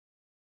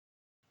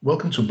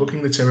Welcome to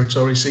Booking the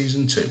Territory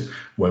Season 2,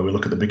 where we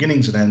look at the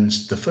beginnings and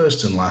ends, the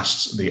firsts and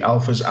lasts, the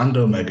alphas and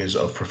omegas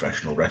of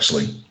professional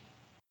wrestling.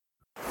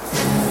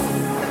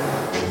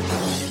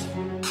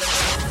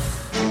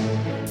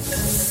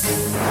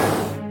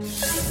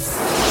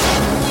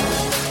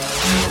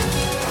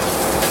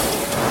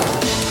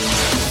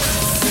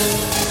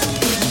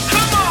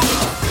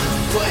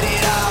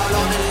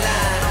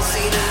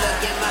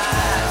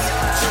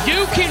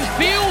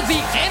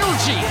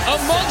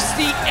 Amongst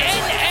the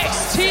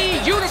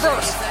NXT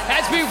universe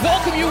as we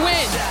welcome you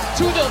in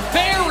to the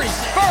very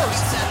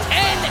first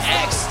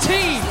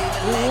NXT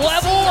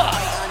Level Up.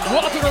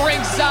 Welcome to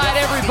ringside,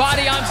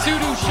 everybody. I'm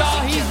Sudu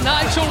Shah. He's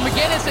Nigel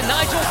McGuinness. And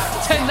Nigel,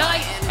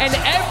 tonight and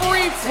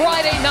every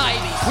Friday night,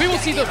 we will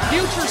see the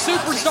future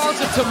superstars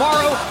of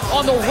tomorrow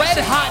on the red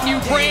hot new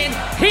brand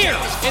here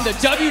in the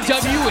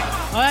WWE.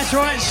 Oh, that's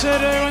right,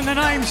 Sudu, and the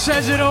name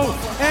says it all.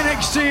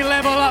 NXT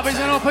Level Up is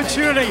an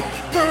opportunity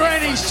for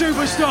any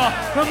superstar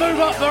to move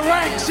up the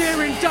ranks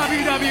here in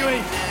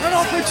WWE. An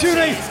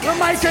opportunity to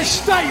make a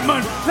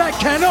statement that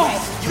cannot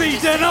be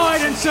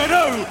denied. And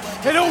Sudu,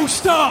 it all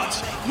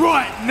starts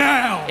right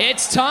now.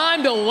 It's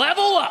time to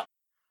level up.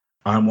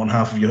 I'm one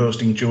half of your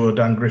hosting duo,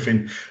 Dan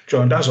Griffin,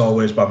 joined as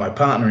always by my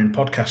partner in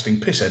podcasting,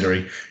 Piss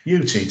Edery,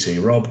 UTT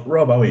Rob.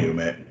 Rob, how are you,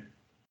 mate?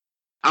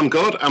 I'm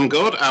good.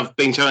 I've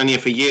been telling you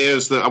for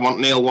years that I want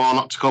Neil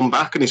Warnock to come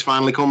back, and he's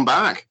finally come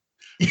back.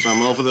 So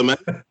I'm over the moon.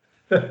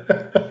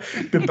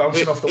 Been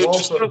bouncing off the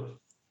wall.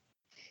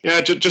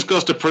 Yeah, just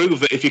goes to prove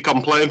that if you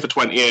complain for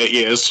 28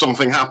 years,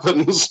 something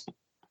happens.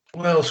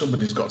 Well,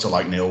 somebody's got to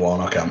like Neil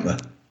Warnock, haven't they?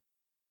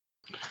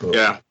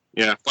 But...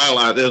 Yeah.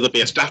 Well, there'll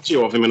be a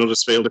statue of him in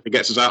Huddersfield if he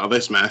gets us out of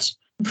this mess.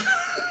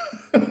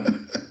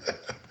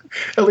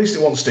 At least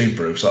it wasn't Steve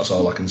Bruce, that's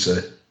all I can say.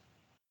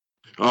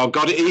 Oh,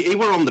 God, he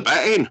were on the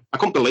betting. I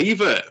couldn't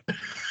believe it.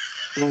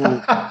 Did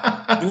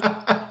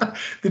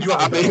you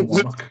have a bet on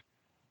Warnock?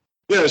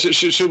 Yeah,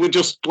 should we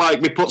just,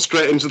 be put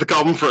straight into the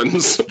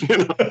conference? You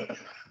know?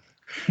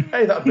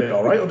 Hey, that'd be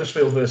all right,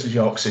 Huddersfield versus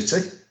York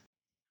City.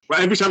 Well,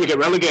 every time we get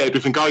relegated, we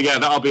think, oh, yeah,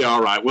 that'll be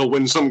all right. We'll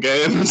win some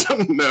games.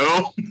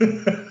 No.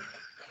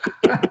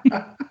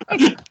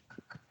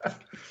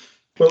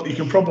 Well, you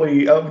can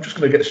probably, I'm just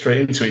going to get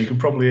straight into it. You can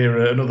probably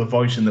hear another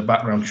voice in the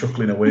background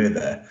chuckling away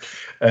there.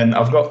 And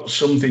I've got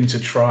something to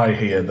try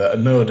here that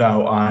no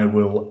doubt I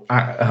will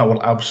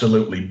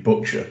absolutely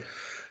butcher.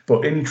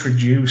 But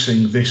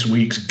introducing this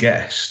week's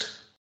guest,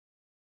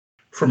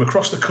 from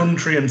across the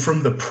country and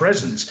from the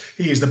present,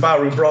 he is the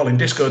barroom brawling,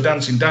 disco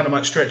dancing,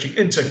 dynamite stretching,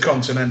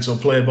 intercontinental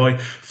playboy.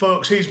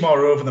 Folks, he's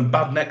more over than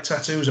bad neck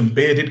tattoos and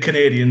bearded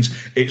Canadians.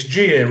 It's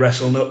GA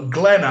WrestleNut,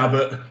 Glenn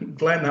Abbott.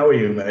 Glenn, how are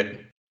you, mate?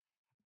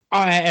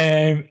 I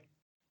am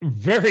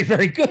very,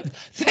 very good.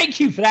 Thank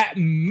you for that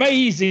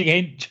amazing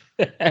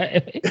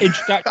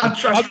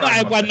introduction. I've not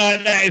had one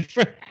like that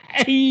for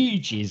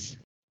ages.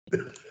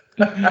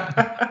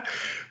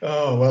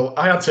 Oh, well,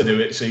 I had to do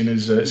it, seeing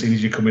as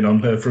you're coming on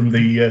from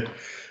the.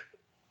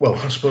 Well,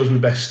 I suppose we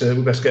best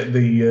get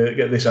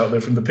this out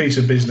there from the Piece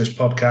of Business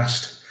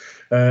podcast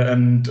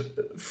and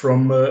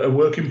from a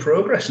work in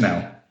progress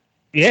now.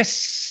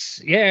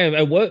 Yes,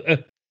 yeah,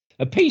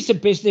 a piece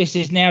of business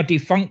is now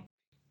defunct.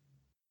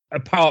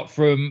 Apart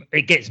from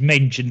it gets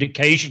mentioned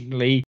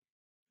occasionally,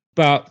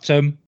 but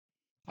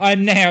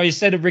I'm now,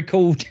 instead of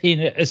recording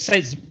at a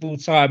sensible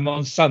time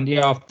on Sunday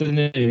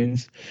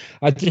afternoons,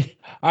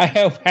 I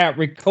help out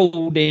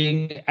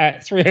recording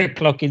at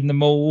 3:00 in the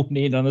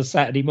morning on a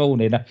Saturday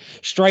morning,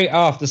 straight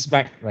after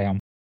SmackDown.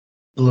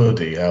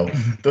 Bloody hell!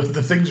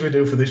 the things we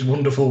do for this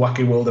wonderful,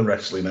 wacky world of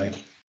wrestling, eh?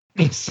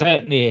 It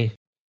certainly is.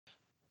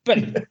 But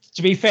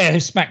to be fair,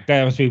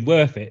 SmackDown's been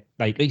worth it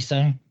lately,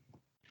 so.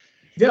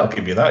 Yeah, I'll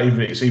give you that.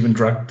 It's even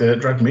dragged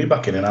me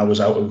back in, and I was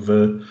out of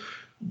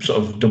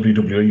sort of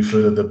WWE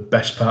for the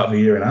best part of a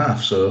year and a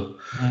half. So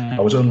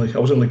I was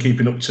only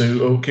keeping up with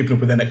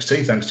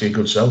NXT thanks to your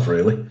good self,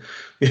 really,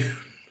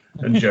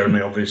 and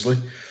Jeremy, obviously.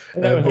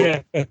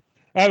 That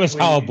was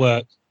hard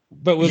work,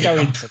 but we'll go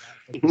into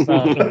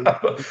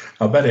that.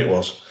 I bet it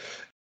was.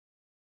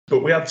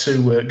 But we had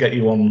to get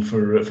you on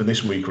for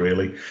this week,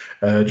 really,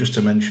 just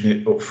to mention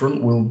it up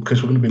front,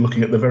 because we're going to be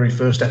looking at the very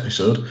first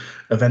episode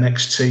of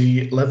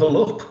NXT Level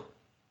Up.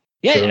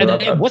 Yeah, so,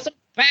 and it wasn't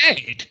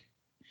bad.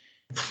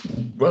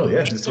 Well,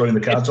 yeah, just throwing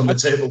the cards on the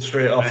table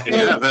straight off.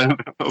 Yeah,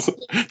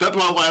 that's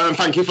why, and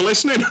thank you for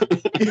listening.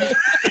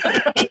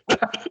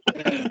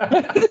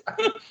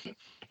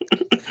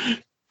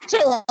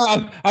 So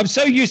I'm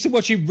so used to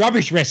watching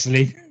rubbish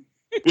wrestling.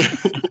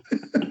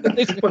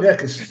 Well, yeah,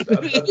 because...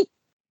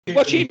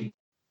 Watching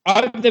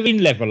other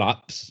in level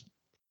ups,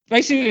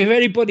 basically, if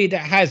anybody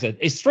that hasn't,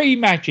 it's 3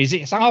 matches,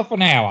 it's half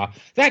an hour.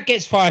 That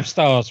gets 5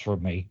 stars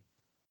from me.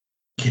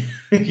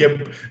 Yeah,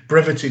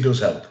 brevity does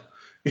help.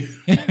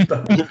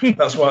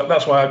 That's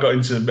why I got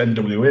into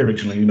NWA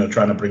originally.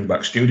 Trying to bring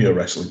back studio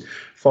wrestling.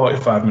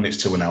 45 minutes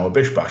to an hour,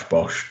 bish bash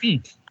bosh,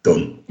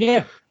 done.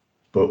 Yeah,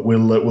 but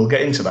we'll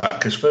get into that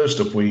because first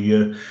up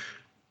we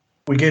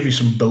gave you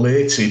some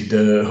belated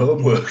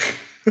homework.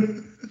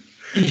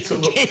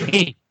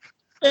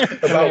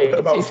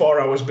 about 4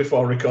 hours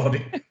before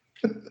recording.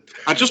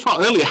 I just thought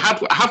earlier,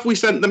 have we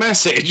sent the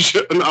message?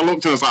 And I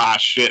looked and I was like,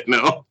 shit,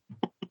 no.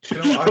 Do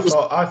you know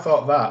what? I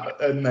thought that,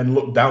 and then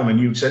looked down and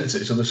you'd sent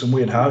it. So there's some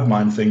weird hive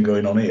mind thing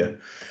going on here.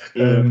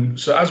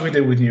 So as we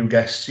do with new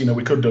guests,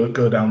 we could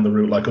go down the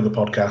route like other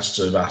podcasts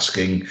of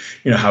asking,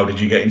 how did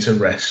you get into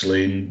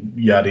wrestling,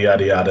 yada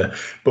yada yada.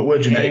 But we're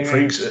genetic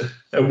freaks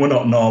and we're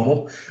not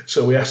normal,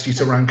 so we asked you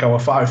to rank our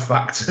 5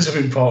 factors of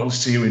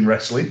importance to you in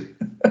wrestling,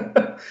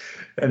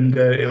 and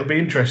it'll be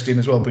interesting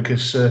as well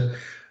because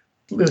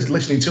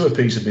listening to a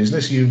piece of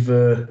business, you've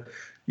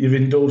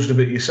indulged a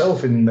bit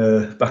yourself in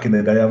back in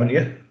the day, haven't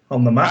you?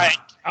 On the mat.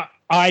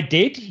 I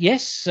did,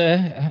 yes.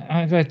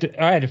 I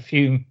had a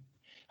few.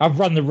 I've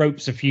run the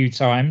ropes a few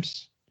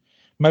times,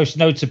 most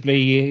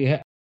notably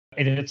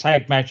in a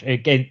tag match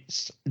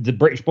against the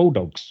British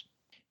Bulldogs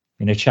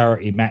in a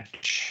charity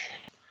match.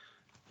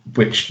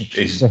 Which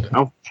is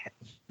an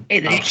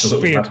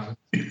experience.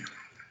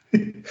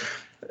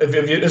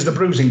 Has the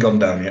bruising gone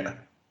down yet?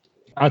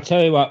 I'll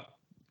tell you what,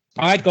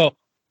 I got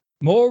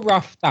more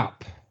roughed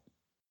up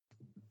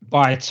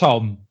by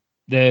Tom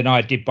than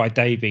I did by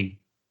Davey.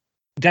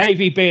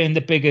 Davey being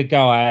the bigger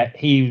guy,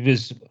 he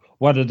was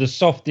one of the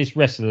softest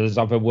wrestlers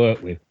I've ever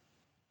worked with.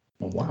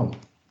 Oh, wow.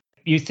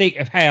 You think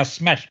of how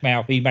Smash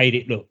Mouth he made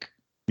it look.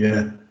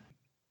 Yeah.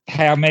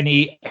 How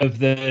many of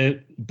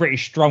the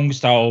British strong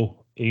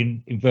style,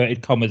 in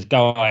inverted commas,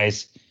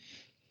 guys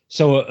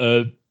sort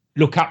of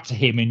look up to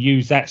him and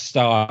use that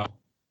style.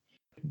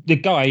 The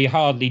guy, you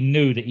hardly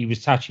knew that he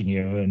was touching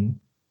you. And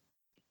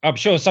I'm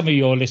sure some of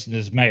your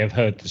listeners may have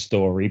heard the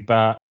story,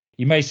 but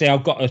you may say,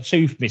 I've got a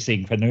tooth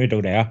missing from the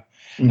middle there.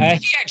 He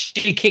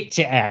actually kicked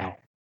it out.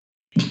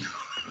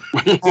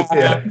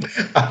 Yeah,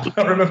 I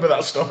remember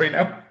that story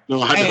now.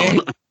 No, I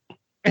don't.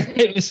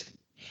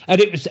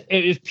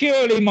 It was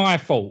purely my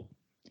fault.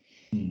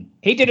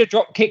 He did a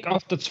drop kick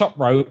off the top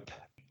rope.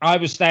 I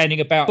was standing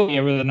about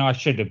nearer than I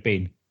should have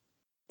been.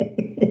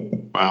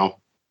 Wow.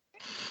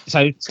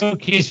 So he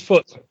took his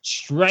foot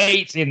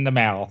straight in the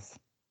mouth.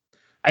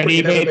 And but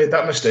he never made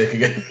that mistake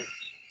again.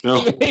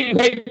 No.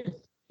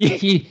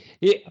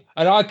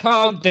 And I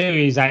can't do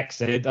his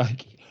accent,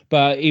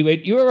 but he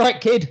went, "You all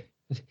right, kid?"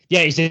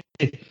 Yeah, he said,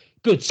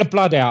 "Good, some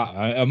blood out,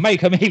 and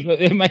make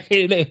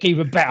it look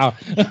even better."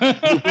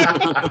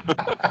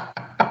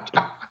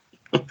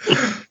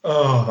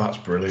 Oh, that's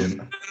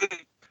brilliant.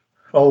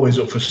 Always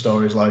up for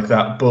stories like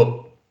that.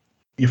 But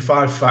your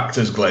 5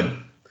 factors,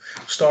 Glenn: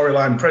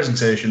 storyline,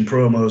 presentation,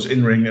 promos,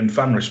 in-ring, and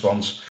fan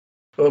response.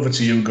 Over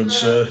to you, good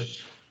sir.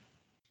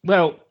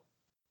 Well,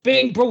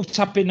 being brought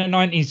up in the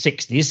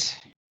 1960s,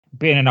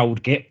 being an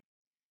old git,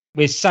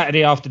 with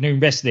Saturday afternoon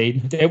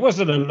wrestling, there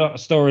wasn't a lot of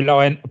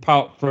storyline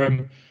apart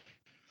from,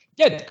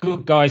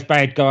 good guys,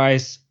 bad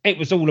guys. It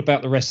was all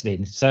about the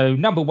wrestling. So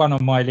number 1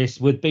 on my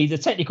list would be the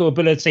technical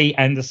ability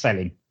and the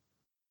selling.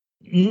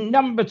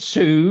 Number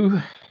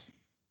 2,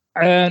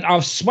 and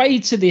I've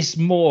swayed to this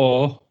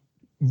more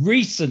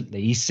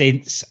recently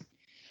since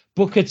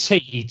Booker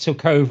T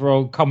took over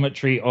on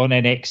commentary on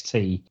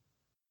NXT.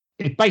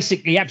 It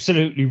basically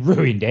absolutely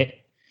ruined it.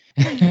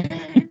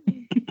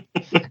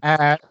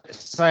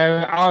 So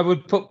I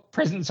would put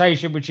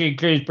presentation, which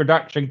includes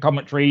production,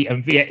 commentary,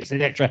 and VX,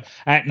 etc.,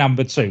 at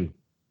number 2.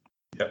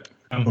 Yep,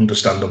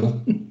 understandable.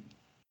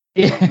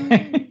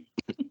 Yeah.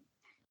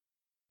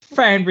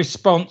 Fan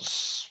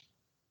response.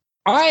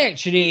 I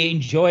actually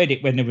enjoyed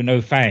it when there were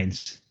no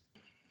fans.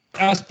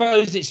 I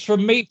suppose it's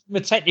from me, from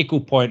a technical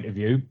point of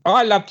view.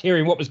 I loved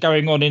hearing what was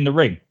going on in the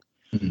ring.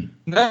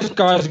 Mm-hmm. Those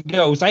guys and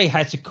girls, they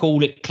had to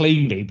call it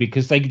cleanly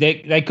because they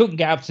couldn't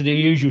get up to the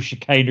usual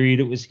chicanery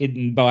that was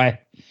hidden by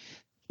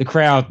the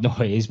crowd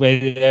noise where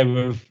they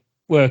were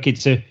working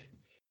to,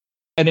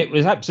 and it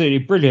was absolutely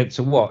brilliant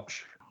to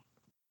watch.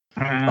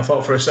 I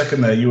thought for a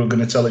second there you were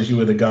going to tell us you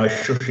were the guy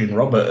shushing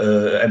Rob at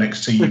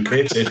NXT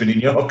UK taping in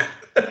York.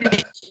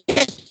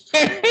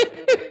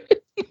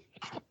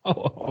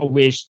 Oh, I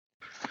wish.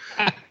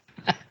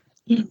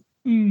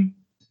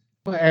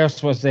 What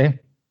else was there?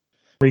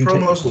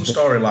 Promos and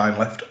storyline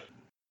left.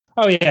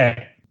 Oh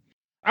yeah,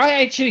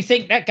 I actually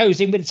think that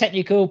goes in with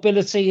technical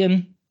ability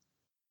and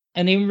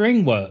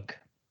in-ring work.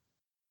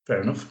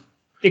 Fair enough.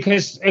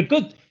 Because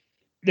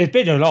there's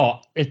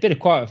been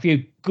quite a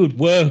few good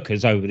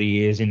workers over the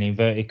years in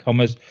inverted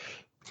commas,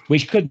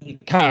 which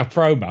couldn't cut a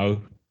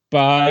promo,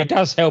 but it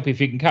does help if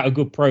you can cut a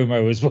good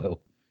promo as well.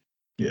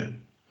 Yeah.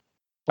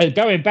 And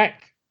going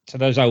back to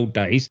those old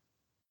days,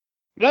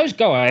 those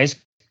guys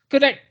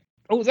could,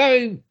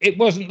 although it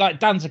wasn't like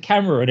done to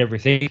camera and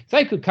everything,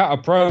 they could cut a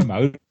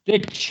promo.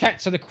 They'd chat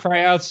to the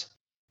crowds.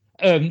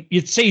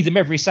 You'd see them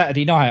every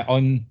Saturday night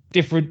on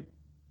different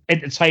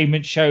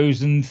entertainment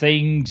shows and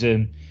things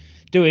and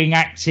doing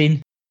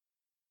acting.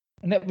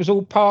 And that was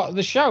all part of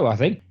the show, I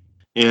think.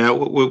 Yeah,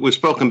 we've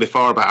spoken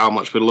before about how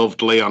much we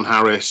loved Leon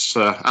Harris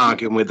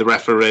arguing with the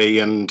referee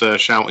and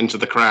shouting to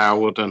the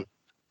crowd. And,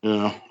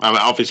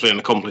 obviously an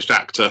accomplished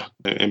actor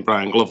in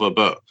Brian Glover,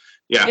 but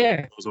yeah,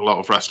 there was a lot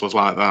of wrestlers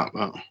like that.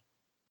 But...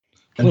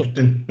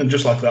 And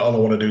just like that, all I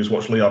want to do is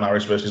watch Leon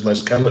Harris versus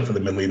Les Kellett for the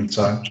millionth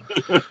time.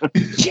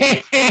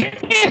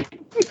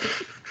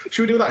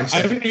 Should we do that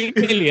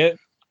instead?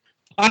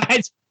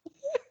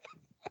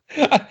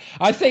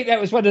 I think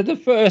that was one of the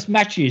first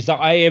matches that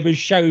I ever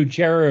showed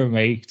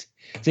Jeremy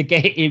to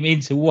get him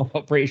into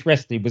what British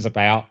wrestling was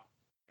about.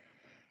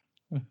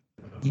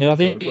 I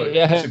think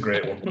it's a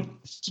great one.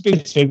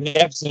 He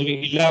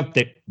absolutely loved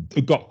it.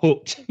 He got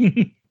hooked.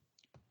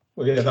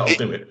 Well, yeah, that'll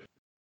do it.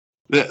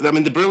 I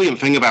mean, the brilliant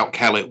thing about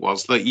Kellett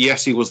was that,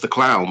 yes, he was the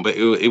clown, but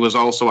he was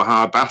also a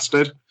hard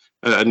bastard,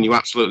 and you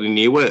absolutely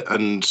knew it.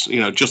 And,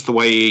 just the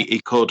way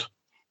he could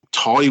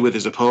toy with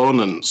his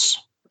opponents.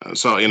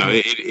 So,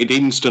 it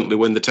instantly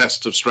won the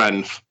test of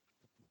strength.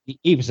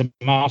 He was a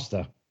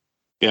master.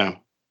 Yeah.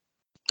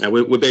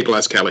 We're big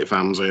Les Kellett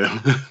fans here.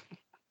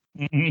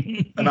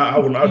 And I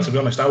wouldn't, to be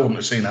honest, I wouldn't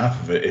have seen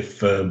half of it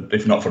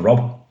if not for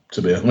Rob,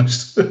 to be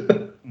honest.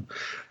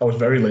 I was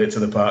very late to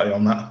the party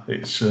on that.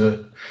 It's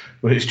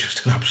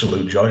just an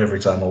absolute joy every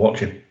time I watch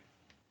him.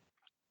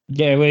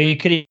 Yeah, well, you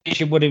could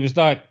imagine what it was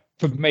like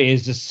for me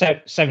as a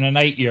 7 and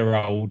 8 year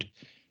old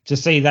to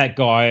see that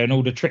guy and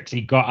all the tricks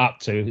he got up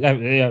to.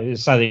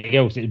 Something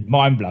else. It's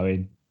mind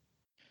blowing.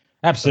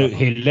 Absolutely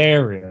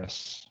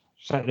hilarious.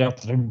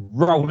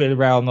 Rolling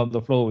around on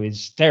the floor in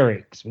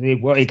hysterics with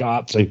what he got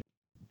up to.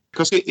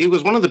 Because he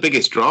was one of the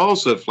biggest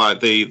draws of like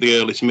the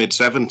early to mid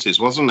 70s,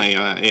 wasn't he?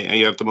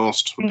 He had the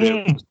most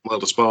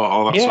world of sport,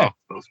 all that sort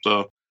of stuff.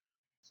 So,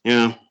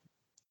 yeah.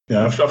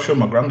 Yeah, I've shown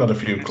my granddad a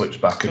few clips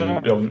back,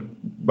 and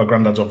my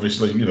granddad's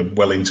obviously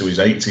well into his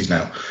 80s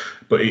now,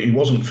 but he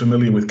wasn't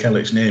familiar with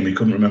Kellett's name. He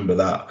couldn't remember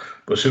that.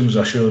 But as soon as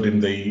I showed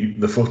him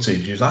the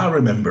footage, he was, I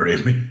remember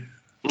him.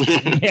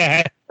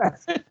 Yeah.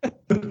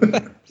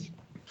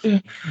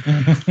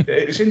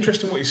 It's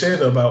interesting what you say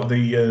though about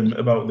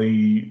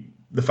the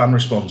fan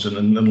response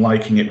and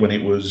liking it when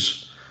it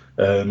was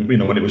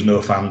when it was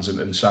no fans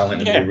and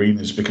silent in the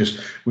arenas, because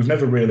we've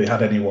never really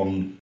had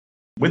anyone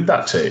with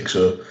that take.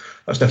 So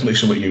that's definitely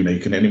something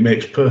unique, and it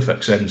makes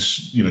perfect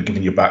sense,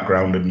 given your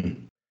background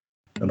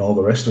and all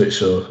the rest of it.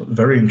 So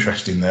very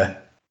interesting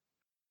there.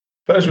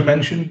 But as we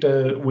mentioned,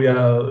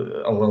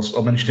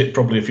 I'll mention it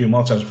probably a few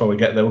more times before we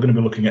get there. We're going to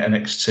be looking at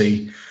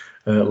NXT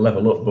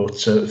Level Up. But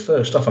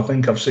first off, I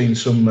think I've seen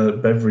some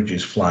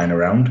beverages flying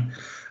around.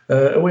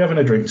 Are we having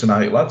a drink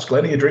tonight, lads?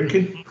 Glenn, are you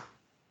drinking?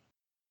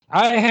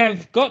 I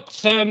have got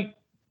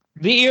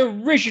the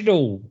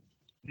original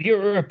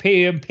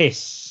European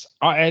piss.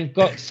 I have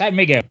got San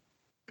Miguel.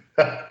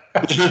 And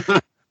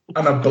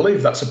I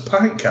believe that's a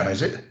pint can,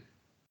 is it?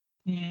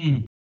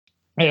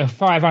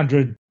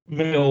 500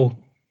 ml.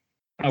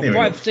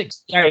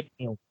 568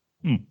 ml.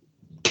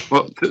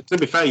 Well, to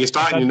be fair, you're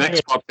starting your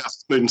next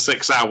podcast in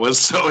 6 hours,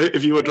 so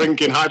if you were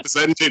drinking high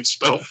percentage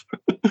stuff.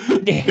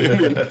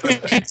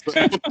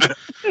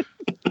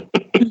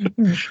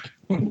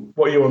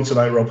 What are you on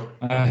tonight, Rob?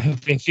 A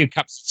few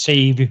cups of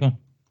tea.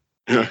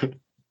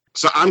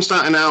 So I'm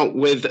starting out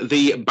with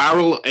the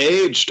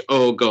barrel-aged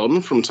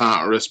Ogun from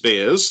Tartarus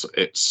Beers.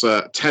 It's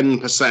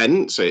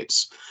 10%.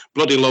 It's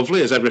bloody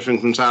lovely, as everything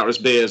from Tartarus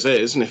Beers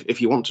is. And if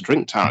you want to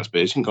drink Tartarus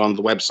Beers, you can go on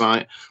the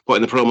website, put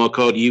in the promo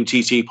code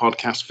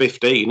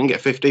UTTPodcast15 and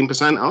get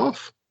 15%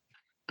 off.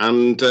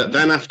 And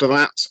then after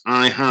that,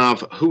 I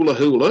have Hula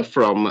Hula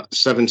from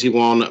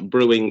 71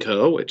 Brewing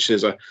Co., which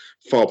is a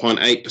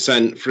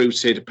 4.8%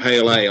 fruited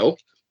pale ale.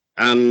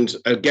 And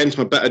against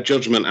my better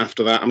judgment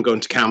after that, I'm going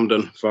to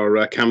Camden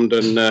for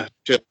Camden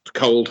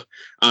Cold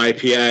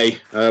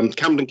IPA.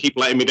 Camden keep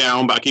letting me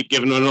down, but I keep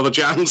giving them another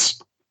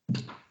chance.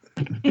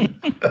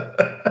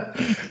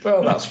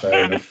 Well, that's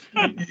fair enough.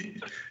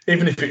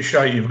 Even if it's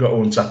shite, you've got to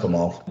untap them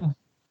all.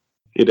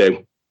 You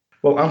do.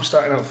 Well, I'm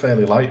starting out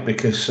fairly light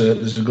because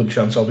there's a good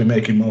chance I'll be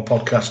making more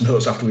podcast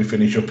notes after we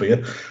finish up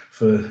here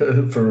for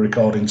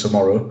recording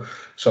tomorrow.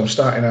 So I'm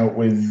starting out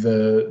with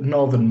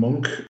Northern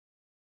Monk,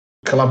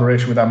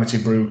 collaboration with Amity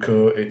Brew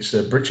Co. It's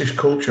a British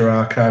Culture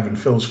Archive and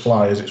Phil's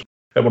Flyers. It's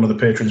one of the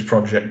patrons'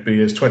 project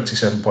beers,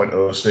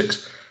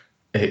 27.06.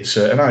 It's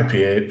an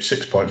IPA,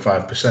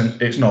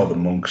 6.5%. It's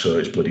Northern Monk, so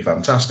it's bloody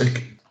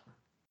fantastic.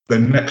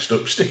 Then next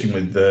up, sticking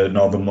with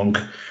Northern Monk,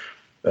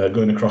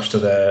 going across to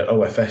their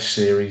OFS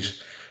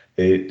series,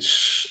 they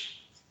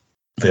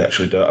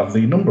actually don't have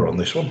the number on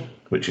this one,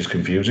 which is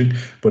confusing,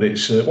 but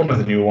it's one of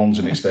the newer ones,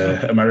 and it's their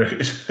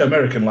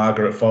American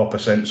lager at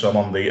 4%, so I'm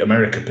on the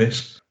America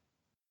piss.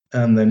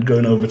 And then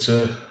going over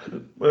to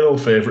my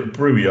old favourite,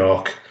 Brew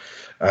York,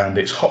 and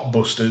it's Hot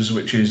Busters,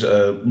 which is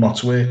a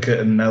Motueka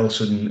and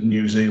Nelson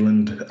New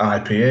Zealand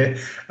IPA,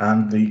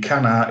 and the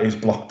can art is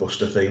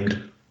Blockbuster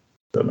themed.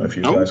 Don't know if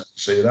you guys can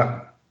see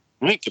that.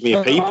 Right, give me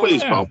a pee,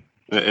 please, Bob.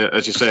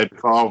 As you said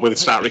before, we'll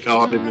start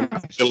recording.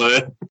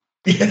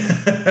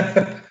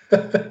 Yeah.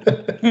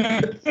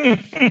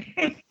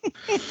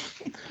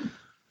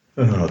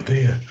 Oh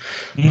dear,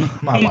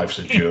 my life's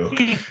a joke.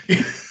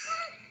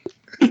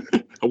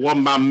 A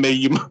one-man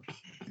meme.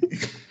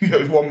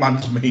 One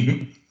man's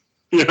meme.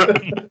 Yeah.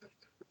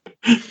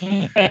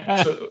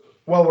 So,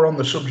 while we're on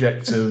the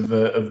subject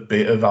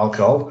of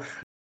alcohol,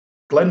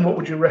 Glenn, what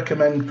would you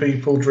recommend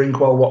people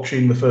drink while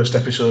watching the first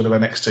episode of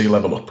NXT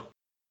Level Up?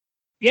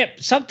 Yep,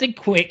 something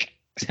quick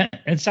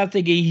and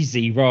something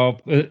easy,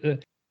 Rob.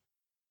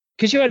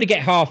 Because you only get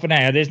half an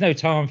hour. There's no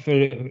time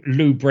for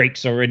loo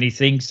breaks or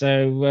anything.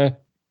 So,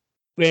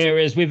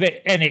 whereas with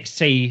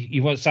NXT,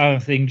 you want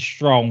something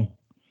strong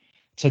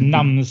to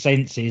numb the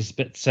senses.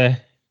 But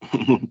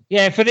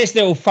yeah, for this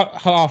little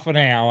half an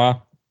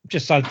hour,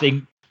 just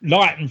something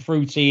light and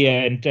fruity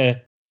and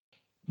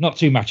not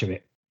too much of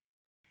it.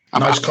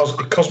 Nice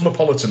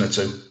cosmopolitan or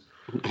two.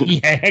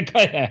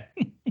 Yeah.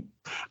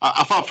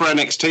 I thought for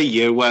NXT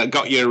you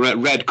got your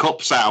red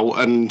cups out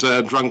and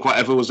drank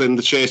whatever was in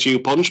the Chase U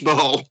punch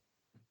bowl.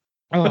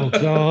 Oh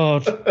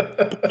God!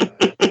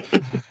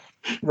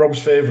 Rob's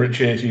favourite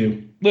Chase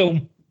U. We'll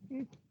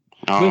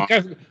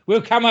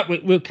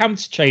come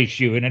to Chase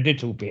U in a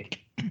little bit.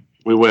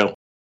 We will.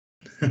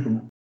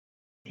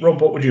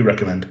 Rob, what would you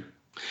recommend?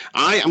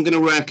 I am going to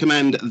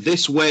recommend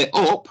This Way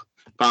Up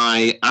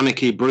by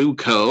Anarchy Brew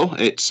Co.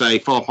 It's a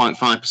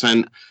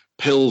 4.5%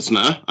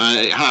 Pilsner.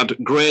 It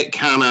had great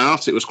can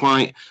art. It was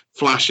quite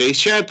flashy.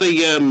 Shared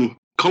the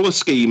colour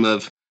scheme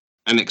of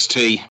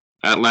NXT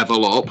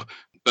Level Up,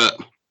 but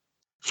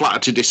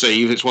flattered to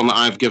deceive. It's one that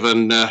I've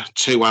given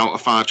 2 out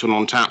of 5 to an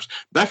Untapped.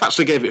 Beth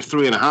actually gave it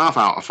 3.5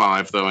 out of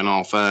 5, though, in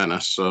all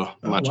fairness. So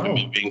imagine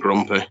me being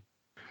grumpy.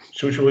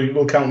 So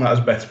we'll count that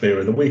as Beth's beer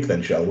of the week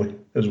then, shall we,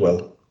 as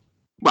well?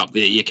 Well,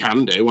 you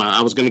can do.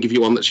 I was going to give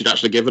you one that she'd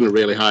actually given a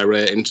really high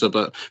rating to,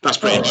 but that's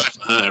pretty much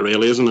for her,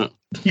 really, isn't it?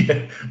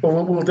 Yeah.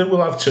 Well,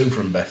 we'll have 2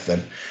 from Beth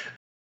then.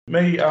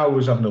 Me, I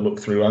was having a look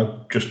through. I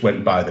just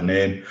went by the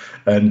name,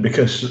 and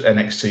because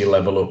NXT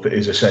Level Up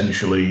is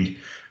essentially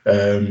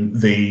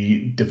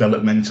the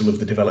developmental of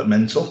the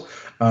developmental,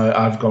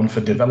 I've gone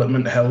for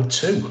Development Hell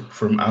 2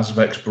 from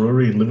Azvex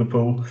Brewery in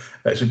Liverpool.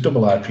 It's a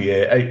double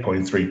IPA,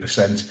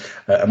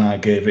 8.3%, and I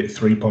gave it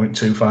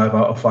 3.25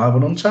 out of 5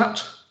 on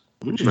Untapped,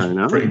 which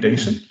is pretty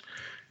decent.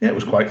 Yeah, it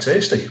was quite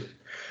tasty.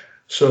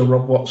 So,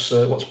 Rob, what's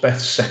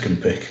Beth's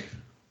second pick?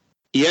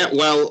 Yeah,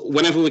 well,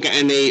 whenever we get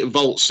any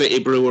Vault City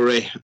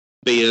Brewery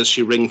beers,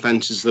 she ring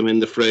fences them in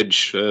the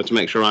fridge to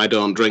make sure I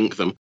don't drink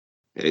them.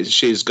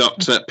 She's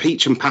got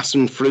peach and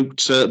passion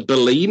fruit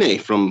Bellini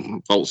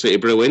from Vault City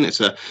Brewing. It's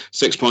a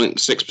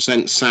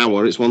 6.6%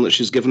 sour. It's one that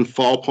she's given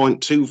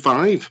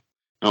 4.25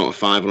 out of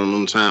 5 on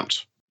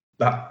Untapped.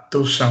 That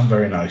does sound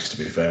very nice, to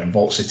be fair. And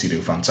Vault City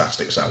do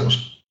fantastic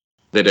sours.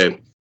 They do.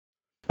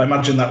 I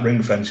imagine that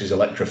ring fence is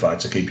electrified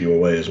to keep you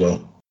away as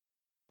well.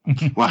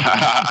 Well,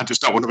 I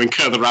just don't want to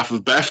incur the wrath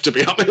of Beth, to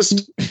be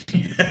honest.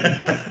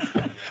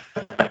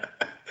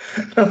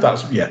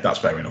 That's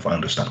fair enough. I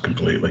understand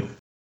completely.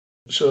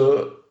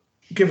 So,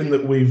 given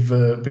that we've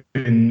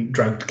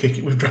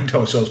dragged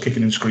ourselves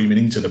kicking and screaming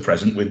into the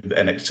present with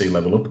NXT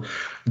Level Up,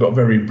 I've got a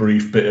very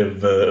brief bit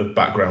of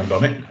background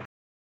on it.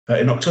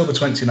 In October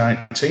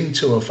 2019,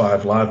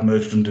 205 Live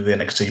merged under the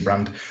NXT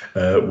brand,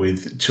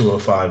 with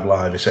 205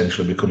 Live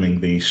essentially becoming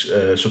the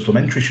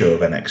supplementary show of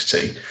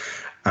NXT.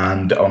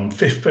 And on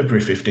February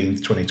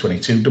 15th,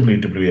 2022,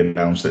 WWE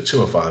announced that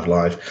 205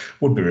 Live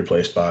would be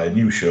replaced by a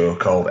new show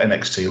called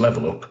NXT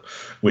Level Up,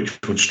 which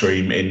would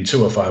stream in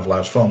 205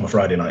 Live's former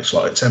Friday night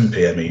slot at 10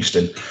 p.m.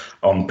 Eastern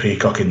on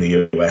Peacock in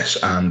the US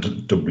and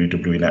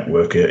WWE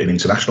Network in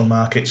international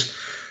markets.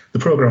 The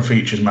programme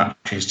features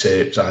matches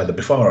taped either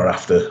before or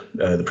after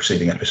the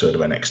preceding episode of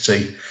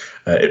NXT.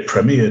 It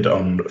premiered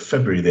on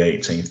February the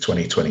 18th,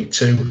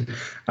 2022,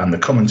 and the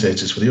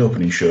commentators for the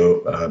opening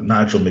show are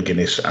Nigel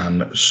McGuinness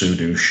and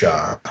Sudu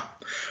Shah.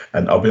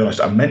 And I'll be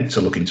honest, I meant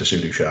to look into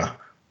Sudu Shah,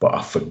 but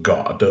I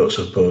forgot. I don't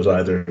suppose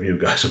either of you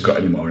guys have got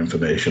any more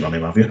information on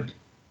him, have you?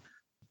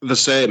 The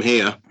same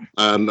here.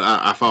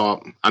 I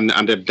thought, and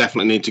I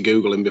definitely need to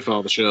Google him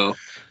before the show.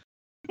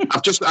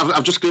 I've just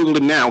Googled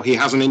him now. He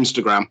has an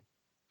Instagram.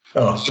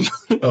 Oh,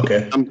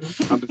 okay. and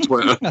a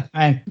Twitter.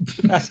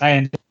 That's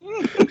handy.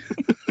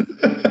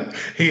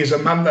 He is a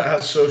man that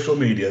has social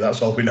media.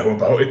 That's all we know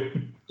about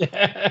him.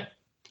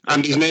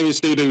 And his name is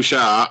Sudu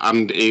Shah,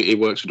 and he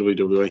works for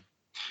WWE.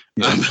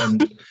 Yes,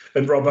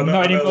 and Rob, I know...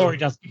 Not anymore, he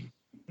doesn't.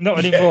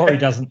 Not anymore, he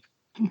doesn't.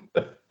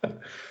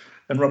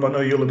 And Rob, I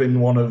know you'll have been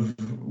one of,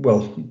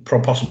 well,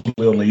 possibly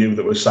only you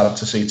that was sad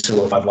to see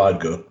 205 Live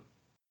go.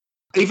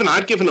 Even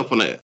I'd given up on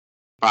it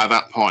by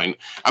that point.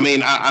 I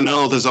mean, I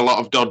know there's a lot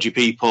of dodgy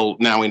people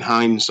now in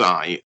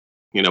hindsight,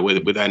 you know, with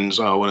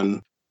Enzo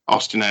and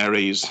Austin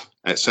Aries,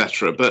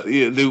 etc. But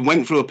they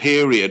went through a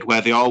period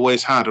where they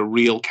always had a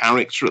real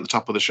character at the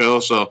top of the show.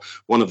 So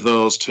one of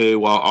those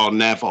two, or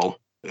Neville,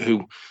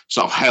 who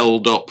sort of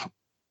held up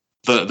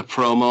the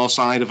promo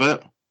side of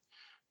it.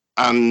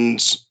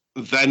 And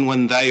then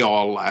when they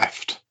all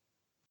left,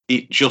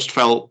 it just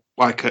felt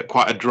like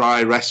quite a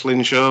dry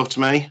wrestling show to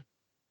me.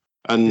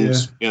 And,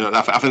 you know,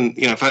 I think,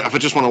 you know, if I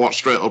just want to watch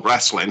straight up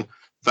wrestling,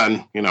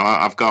 then, you know,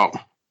 I've got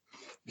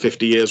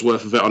 50 years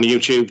worth of it on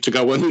YouTube to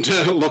go and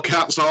look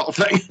at, sort of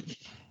thing.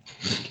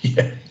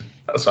 Yeah.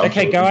 That's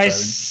okay,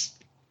 guys.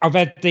 I've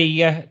had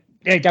the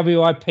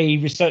WIP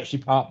research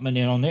department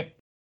in on it.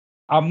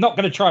 I'm not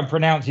going to try and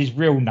pronounce his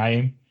real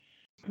name.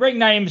 Ring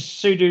name's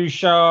Sudu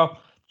Shah,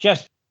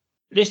 just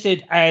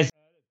listed as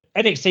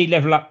NXT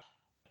Level Up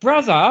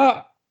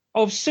brother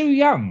of Su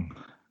Yung.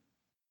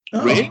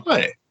 Oh.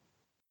 Really?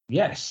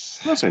 Yes.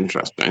 That's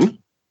interesting.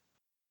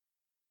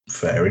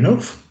 Fair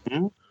enough.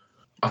 Yeah.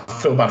 I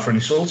feel bad for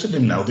insulting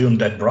him now. The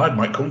undead bride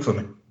might come for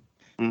me.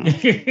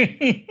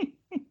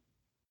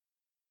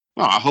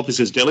 Well, I hope he's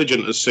as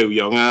diligent as Su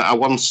Yung. I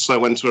once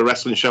went to a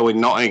wrestling show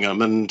in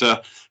Nottingham, and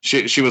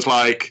she was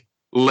like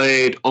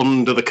laid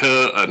under the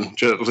curtain,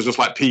 was just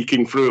like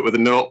peeking through it with a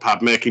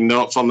notepad, making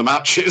notes on the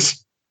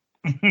matches.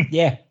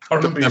 Yeah, I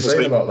remember you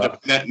saying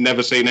about that.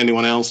 Never seen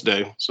anyone else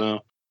do. So,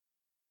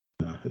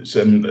 it's,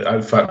 in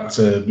fact,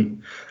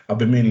 I've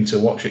been meaning to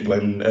watch it,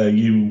 Glenn.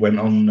 You went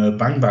on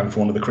Bang Bang for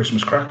one of the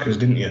Christmas crackers,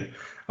 didn't you?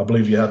 I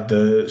believe you had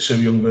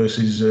Su Yung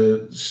versus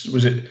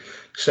was it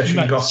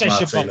Session Goth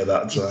Martina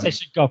that time?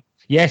 Session Goth.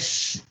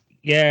 Yes,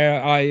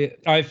 yeah.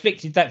 I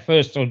inflicted that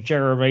first on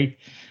Jeremy,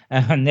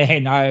 and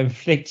then I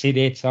inflicted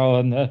it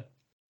on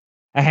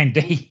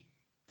Andy.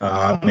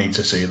 I need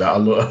to see that. I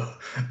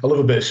love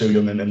a bit of Su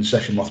Yung, and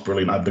Session Moth's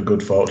brilliant. I had the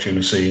good fortune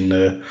of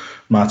seeing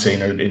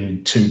Martina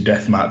in 2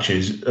 death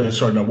matches.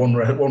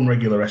 One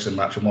regular wrestling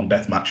match and 1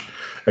 death match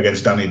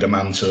against Danny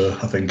D'Amanto,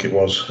 I think it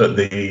was, at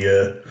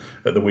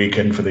the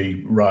weekend for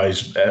the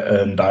Rise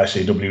and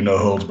ICW No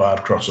Holds Barred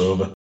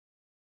crossover.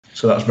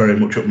 So that's very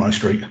much up my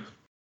street.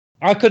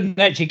 I couldn't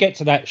actually get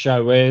to that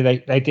show where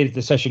they did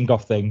the Session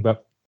Goth thing,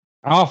 but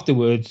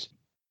afterwards,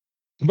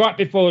 right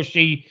before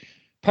she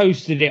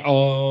posted it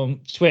on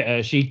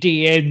Twitter, she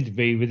DM'd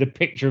me with a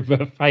picture of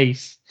her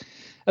face.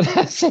 And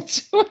I said,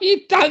 "What have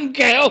you done,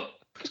 girl?"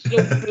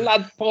 Your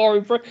blood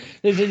pouring through.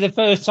 This is the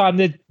first time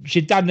that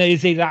she'd done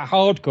anything that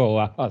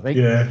hardcore, I think.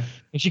 Yeah.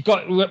 And she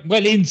got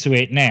well into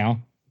it now.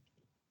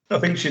 I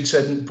think she'd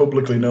said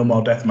publicly no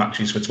more death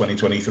matches for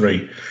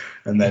 2023.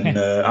 And then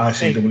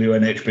ICW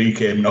NHB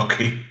came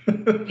knocking.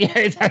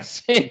 Yeah,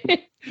 that's it.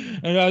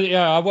 And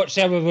I watched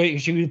the other week,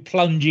 she was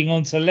plunging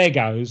onto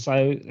Legos.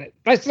 So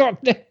that's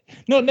not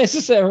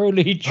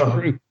necessarily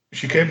true.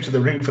 She came to the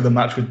ring for the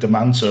match with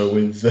D'Amanto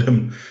with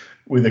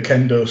a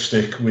kendo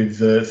stick with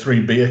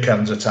 3 beer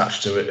cans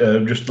attached to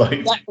it, just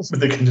like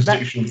with the kendo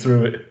stick shoved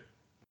through it.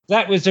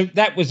 That was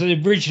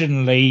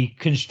originally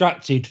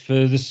constructed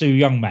for the Su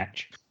Yung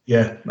match.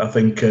 Yeah, I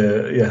think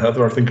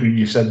I think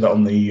you said that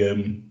on the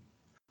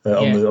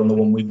on the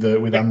one with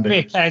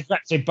Andy.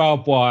 That's in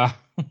barbed wire.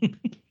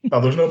 Oh,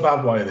 there's no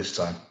barbed wire this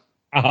time.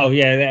 Oh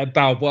yeah, they had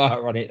barbed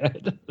wire on it.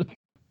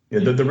 Yeah,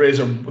 the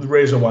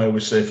razor wire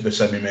was safe for the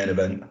semi-main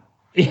event.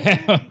 Yeah,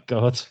 oh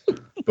God.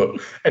 But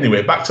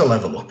anyway, back to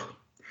Level Up.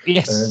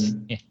 Yes.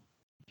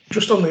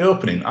 Just on the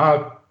opening,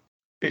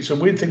 it's a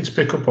weird thing to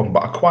pick up on,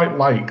 but I quite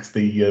like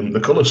the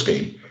colour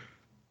scheme.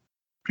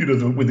 You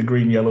know, with the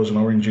green, yellows, and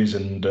oranges,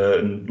 and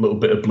a little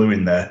bit of blue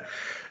in there.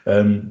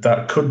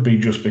 That could be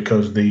just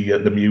because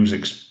the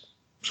music's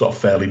sort of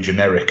fairly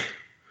generic.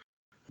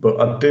 But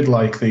I did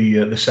like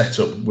the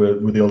setup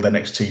with the old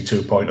NXT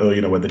 2.0,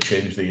 you know, where they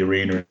changed the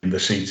arena and the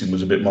seating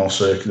was a bit more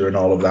circular and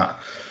all of that.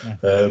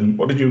 Yeah.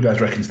 What did you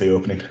guys reckon to the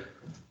opening?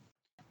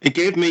 It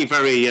gave me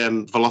very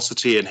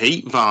Velocity and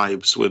Heat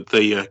vibes with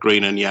the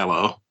green and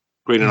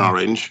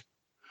orange.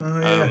 Oh,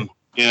 yeah.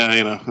 Yeah,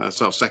 you know, that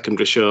sort of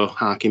secondary show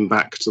harking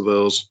back to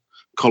those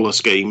colour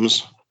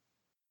schemes.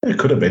 It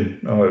could have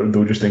been. Or they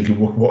were just thinking,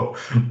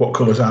 what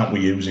colours aren't we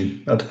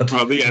using?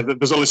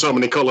 There's only so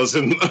many colours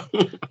in there.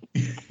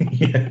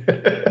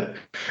 Yeah.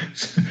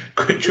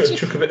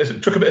 chuck a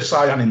bit of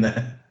cyan in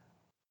there.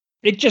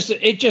 It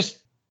just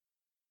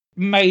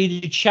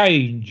made a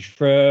change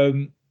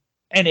from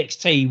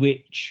NXT,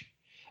 which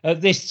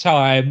at this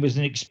time was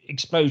an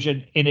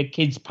explosion in a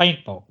kid's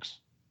paint box.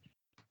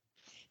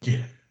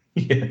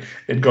 Yeah,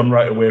 it'd gone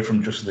right away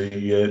from just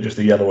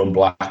the yellow and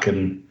black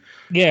and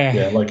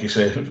like you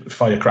say,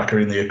 firecracker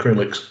in the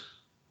acrylics.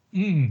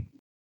 Mm.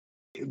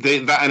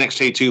 That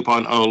NXT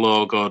 2.0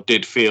 logo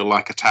did feel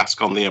like a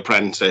task on The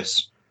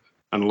Apprentice,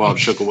 and Lord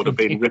Sugar would have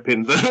been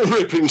ripping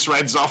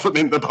threads off him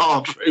in the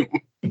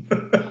boardroom.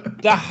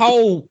 The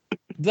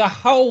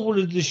whole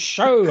of the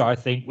show, I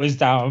think, was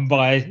done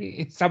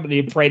by some of the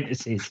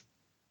apprentices.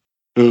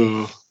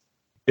 I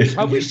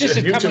wish this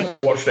had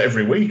watched it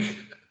every week.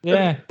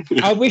 Yeah,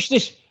 I wish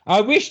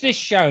this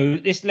show,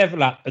 this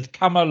Level Up, had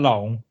come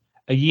along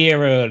a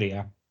year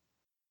earlier.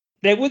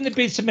 There wouldn't have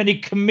been so many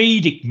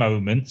comedic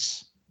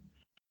moments,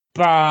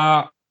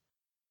 but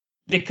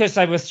because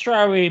they were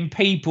throwing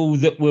people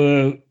that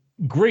were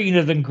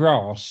greener than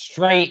grass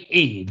straight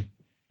in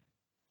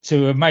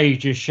to a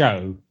major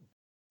show,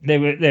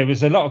 there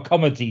was a lot of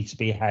comedy to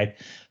be had.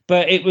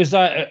 But it was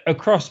like a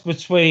cross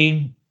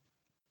between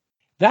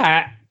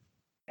that,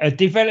 a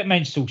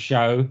developmental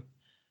show,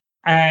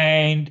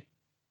 and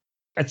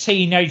a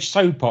teenage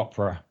soap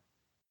opera.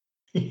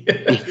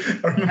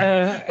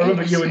 Yeah. I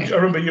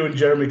remember you and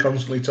Jeremy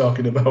constantly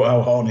talking about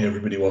how horny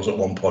everybody was at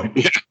one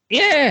point.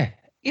 Yeah.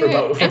 For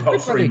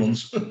about 3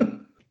 months.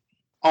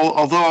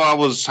 Although I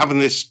was having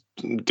this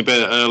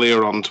debate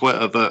earlier on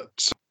Twitter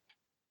that,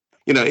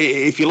 you know,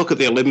 if you look at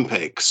the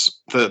Olympics,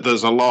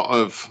 there's a lot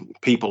of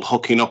people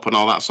hooking up and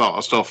all that sort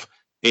of stuff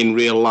in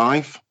real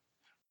life.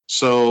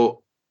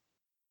 So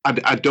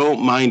I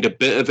don't mind a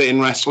bit of it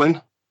in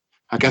wrestling.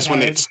 I guess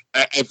when it's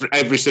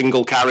every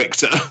single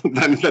character,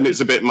 then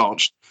it's a bit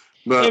much.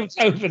 But it's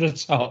over the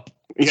top.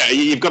 Yeah,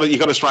 you've got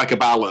to strike a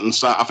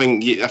balance. I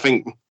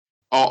think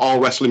all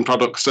wrestling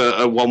products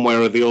are one way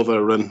or the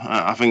other, and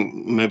I think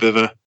maybe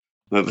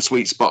the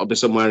sweet spot will be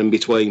somewhere in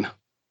between.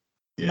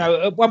 Yeah.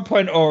 No, at one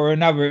point or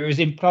another, it was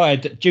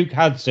implied that Duke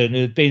Hudson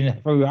had been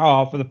through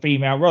half of the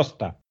female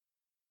roster.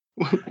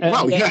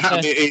 Well,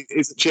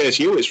 it's Chase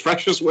U. It's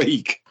Freshers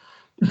Week.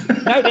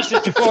 No, this is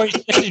before.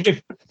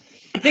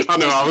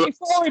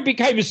 Before he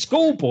became a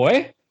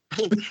schoolboy.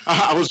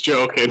 I was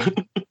joking.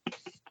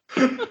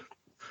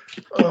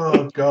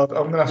 Oh God,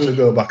 I'm gonna have to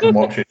go back and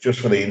watch it just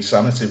for the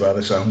insanity. By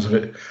the sounds of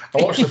it,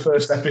 I watched the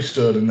first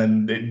episode and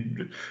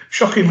then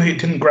shockingly it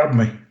didn't grab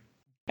me.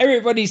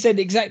 Everybody said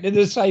exactly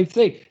the same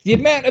thing. The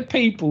amount of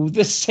people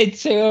that said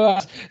to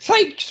us,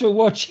 "Thanks for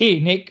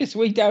watching it, because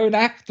we don't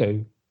have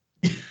to."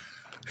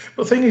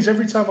 But the thing is,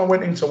 every time I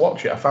went in to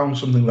watch it, I found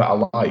something that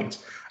I liked.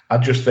 I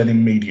just then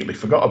immediately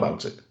forgot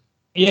about it.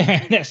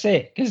 Yeah, that's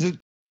it. Because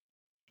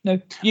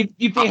you'd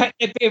be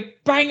a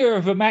banger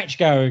of a match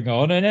going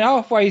on, and then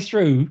halfway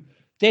through,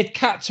 they'd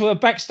cut to a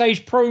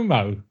backstage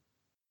promo,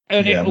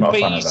 and it'll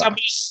be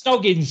somebody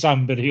snogging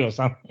somebody or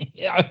something.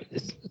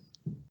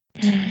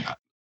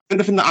 And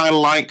the thing that I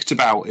liked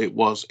about it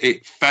was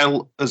it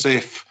felt as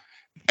if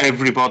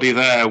everybody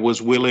there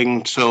was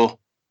willing to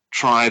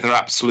try their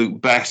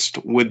absolute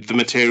best with the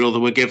material they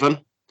were given.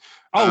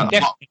 Oh,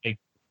 definitely.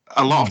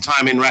 A lot of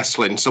time in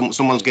wrestling,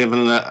 someone's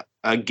given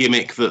a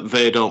gimmick that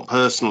they don't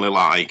personally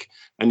like,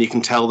 and you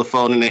can tell they're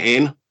phoning it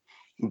in.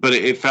 But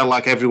it felt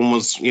like everyone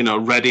was,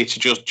 ready to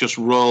just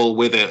roll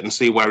with it and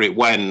see where it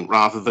went,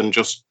 rather than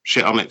just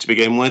shit on it to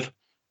begin with.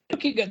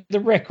 Looking at the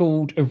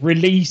record of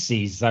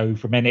releases, though,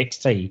 from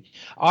NXT,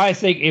 I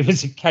think it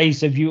was a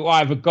case of you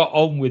either got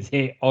on with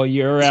it or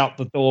you're out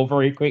the door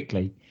very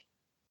quickly.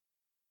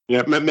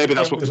 Yeah, maybe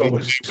that's what we do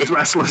with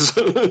wrestlers.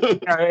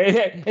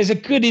 There's a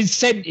good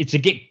incentive to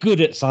get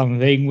good at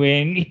something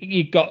when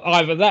you've got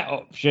either that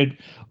option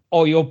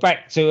or you're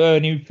back to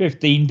earning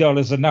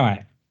 $15 a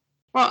night.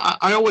 Well,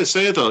 I always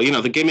say, though,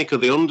 the gimmick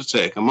of The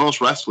Undertaker, most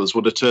wrestlers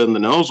would have turned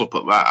their nose up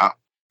at that.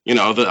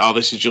 That,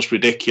 this is just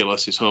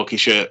ridiculous, it's hokey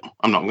shit,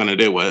 I'm not going to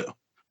do it,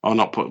 or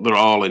not put their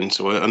all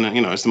into it. And,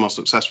 it's the most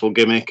successful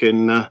gimmick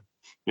in, the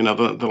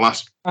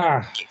last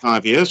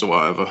 5 years or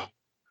whatever.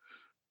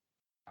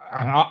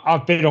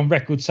 I've been on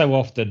record so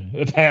often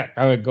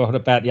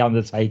about the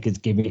Undertaker's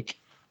gimmick.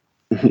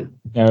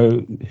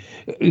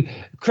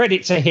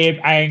 Credit to him,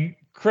 and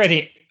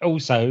credit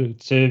also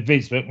to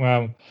Vince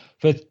McMahon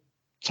for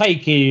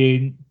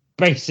taking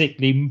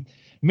basically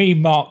me,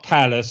 Mark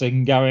Callis,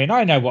 and going,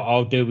 I know what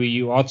I'll do with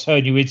you. I'll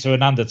turn you into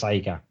an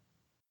Undertaker.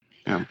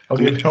 Yeah. I'll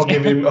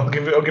give him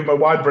a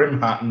wide brim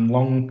hat and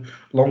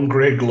long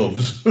grey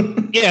gloves.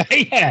 Yeah.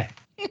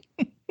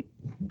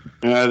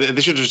 They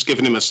should have just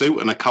given him a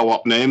suit and a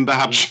co-op name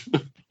badge.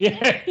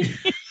 Yeah.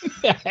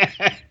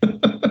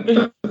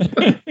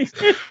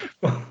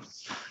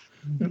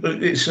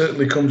 It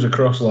certainly comes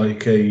across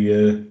like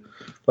a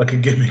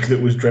gimmick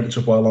that was dreamt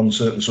up while on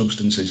certain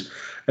substances.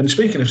 And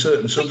speaking of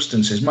certain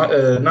substances,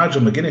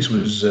 Nigel McGuinness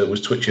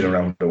was twitching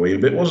around a wee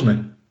bit,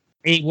 wasn't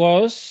he? He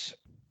was.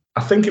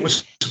 I think it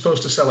was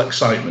supposed to sell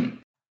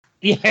excitement.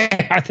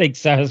 Yeah, I think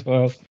so as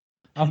well.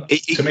 To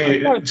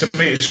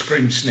me, it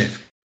screams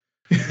sniff.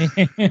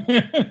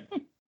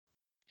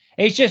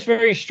 It's just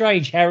very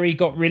strange how he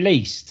got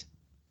released,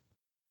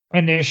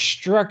 and they're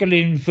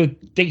struggling for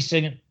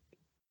decent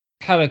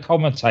colour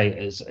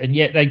commentators, and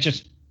yet they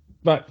just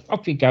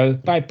off you go,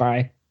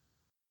 bye.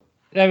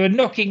 They were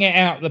knocking it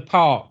out of the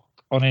park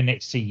on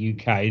NXT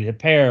UK, the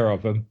pair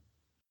of them,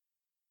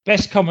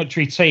 best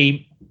commentary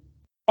team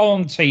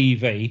on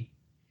TV,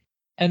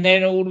 and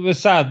then all of a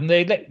sudden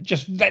they let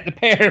the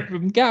pair of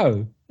them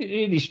go. It's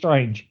really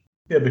strange.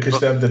 Yeah, because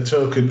they had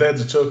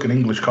the token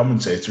English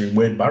commentator in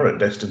Wade Barrett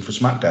destined for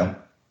SmackDown.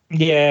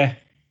 Yeah.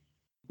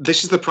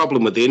 This is the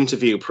problem with the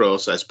interview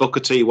process. Booker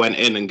T went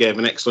in and gave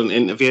an excellent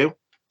interview,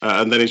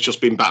 and then he's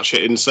just been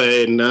batshit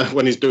insane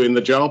when he's doing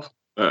the job,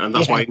 and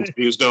that's why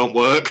interviews don't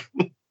work.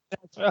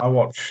 I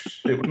watched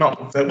it.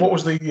 What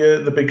was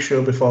the big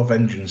show before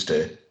Vengeance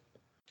Day?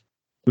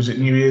 Was it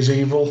New Year's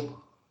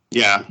Evil?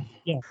 Yeah.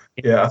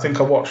 I think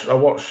I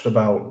watched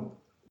about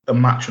a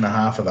match and a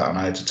half of that, and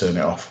I had to turn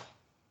it off.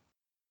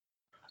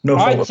 No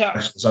fault of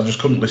wrestlers. I just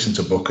couldn't listen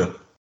to Booker.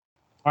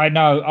 I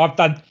know.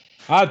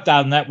 I've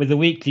done that with the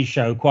weekly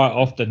show quite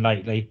often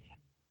lately.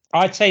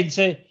 I tend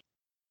to,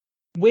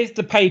 with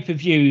the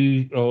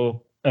pay-per-view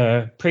or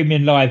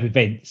premium live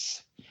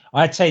events,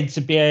 I tend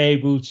to be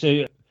able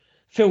to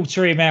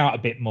filter him out a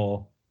bit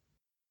more.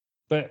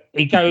 But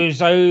he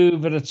goes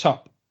over the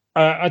top.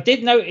 I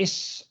did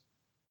notice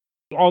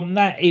on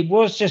that he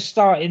was just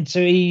starting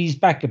to ease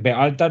back a bit.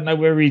 I don't know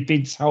whether he's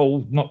been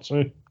told not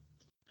to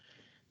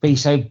be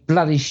so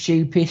bloody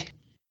stupid.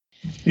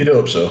 You'd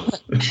hope so.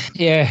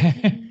 Yeah.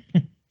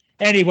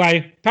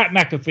 Anyway, Pat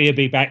McAfee will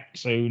be back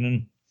soon,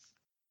 and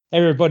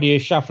everybody will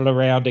shuffle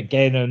around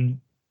again,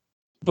 and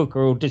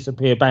Booker will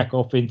disappear back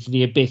off into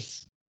the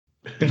abyss.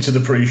 Into the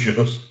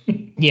pre-shows.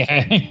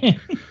 Yeah.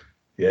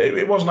 Yeah,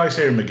 it was nice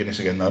hearing McGuinness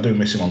again, though. I do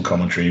miss him on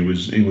commentary.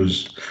 He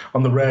was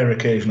on the rare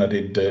occasion I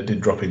did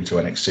drop into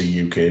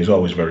NXT UK. He's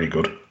always very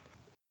good.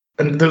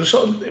 And there was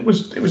it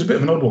was a bit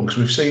of an odd one because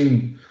we've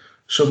seen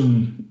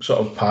some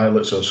sort of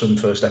pilots or some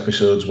first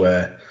episodes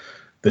where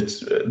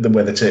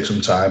they take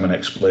some time and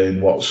explain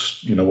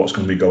what's going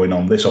to be going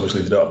on. This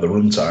obviously they don't have the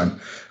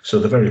runtime, so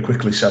they're very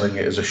quickly selling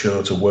it as a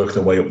show to work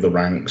their way up the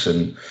ranks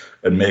and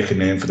make a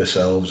name for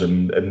themselves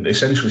and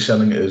essentially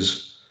selling it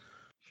as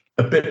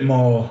a bit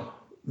more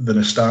than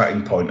a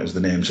starting point, as the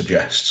name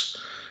suggests.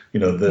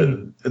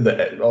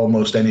 That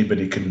almost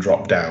anybody can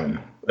drop down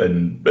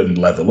and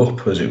level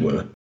up, as it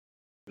were.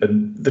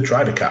 And they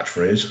tried a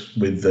catchphrase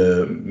with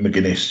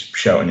McGuinness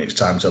shouting, "It's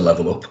time to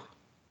level up."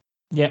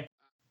 Yeah.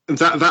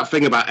 That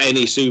thing about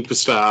any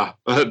superstar,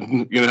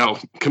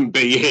 can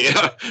be here.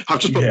 I've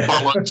just put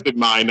bollocks in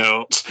my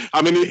notes.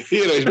 I mean,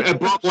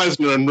 Brock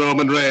Lesnar and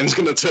Roman Reigns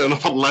going to turn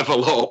up and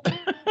level up.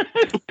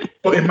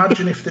 But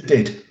imagine if they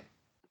did.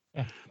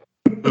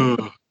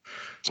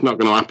 It's not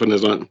going to happen,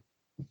 is it?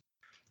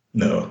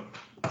 No,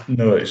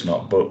 it's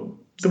not. But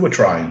they were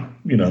trying,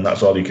 and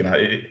that's all you can.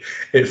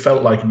 It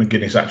felt like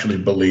McGuinness actually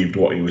believed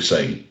what he was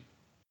saying.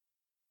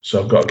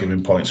 So I've got to give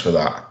him points for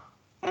that.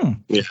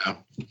 Yeah.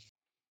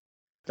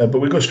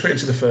 But we go straight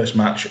into the first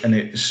match, and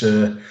it's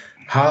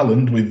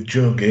Harland with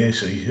Joe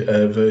Gacy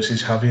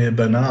versus Javier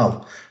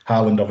Bernal.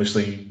 Harland,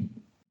 obviously,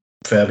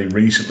 fairly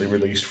recently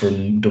released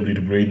from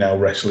WWE, now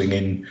wrestling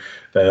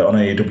on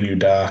AEW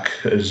Dark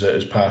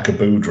as Parker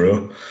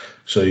Boudreaux.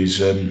 So he's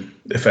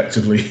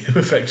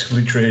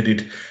effectively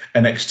traded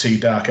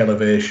NXT Dark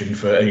Elevation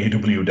for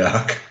AEW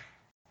Dark.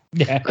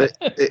 Yeah.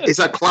 It's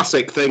a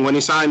classic thing. When he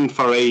signed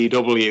for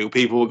AEW,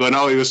 people were going,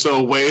 "Oh, he was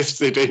so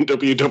wasted in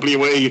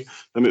WWE,"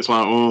 and it's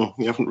like, "Oh,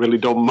 you haven't really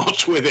done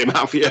much with him,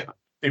 have you?"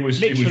 It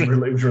was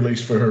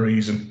released for a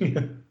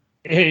reason.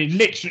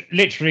 It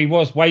literally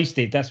was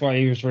wasted. That's why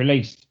he was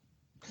released.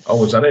 Oh,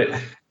 was that it?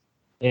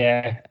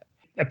 Yeah.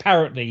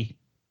 Apparently,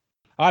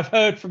 I've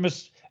heard from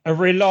a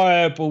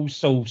reliable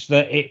source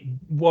that it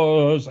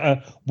was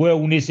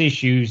wellness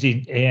issues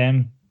they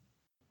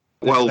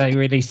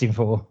released him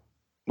for.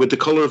 With the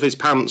colour of his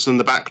pants and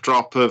the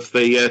backdrop of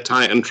the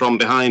Titantron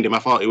behind him, I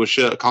thought he was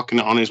shirt cocking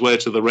it on his way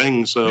to the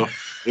ring, so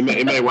he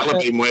may well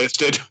have been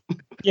wasted.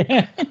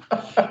 Yeah.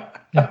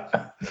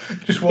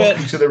 Just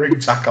walking to the ring,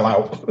 tackle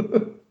out.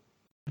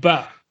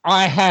 But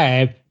I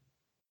have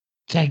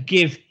to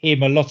give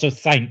him a lot of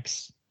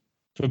thanks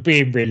for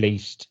being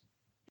released,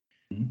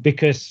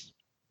 because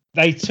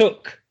they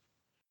took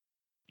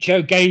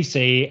Joe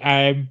Gacy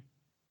and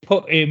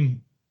put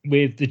him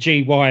with the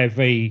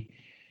GYV,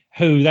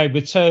 who they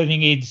were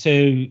turning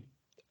into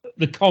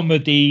the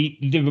comedy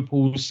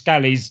Liverpool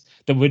scallies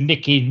that were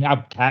nicking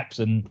hubcaps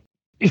and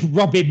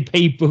robbing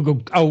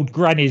people, old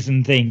grannies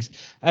and things.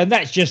 And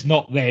that's just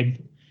not them.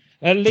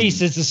 At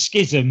least as a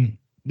schism,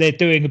 they're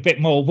doing a bit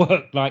more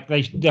work like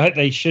they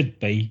should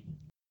be.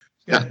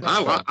 Yeah,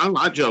 I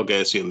like Joe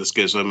Gacy and the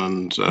schism,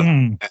 and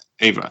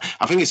Eva.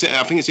 I think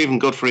it's even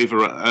good for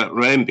Eva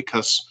Rain,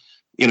 because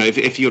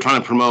if you're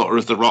trying to promote her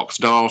as the Rock's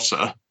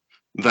daughter,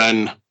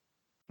 then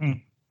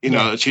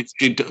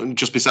she'd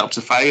just be set up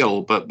to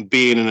fail. But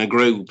being in a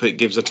group, it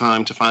gives her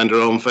time to find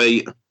her own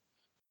feet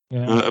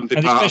and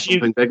be part of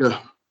something bigger.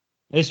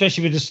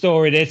 Especially with the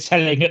story they're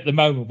telling at the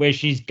moment, where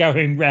she's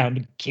going around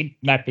and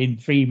kidnapping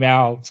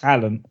female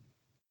talent.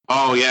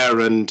 Oh, yeah,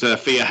 and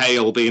Thea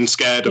Hale being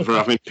scared of her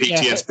having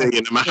PTSD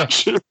in a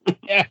match.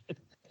 Yeah.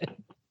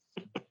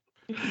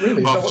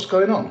 Really? Is that what's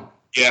going on?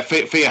 Yeah,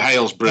 Thea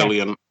Hale's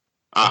brilliant.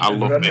 I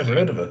love it. I've never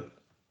heard of her.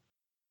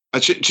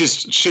 And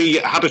she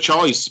had a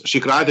choice. She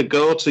could either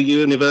go to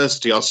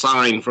university or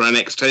sign for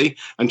NXT,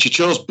 and she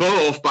chose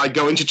both by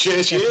going to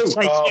Chase U.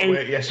 Oh,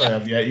 wait, yes, I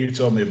have. Yeah, you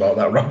told me about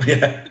that, Rob.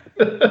 Yeah.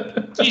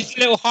 She's a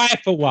little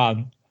hyper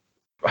one.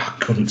 I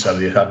couldn't tell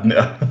you, hadn't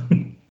I?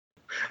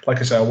 Like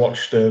I say, I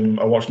watched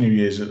New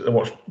Year's. I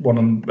watched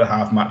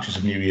 1.5 matches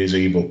of New Year's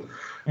Evil,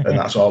 and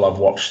that's all I've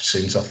watched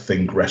since, I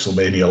think,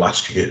 WrestleMania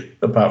last year.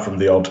 Apart from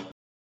the odd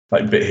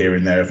bit here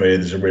and there, if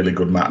there's a really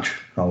good match,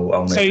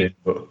 I'll make it.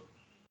 But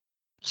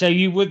so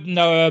you wouldn't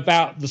know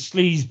about the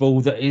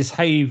sleazeball that is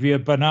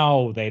Javier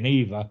Bernal then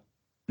either?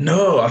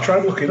 No, I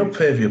tried looking up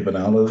Javier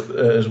Bernal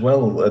as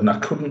well, and I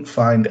couldn't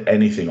find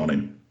anything on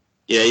him.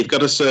 Yeah, you've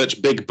got to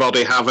search Big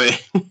Body Javi.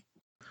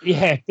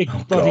 Yeah, Big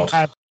Body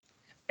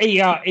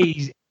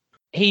Javi.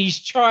 He's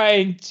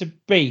trying to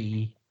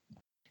be,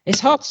 it's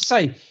hard to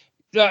say,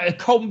 like a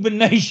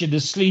combination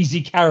of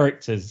sleazy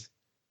characters.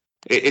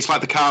 It's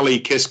like the Carly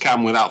kiss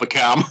cam without the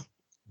cam.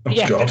 Oh,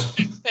 yeah. God.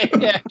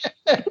 Yeah.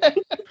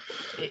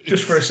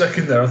 Just for a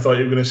second there, I thought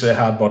you were going to say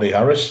Hard Body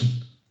Harrison.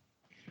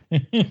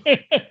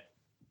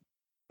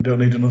 Don't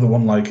need another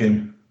one like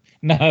him.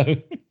 No.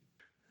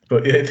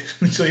 But yeah,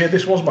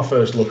 this was my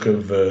first look at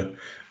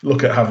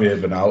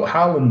Javier Bernal.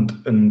 Harland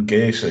and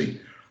Gacy,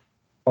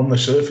 on the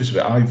surface of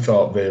it, I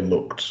thought they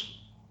looked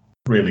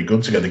really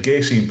good together.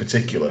 Gacy in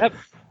particular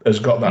has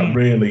got that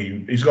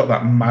he's got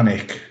that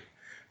manic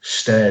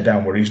stare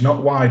down, where he's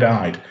not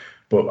wide-eyed,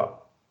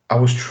 but I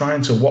was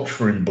trying to watch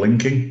for him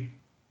blinking.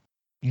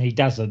 He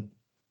doesn't.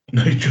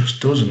 No, he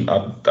just doesn't.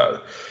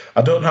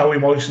 I don't know how he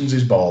moistens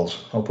his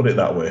balls. I'll put it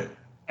that way.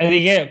 And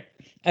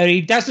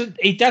he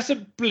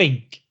doesn't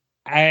blink,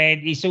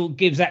 and he sort of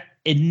gives that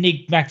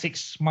enigmatic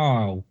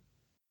smile.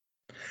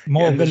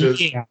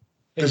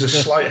 There's a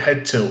slight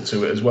head tilt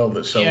to it as well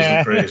that sells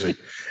him crazy.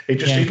 He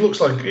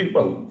looks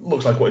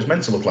like what he's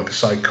meant to look like, a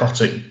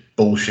psychotic,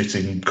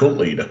 bullshitting cult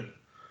leader.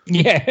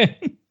 Yeah.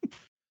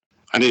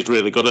 And he's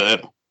really good at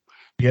it.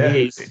 Yeah,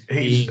 I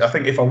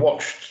think if I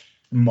watched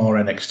more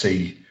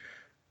NXT,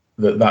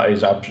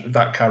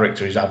 that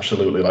character is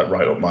absolutely like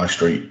right up my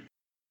street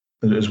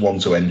as one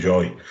to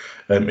enjoy.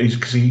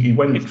 Because he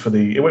went for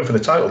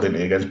the title, didn't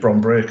he, against Bron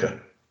Breakker?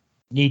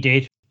 He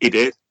did.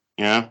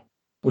 Yeah.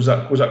 Was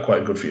that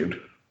quite a good feud?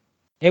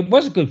 It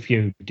was a good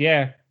feud.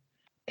 Yeah.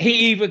 He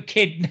even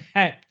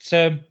kidnapped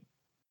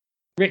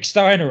Rick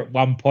Steiner at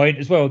one point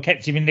as well.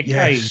 Kept him in the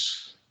cage.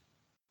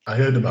 I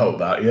heard about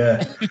that,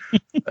 yeah.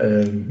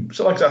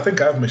 So, like I said, I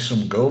think I've missed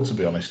some gold, to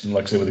be honest. And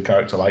like I say, with a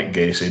character like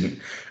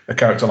Gacy,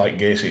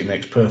 it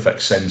makes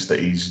perfect sense that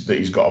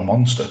he's got a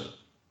monster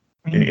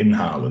in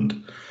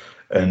Harland.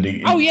 And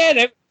they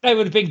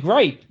would have been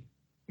great.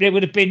 There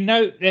would have been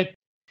like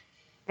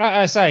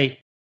I say,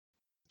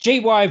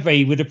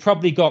 GYV would have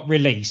probably got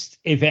released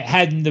if it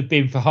hadn't have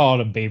been for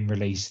Harland being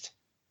released.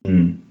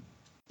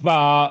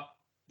 But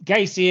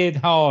Gacy and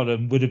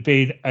Harland would have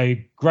been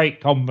a great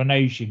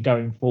combination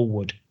going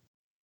forward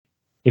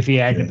if he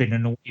hadn't been a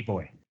naughty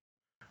boy.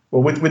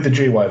 Well, with the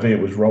GYV,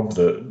 it was Rob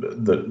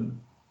that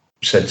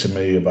said to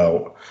me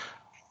about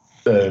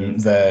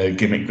their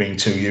gimmick being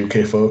too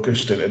UK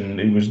focused,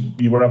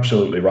 and you were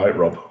absolutely right,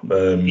 Rob.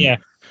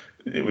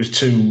 It was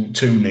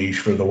too niche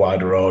for the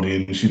wider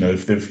audience. You know,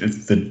 if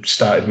they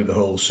started with the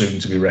whole soon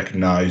to be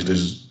recognised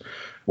as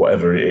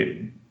whatever, it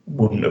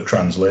wouldn't have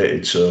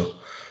translated. So,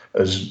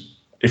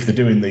 if they're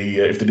doing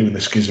the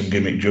schism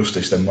gimmick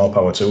justice, then more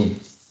power to them.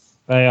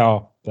 They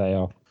are.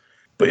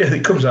 But yeah,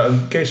 it comes out,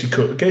 and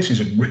Gacy's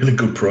a really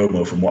good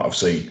promo from what I've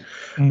seen.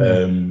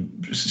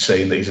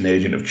 Saying that he's an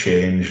agent of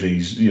change.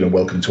 He's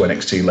welcome to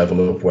NXT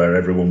Level Up, where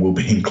everyone will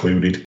be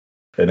included,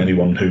 and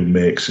anyone who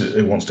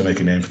wants to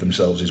make a name for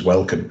themselves is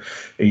welcome.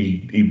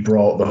 He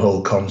brought the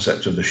whole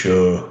concept of the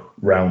show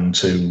round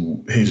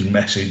to his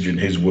message and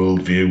his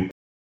worldview,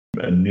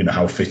 and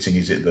how fitting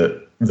is it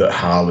that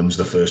Harland's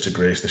the first to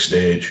grace the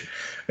stage,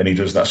 and he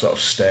does that sort of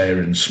stare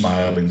and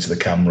smile into the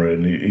camera,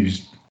 and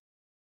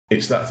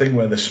it's that thing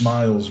where the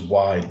smile's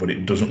wide but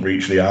it doesn't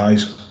reach the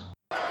eyes.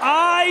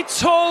 I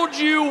told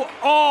you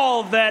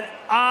all that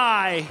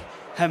I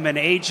am an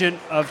agent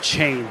of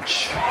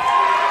change.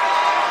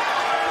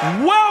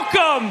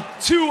 Welcome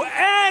to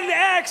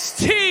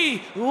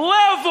NXT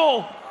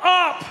Level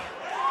Up,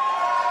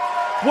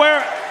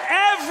 where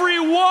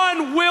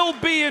everyone will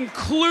be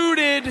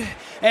included,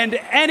 and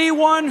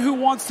anyone who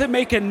wants to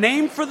make a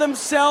name for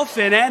themselves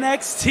in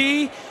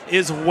NXT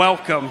is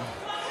welcome.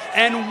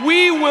 And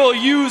we will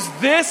use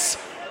this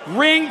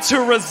ring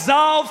to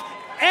resolve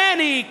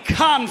any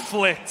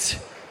conflict.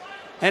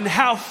 And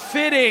how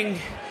fitting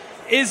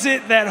is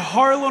it that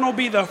Harland will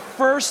be the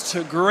first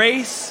to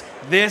grace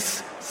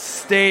this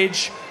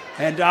stage?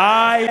 And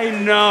I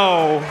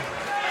know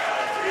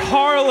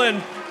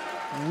Harland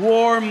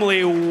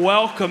warmly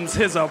welcomes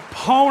his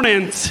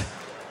opponent,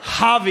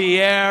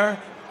 Javier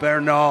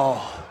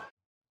Bernal.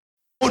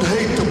 Don't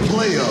hate the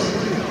player,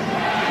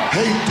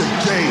 hate the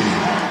game.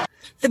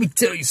 Let me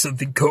tell you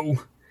something, Cole.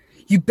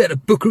 You better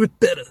booker it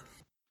better.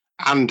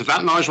 And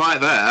that noise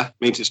right there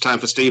means it's time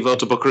for Steve-O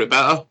to booker it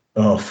better.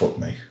 Oh, fuck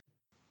me.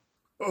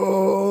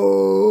 Oh,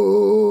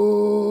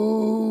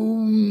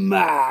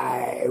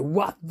 my.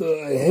 What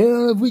the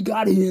hell have we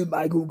got here,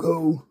 Michael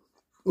Cole?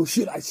 Or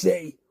should I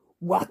say,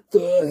 what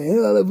the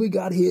hell have we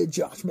got here,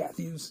 Josh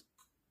Matthews?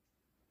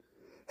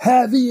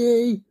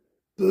 Javier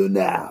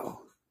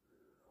Bernal.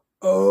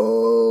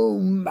 Oh,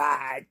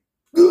 my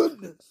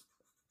goodness.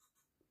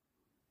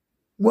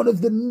 One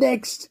of the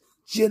next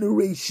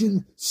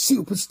generation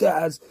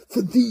superstars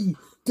for the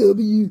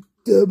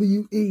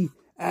WWE.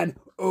 And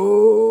oh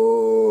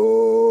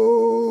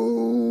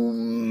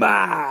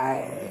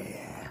my.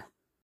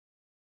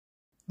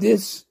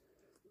 This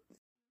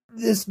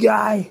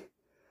guy,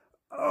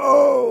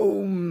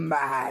 oh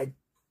my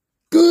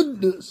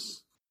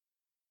goodness.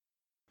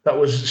 That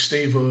was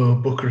Steve-O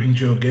bookering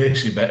Joe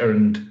Gacy better,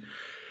 and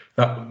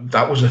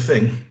that was a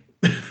thing.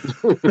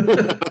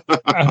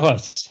 I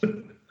was.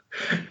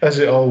 As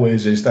it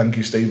always is. Thank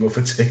you, Steve-O,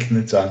 for taking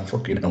the time.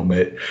 Fucking hell,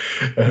 mate.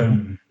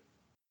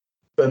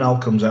 Bernal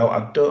comes out.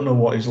 I don't know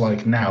what he's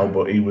like now,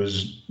 but he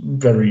was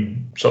very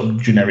sort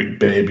of generic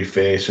baby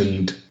face,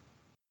 and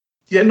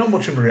not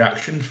much of a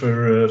reaction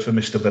for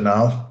Mr.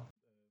 Bernal.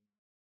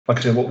 Like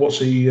I said, what's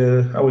he?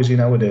 How is he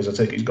nowadays? I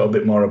take he's got a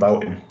bit more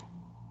about him.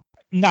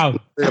 No,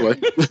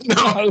 really?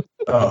 No.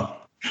 Oh,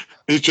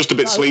 he's just a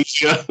bit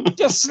sleazier.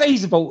 Just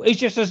sleazeball. He's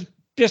just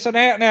an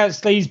out-and-out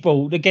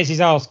sleazeball that gets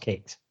his ass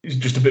kicked. He's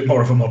just a bit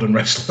more of a modern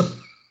wrestler.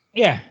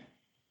 Yeah.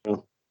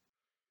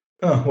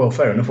 Oh, well,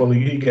 fair enough. Well,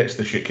 he gets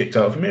the shit kicked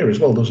out of him here as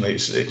well, doesn't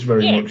it? It's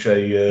very much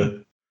a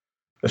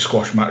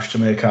squash match to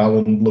make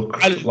Harland look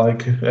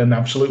like an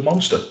absolute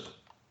monster.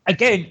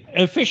 Again,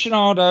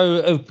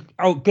 aficionado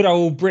of good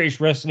old British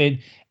wrestling,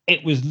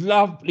 it was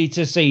lovely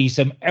to see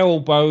some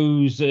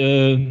elbows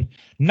and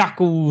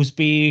knuckles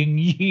being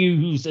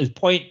used as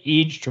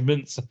pointy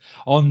instruments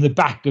on the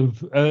back of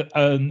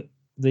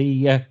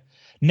the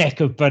neck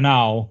of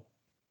Nile.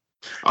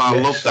 I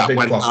love that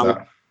when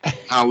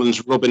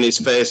Harland's rubbing his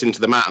face into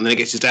the mat and then he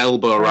gets his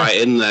elbow right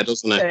in there,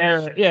 doesn't he?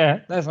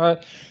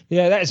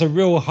 That's a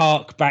real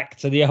hark back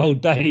to the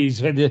old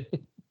days when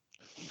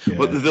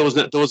But there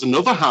was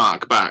another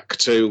hark back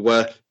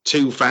to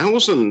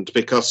 2000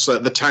 because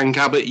the Tank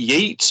Abbott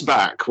yeets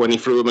back when he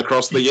threw him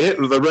across the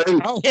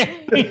ring. Oh yeah,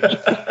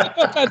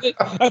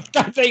 I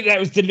don't think that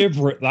was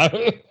deliberate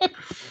though.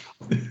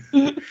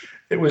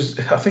 It was.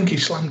 I think he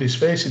slammed his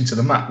face into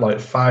the mat like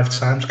 5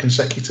 times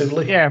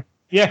consecutively. Yeah.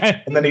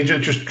 And then he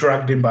just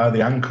dragged him by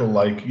the ankle,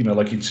 like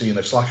you'd see in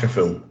a slasher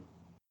film.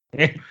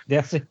 Yeah,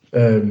 that's it.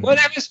 Well,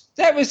 that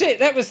was it.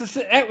 That was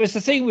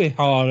the thing with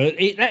Harland.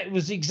 That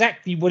was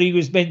exactly what he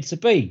was meant to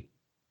be.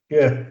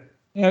 Yeah.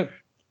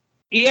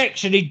 He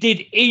actually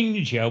did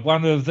injure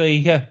one of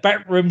the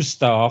backroom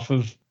staff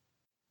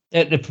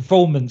at the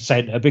performance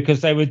centre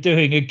because they were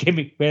doing a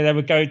gimmick where they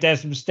were going down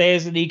some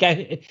stairs and he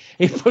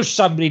pushed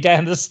somebody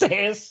down the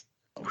stairs.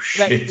 Oh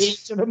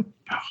shit!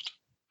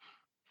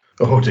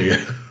 Oh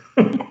dear.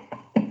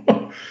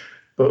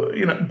 But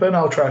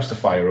Bernal tries to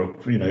fire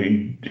up.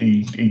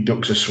 He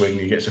ducks a swing,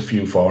 he gets a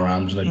few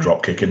forearms and a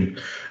drop kick, and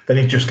then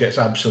he just gets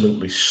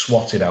absolutely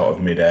swatted out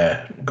of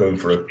midair, going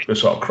for a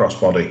sort of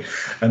crossbody.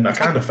 And I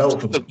kind of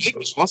felt for the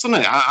beats, wasn't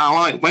it?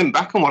 I went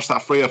back and watched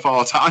that 3 or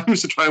 4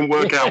 times to try and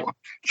work out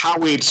how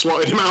we'd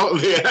swatted him out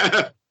of the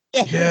air.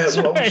 Yeah,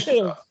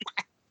 well,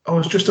 I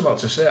was just about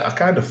to say I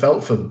kind of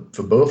felt for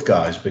both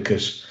guys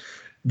because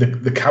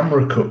the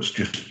camera cuts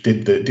just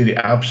did it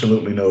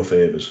absolutely no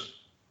favours.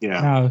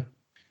 Yeah. No.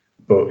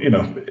 But,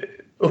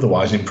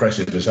 otherwise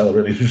impressive as hell,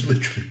 really. Just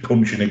literally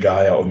punching a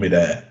guy out of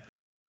midair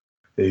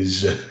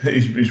is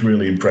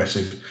really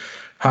impressive.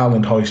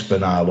 Harland hoists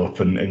Bernal up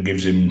and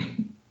gives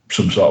him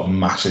some sort of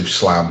massive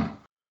slam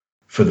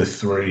for the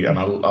 3. And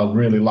I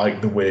really like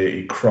the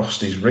way he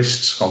crossed his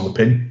wrists on the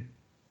pin.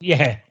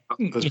 Yeah.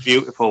 It was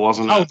beautiful,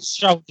 wasn't it?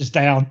 Shoulders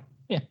down.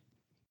 Yeah.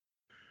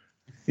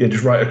 Yeah,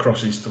 just right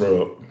across his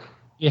throat.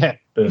 Yeah.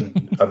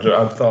 And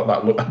I thought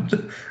that looked.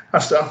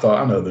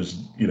 I know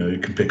there's you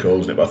can pick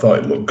holes in it, but I thought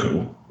it looked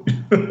cool.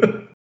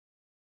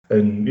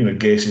 And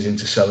Gacy's in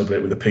to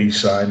celebrate with a peace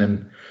sign,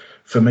 and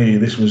for me,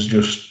 this was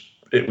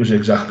it was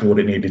exactly what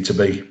it needed to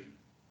be.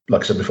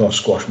 Like I said before,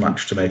 squash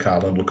match to make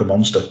Harland look a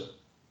monster.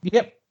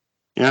 Yep.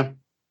 Yeah.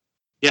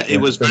 It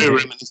was very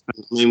reminiscent.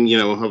 I mean,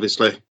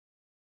 obviously,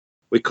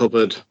 we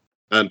covered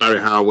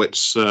Barry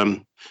Harwood's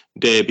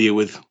debut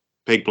with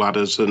Pig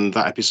Bladders and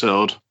that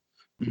episode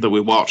that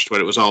we watched where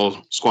it was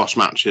all squash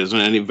matches,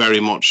 and it very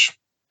much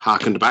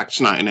harkened back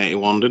to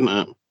 1981, didn't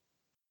it?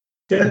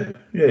 Yeah,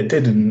 it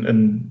did.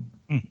 And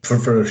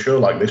for a show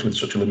like this with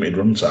such a limited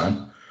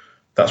runtime,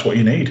 that's what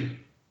you need.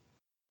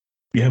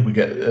 Yeah, we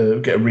get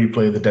a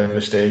replay of the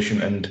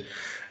devastation, and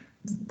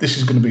this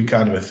is going to be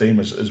kind of a theme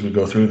as we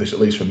go through this. At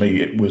least for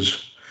me, it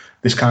was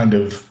this kind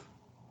of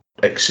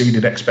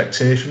exceeded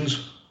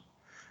expectations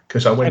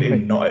because I went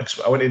in not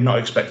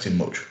expecting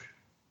much,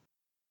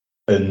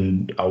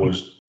 and I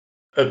was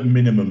at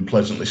minimum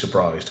pleasantly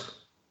surprised.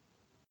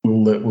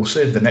 We'll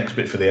save the next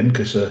bit for the end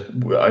because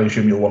I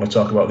assume you'll want to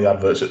talk about the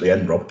adverts at the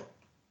end, Rob.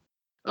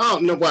 Oh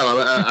no! Well,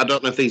 I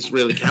don't know if these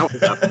really count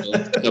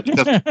because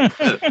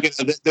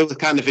they were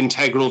kind of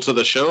integral to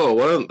the show,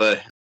 weren't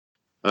they?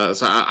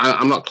 So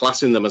I'm not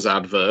classing them as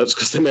adverts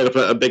because they made up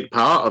a big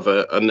part of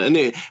it. And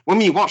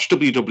when you watch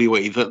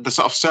WWE, the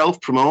sort of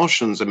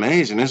self-promotion's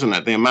amazing, isn't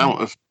it? The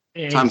amount of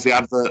times the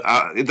advert,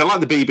 they're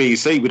like the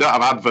BBC. We don't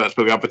have adverts,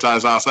 but we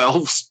advertise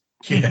ourselves.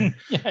 Yeah.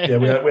 We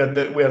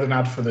had an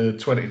ad for the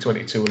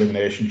 2022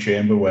 Elimination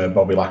Chamber where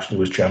Bobby Lashley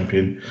was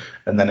champion,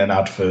 and then an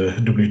ad for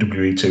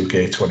WWE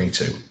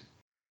 2K22.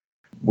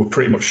 We're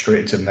pretty much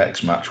straight into the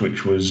next match,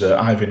 which was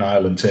Ivy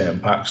Nile and Tatum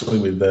Paxley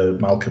with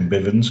Malcolm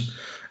Bivens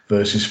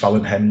versus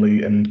Fallon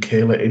Henley and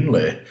Kayla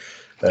Inlay.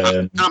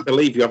 I can't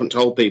believe you haven't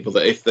told people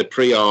that if they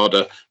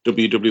pre-order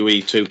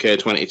WWE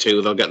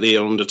 2K22, they'll get the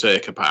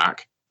Undertaker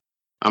pack.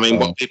 I mean,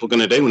 what are people going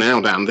to do now,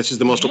 Dan? This is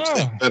the most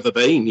upset I've ever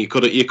been. You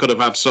could have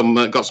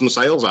had got some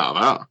sales out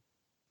of that.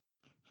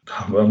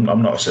 Well,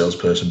 I'm not a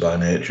salesperson by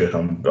nature.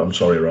 I'm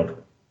sorry, Rob.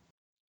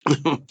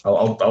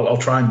 I'll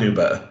try and do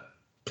better.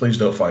 Please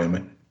don't fire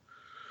me.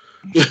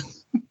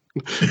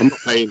 I'm not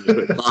paying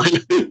you, it's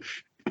fine.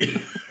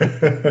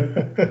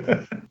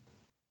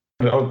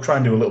 I'll try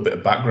and do a little bit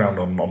of background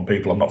on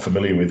people I'm not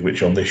familiar with,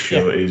 which on this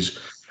show is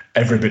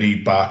everybody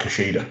bar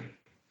Kushida.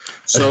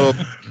 So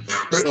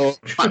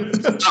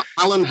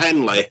Alan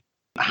Henley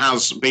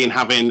has been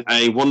having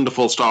a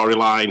wonderful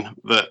storyline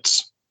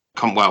that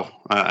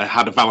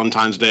had a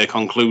Valentine's Day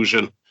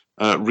conclusion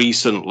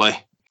recently.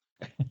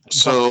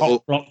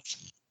 So,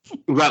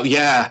 well,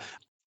 yeah,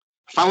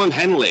 Fallon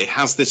Henley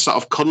has this sort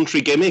of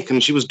country gimmick,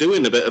 and she was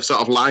doing a bit of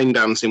sort of line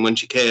dancing when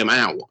she came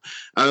out.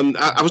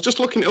 I was just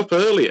looking it up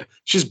earlier.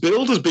 She's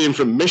billed as being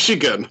from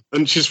Michigan,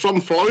 and she's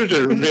from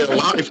Florida in real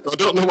life. I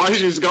don't know why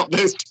she's got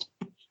this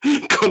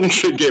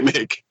country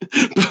gimmick.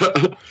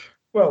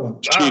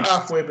 Well,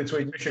 halfway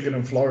between Michigan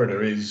and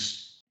Florida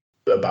is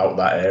about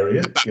that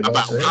area.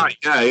 About right,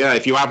 yeah.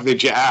 If you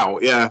average it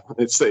out, yeah,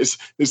 it's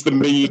the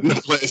mean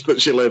place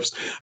that she lives.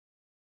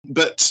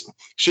 But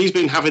she's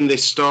been having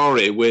this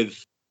story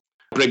with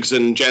Briggs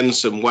and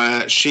Jensen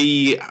where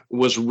she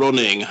was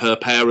running her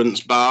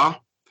parents' bar,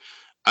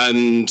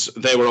 and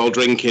they were all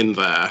drinking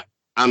there.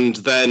 And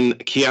then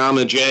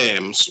Kiana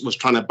James was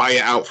trying to buy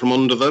it out from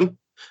under them,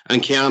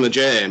 and Kiana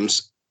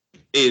James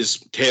is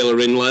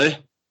Kayla Inlay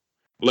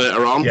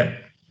later on. Yeah.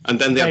 And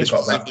then they have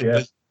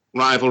this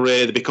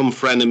rivalry, they become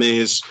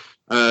frenemies,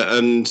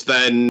 and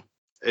then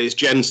it's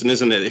Jensen,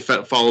 isn't it? He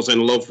falls in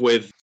love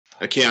with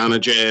Kiana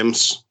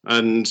James,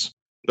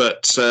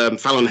 but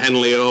Fallon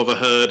Henley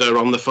overheard her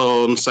on the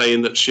phone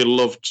saying that she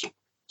loved,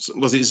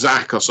 was it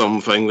Zach or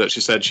something that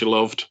she said she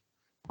loved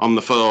on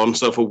the phone?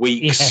 So for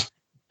weeks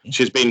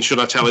she's been, should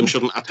I tell him,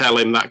 shouldn't I tell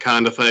him, that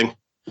kind of thing.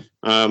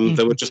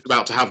 They were just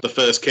about to have the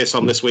first kiss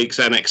on this week's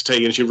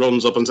NXT, and she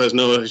runs up and says,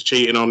 "No, he's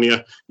cheating on you.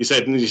 You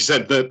said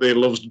that he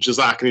loves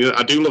Zach," and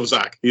I do love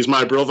Zach. He's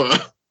my brother.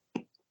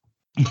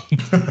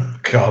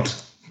 God.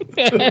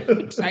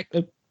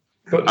 Exactly.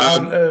 But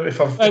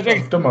if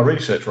I've done my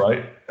research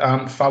right,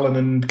 aren't Fallon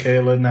and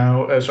Kayla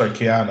now?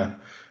 Kiana,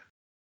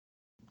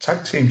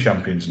 tag team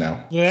champions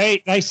now. Yeah,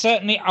 they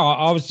certainly are.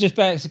 I was just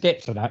about to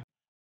get to that.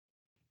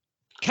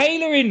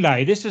 Kayla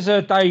Inlay, this was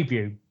her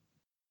debut.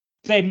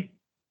 Then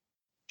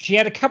she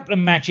had a couple of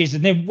matches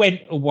and then went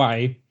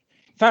away.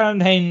 Fallon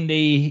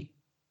Henley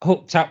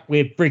hooked up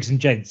with Briggs and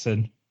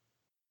Jensen.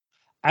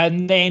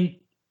 And then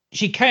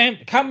she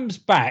comes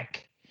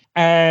back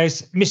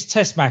as Miss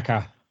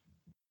Tessmacher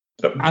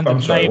under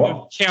the name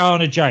of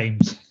Kiana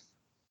James.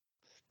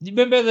 You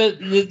remember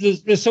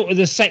the sort of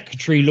the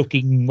secretary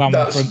looking one?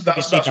 That's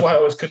why I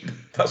was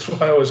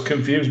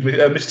confused.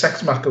 Miss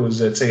Tessmacher was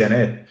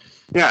TNA.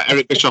 Yeah,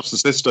 Eric Bischoff's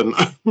assistant.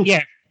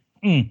 Yeah.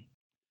 Mm.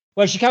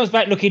 Well, she comes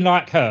back looking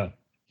like her.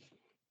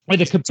 With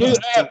a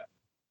computer,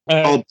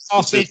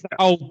 office,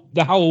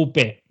 the whole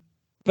bit.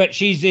 But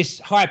she's this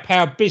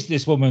high-powered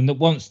businesswoman that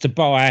wants to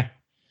buy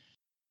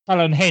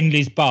Fallon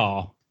Henley's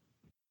bar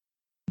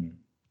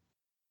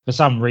for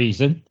some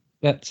reason.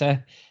 But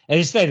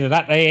instead of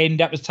that, they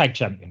end up as tag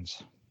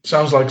champions.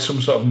 Sounds like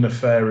some sort of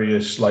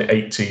nefarious, like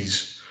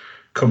 80s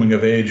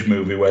coming-of-age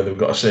movie where they've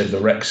got to save the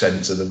rec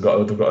centre. They've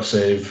got to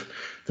save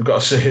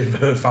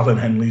Fallon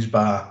Henley's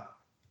bar.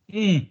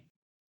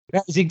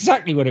 That is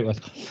exactly what it was.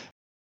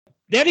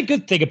 The only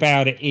good thing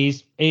about it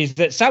is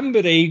that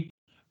somebody,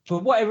 for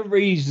whatever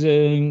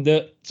reason,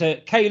 that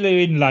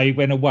Kayla Inlay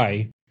went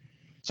away,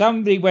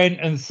 somebody went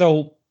and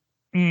thought,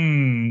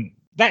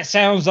 that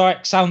sounds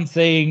like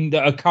something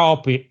that a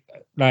carpet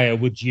layer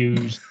would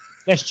use.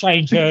 Let's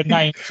change her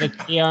name to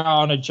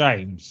Kiana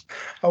James.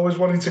 I was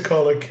wanting to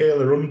call her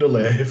Kayla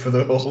Underlay for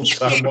the whole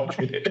time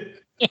watching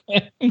it.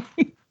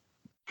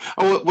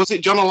 Oh, was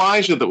it John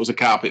Elijah that was a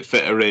carpet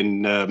fitter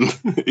in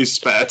his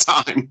spare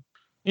time?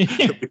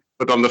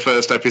 But on the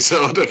first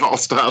episode of All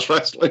Stars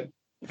Wrestling.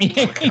 I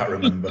can't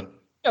remember.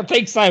 I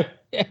think so.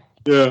 Yeah.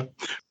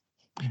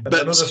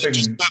 But another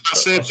thing,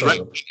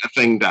 that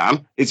thing,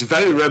 Dan, it's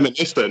very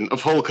reminiscent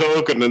of Hulk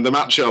Hogan and the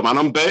Macho Man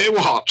on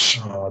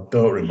Baywatch. Oh,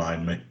 don't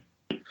remind me.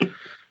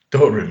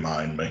 Don't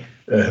remind me.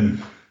 The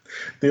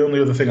only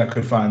other thing I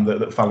could find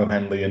that Fallon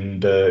Henley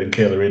and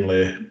Kayla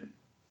Inlay,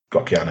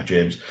 got Kiana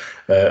James,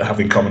 have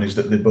in common is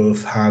that they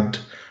both had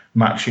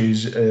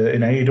matches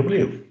in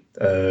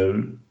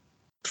AEW.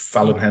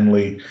 Fallon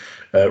Henley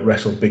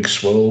wrestled Big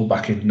Swole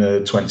back in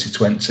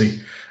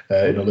 2020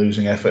 in a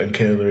losing effort, and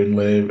Kayla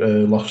Inlay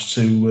lost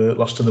to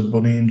the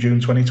Bunny in June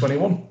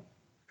 2021.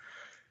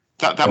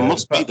 That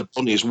must be the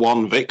Bunny's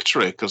one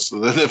victory, because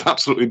they've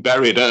absolutely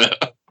buried her.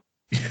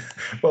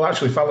 Well,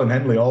 actually, Fallon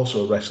Henley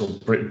also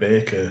wrestled Britt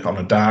Baker on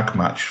a dark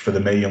match for the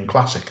Mae Young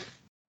Classic.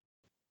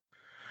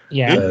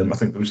 Yeah, I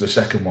think it was the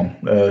second one.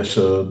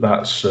 So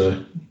that's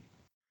the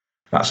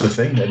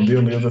thing. And the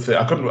only other thing,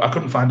 I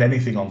couldn't find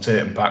anything on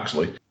Tatum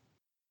Paxley. I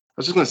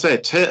was just going to say,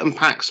 Tatum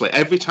Paxley.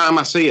 Every time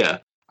I see her,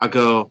 I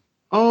go,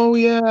 "Oh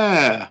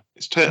yeah,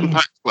 it's Tatum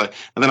Paxley,"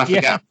 and then I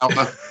forget about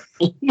her.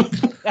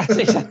 That's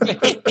exactly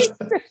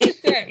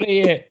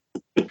it.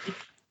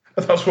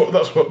 That's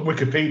what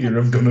Wikipedia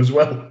have done as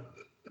well.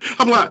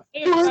 I'm like,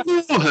 I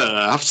know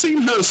her. I've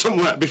seen her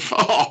somewhere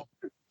before.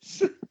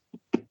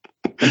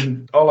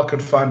 And all I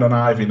could find on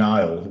Ivy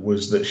Nile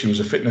was that she was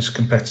a fitness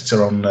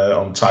competitor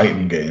on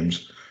Titan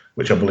Games,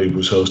 which I believe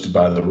was hosted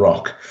by The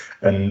Rock.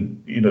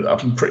 And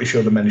I'm pretty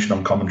sure they mentioned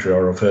on commentary,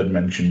 or I've heard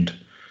mentioned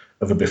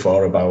of her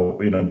before, about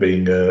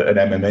being an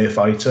MMA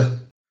fighter.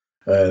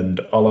 And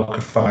all I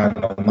could find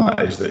on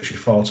that is that she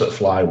fought at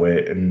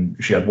flyweight and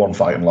she had one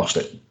fight and lost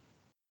it.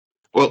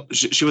 Well,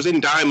 she was in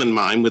Diamond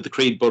Mine with the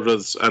Creed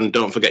brothers, and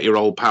don't forget your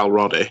old pal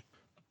Roddy.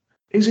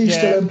 Is he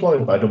still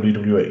employed by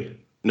WWE?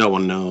 No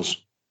one knows.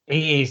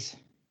 He is.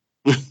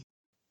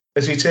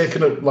 Has he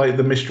taken up like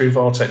the mystery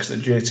vortex that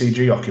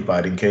JTG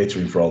occupied in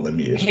catering for all them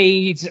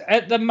years?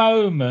 At the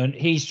moment,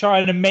 he's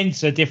trying to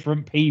mentor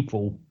different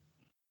people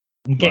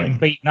and getting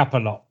beaten up a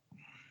lot.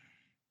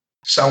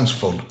 Sounds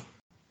fun.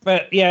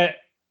 But yeah,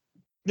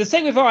 the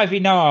thing with Ivy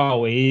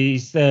Nile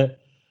is that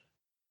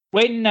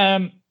when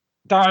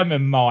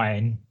Diamond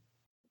Mine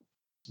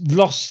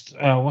lost,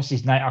 what's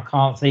his name? I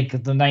can't think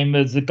of the name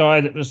of the guy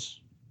that was...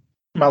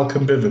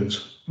 Malcolm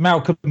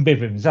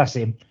Bivens, that's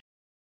him.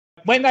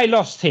 When they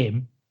lost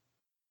him,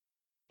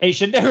 it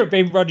should never have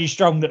been Roddy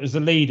Strong that was the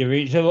leader.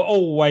 It should have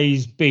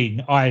always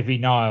been Ivy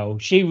Nile.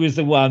 She was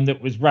the one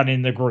that was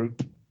running the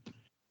group.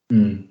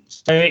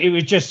 So it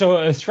was just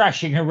sort of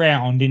thrashing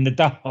around in the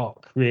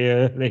dark,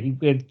 really,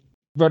 with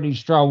Roddy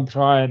Strong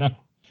fighting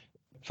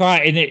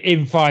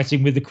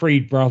with the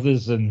Creed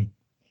brothers. And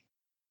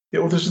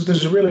yeah, well,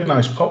 there's a really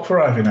nice pop for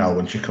Ivy Nile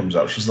when she comes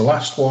out. She's the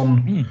last one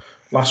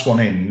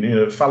in. You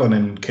know, Fallon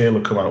and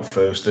Kayla come out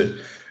first.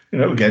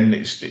 Again,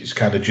 it's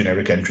kind of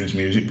generic entrance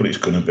music, but it's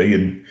going to be.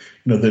 And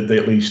they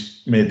at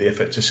least made the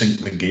effort to sync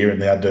the gear, and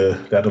they had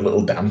a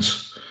little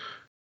dance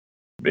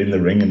in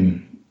the ring,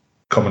 and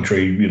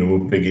commentary, were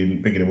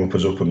bigging them up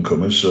as up and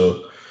comers.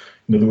 So,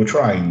 they were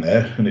trying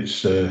there, and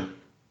it's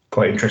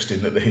quite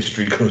interesting that the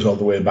history goes all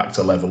the way back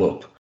to Level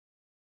Up.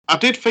 I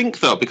did think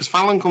though, because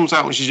Fallon comes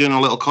out and she's doing a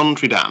little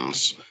country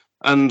dance,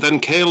 and then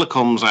Kayla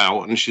comes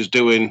out and she's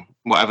doing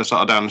whatever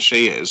sort of dance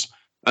she is.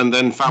 And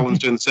then Fallon's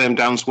doing the same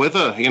dance with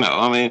her,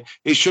 I mean,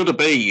 it should have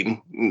been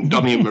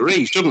Donnie and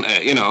Marie, shouldn't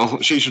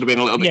it? She should have been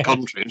a little bit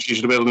country, and she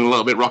should have been a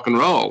little bit rock and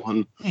roll.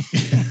 And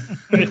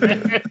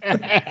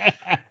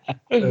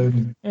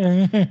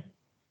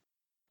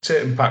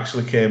Tatum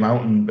Paxley came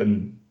out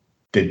and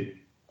did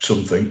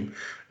something,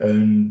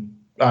 and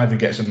Ivy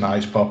gets a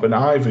nice pop. And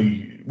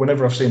Ivy,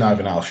 whenever I've seen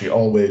Ivy now, she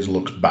always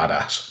looks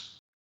badass.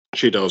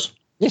 She does.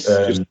 Yes.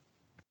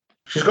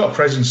 She's got a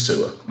presence to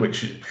her,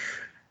 which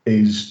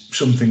is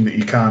something that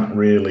you can't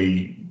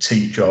really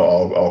teach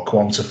or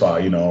quantify,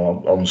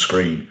 on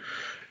screen.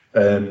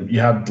 You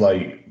had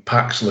like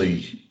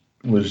Paxley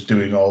was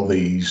doing all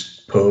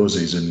these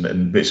poses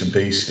and bits and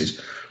pieces.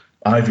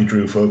 Ivy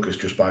drew focus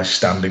just by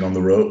standing on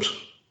the ropes.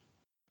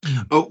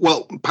 Oh,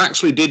 well,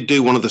 Paxley did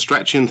do one of the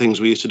stretching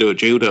things we used to do at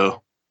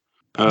judo.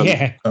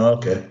 Okay.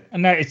 I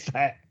noticed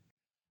that.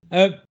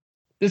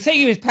 The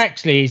thing with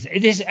Paxley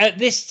is at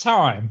this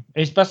time,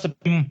 it must have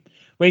been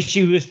where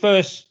she was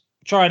first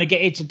trying to get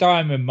into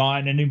Diamond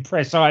Mine and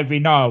impress Ivy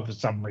Nile for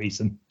some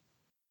reason.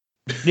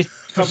 This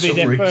is probably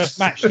their first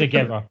match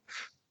together.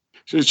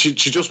 She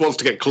just wants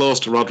to get close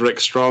to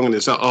Roderick Strong, and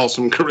it's that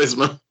awesome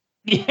charisma.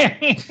 Yeah.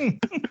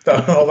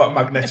 All that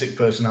magnetic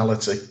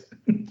personality.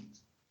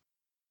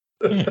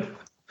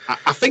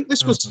 I think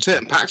this was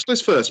Tatum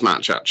Paxley's first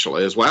match,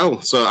 actually, as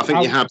well. So I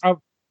think you had...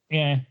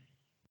 yeah.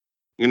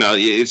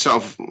 It's sort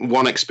of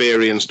one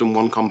experienced and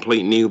one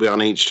complete newbie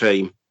on each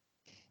team.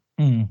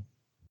 Yeah.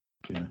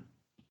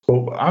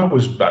 Well, I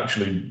was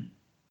actually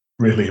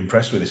really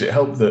impressed with this. It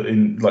helped that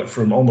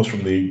from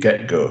the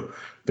get-go,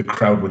 the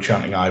crowd were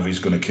chanting, "Ivy's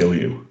going to kill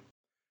you."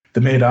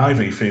 The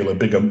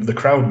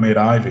crowd made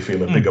Ivy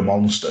feel a bigger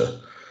monster,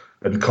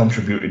 and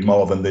contributed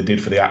more than they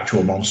did for the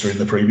actual monster in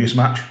the previous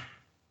match.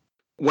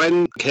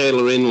 When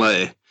Kayla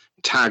Inlay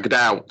tagged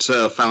out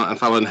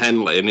Fallon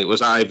Henley, and it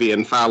was Ivy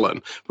and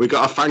Fallon, we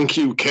got a "thank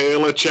you,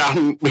 Kayla"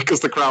 chant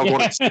because the crowd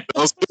wanted to see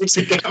those two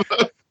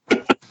together.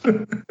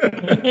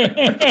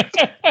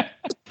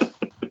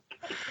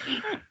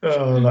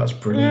 Oh, that's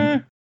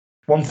brilliant.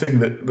 One thing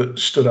that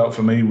stood out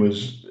for me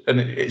was, and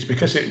it's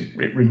because it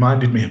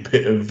reminded me a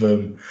bit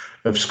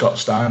of Scott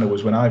Steiner,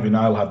 was when Ivy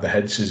Nile had the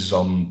head scissors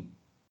on.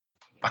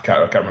 I can't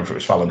remember if it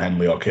was Fallon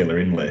Henley or Kayla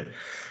Inlay,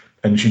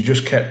 and she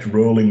just kept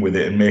rolling with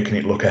it and making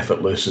it look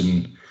effortless,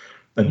 and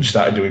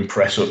started doing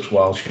press ups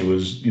while she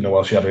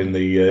had her in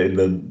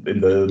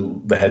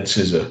the head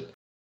scissor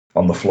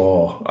on the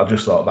floor. I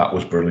just thought that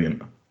was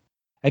brilliant.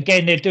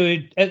 Again, they're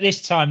doing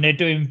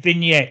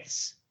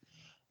vignettes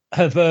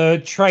of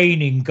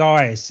training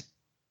guys.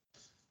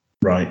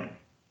 Right.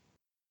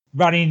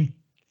 Running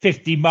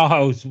 50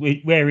 miles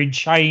wearing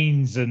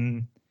chains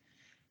and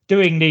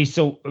doing these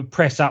sort of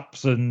press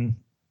ups and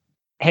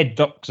head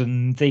docks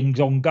and things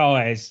on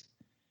guys.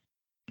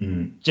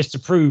 Just to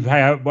prove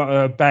what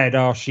a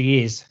badass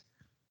she is.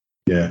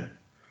 Yeah.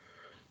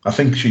 I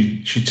think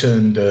she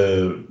turned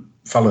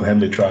Fallon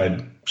Henley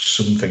tried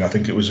something. I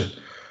think it was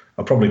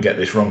I'll probably get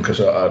this wrong because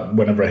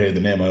whenever I hear the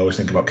name, I always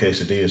think about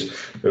quesadillas.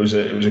 It was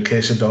a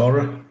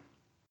quesadora,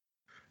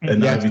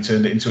 and Ivy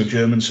turned it into a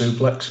German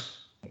suplex.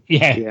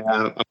 Yeah,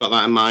 I've got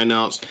that in my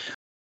notes.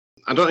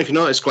 I don't know if you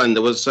noticed, Glenn,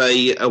 there was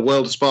a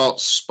World of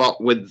Sports spot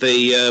with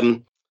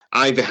the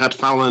Ivy had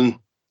Fallon's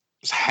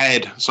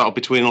head sort of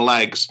between her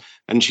legs,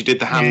 and she did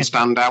the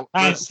handstand out.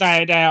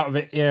 Handstand out of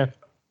it, yeah.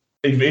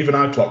 Even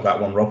I clocked that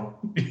one, Rob.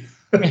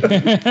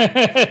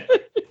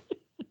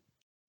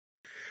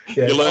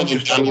 Yeah, you're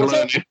learning.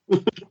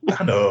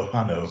 I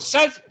know.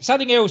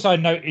 Something else I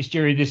noticed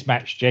during this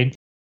match, Jen,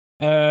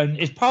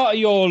 is part of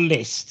your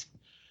list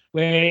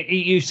where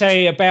you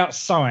say about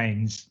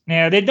signs.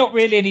 Now, there's not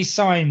really any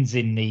signs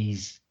in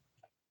these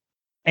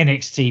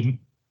NXT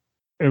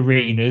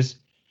arenas,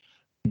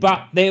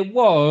 but there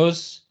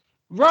was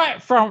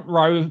right front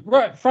row,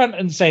 right front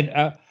and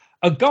centre,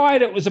 a guy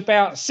that was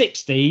about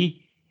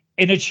 60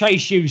 in a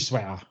Chase U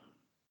sweater.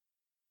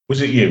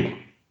 Was it you?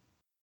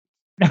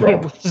 No,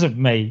 Rob? It wasn't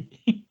me.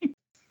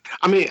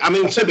 I mean,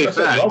 to be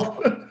fair,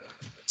 Rob.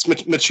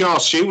 it's mature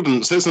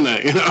students, isn't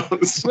it? You know.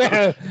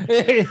 Well,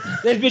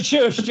 there's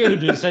mature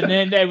students, and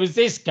then there was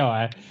this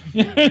guy.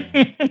 He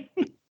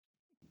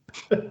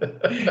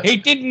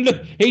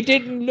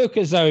didn't look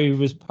as though he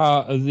was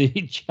part of the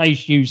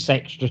Chase U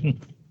section.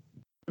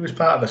 He was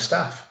part of the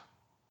staff.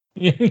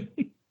 But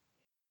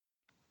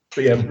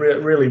yeah,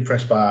 really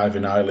impressed by Ivy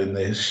Nile in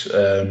this.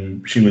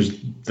 She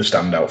was the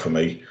standout for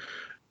me.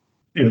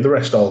 You know, the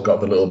rest all got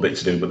the little bit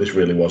to do, but this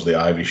really was the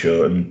Ivy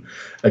show. And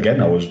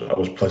again, I was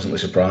pleasantly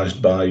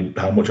surprised by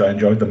how much I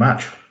enjoyed the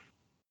match.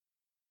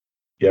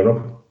 Yeah,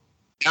 Rob?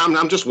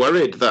 I'm just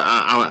worried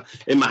that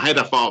in my head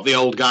I thought the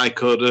old guy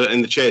could,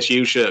 in the Chase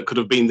U shirt, could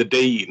have been the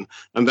Dean.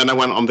 And then I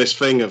went on this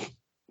thing of,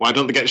 why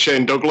don't they get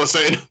Shane Douglas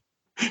in?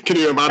 Can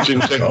you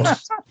imagine? Do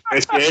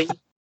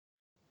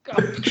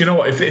you know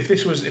what? If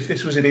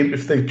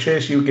the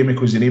Chase U gimmick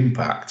was in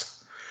Impact,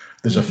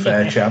 there's a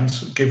fair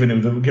chance,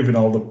 given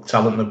all the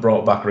talent they've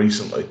brought back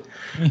recently.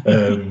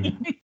 I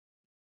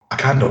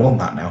kind of want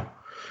that now.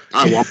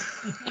 I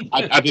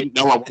didn't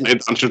know I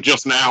wanted until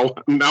just now.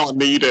 Now I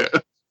need it.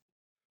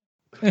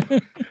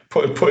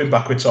 Put him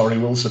back with Tori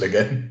Wilson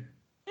again.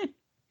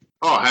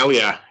 Oh hell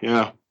yeah,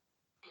 yeah.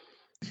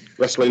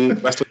 Wrestling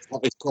this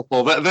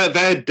couple.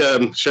 They'd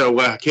show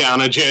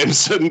Kiana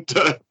James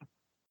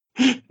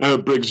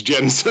and Briggs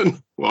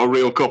Jensen what a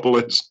real couple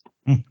is.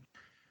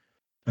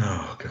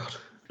 Oh god.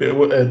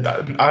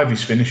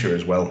 Ivy's finisher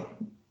as well,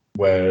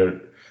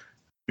 where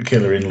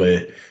Kayla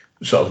Inlay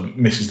sort of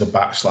misses the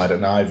backslide,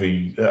 and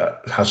Ivy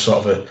has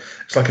sort of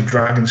it's like a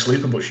dragon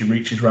sleeper, but she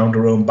reaches round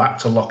her own back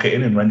to lock it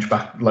in and wrench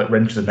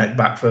the neck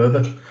back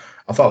further.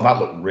 I thought that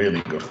looked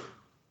really good.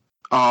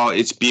 Oh,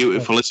 it's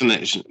beautiful, isn't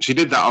it? She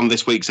did that on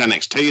this week's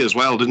NXT as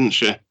well, didn't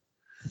she?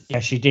 Yeah,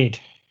 she did.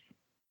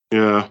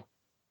 Yeah,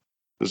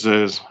 this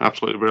is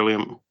absolutely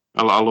brilliant.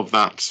 I love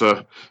that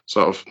sort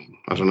of,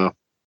 I don't know,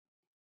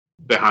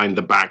 behind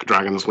the back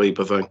dragon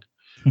sleeper thing.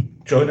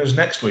 Join us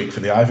next week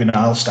for the Ivy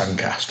Nile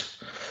Standcast.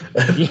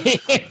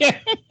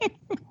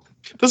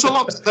 There's a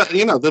lot,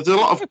 there's a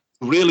lot of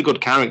really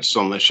good characters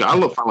on this show. I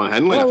love Fallon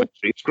Henley. I think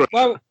she's great.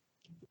 Well,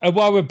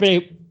 while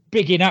we're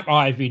bigging up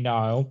Ivy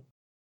Nile,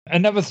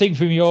 another thing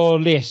from your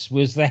list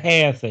was the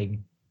hair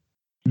thing.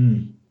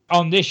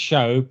 On this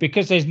show,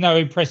 because there's no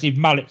impressive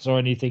mullets or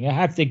anything, I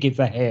have to give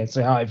the hair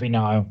to Ivy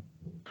Nile.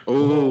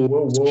 Oh,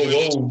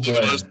 whoa,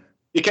 Glenn.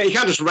 You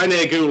can't just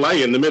Rene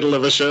Goulet in the middle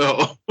of a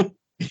show.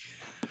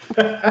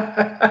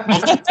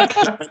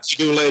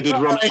 Goulet did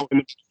run out in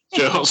the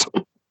shows.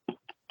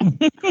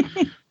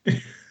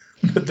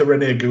 The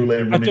Rene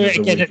Goulet running. I'll do it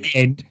again at the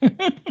end.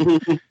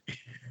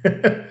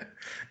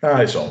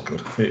 It's all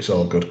good. It's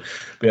all good.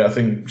 But yeah, I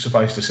think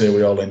suffice to say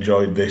we all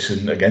enjoyed this,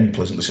 and again,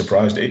 pleasantly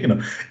surprised.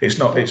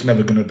 It's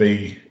never going to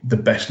be the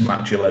best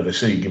match you'll ever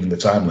see given the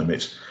time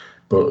limits,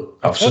 but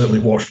I've certainly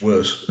watched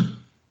worse.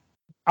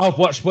 I've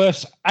watched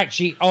worse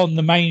actually on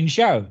the main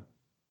show.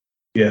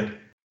 Yeah.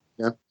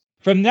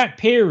 From that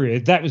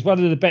period, that was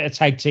one of the better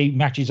tag team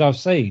matches I've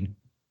seen.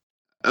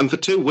 And for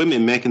two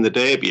women making the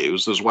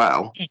debuts as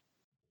well.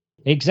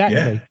 Exactly.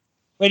 Yeah.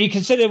 When you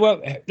consider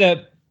what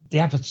the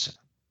Abbots,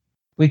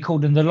 we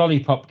called them the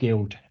Lollipop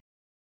Guild,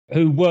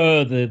 who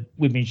were the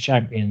women's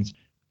champions.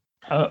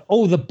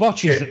 All the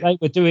botches that they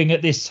were doing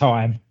at this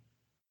time.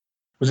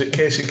 Was it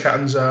Casey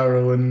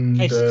Catanzaro and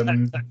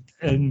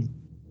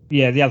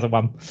the other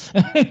one.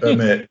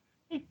 Mate.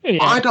 Yeah.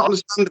 I don't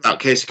understand about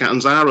Casey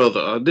Catanzaro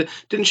though.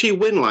 Didn't she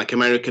win like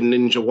American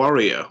Ninja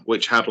Warrior,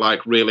 which had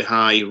like really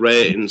high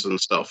ratings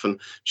and stuff, and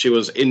she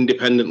was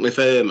independently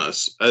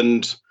famous,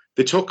 and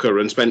they took her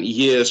and spent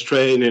years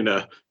training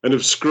her and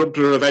have scrubbed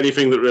her of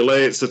anything that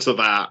relates her to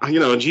that.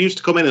 And she used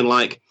to come in and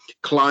like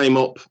climb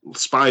up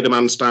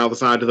Spider-Man style the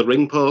side of the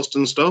ring post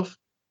and stuff.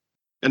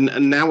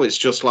 And now it's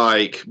just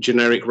like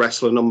generic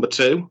wrestler number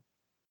 2.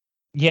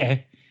 Yeah.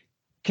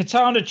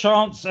 Katana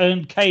Chance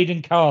and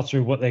Caden Carter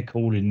are what they're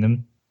calling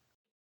them.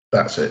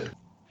 That's it.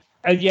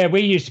 And yeah,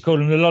 we used to call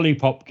them the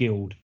Lollipop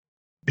Guild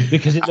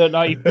because it looked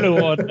like you blew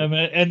on them,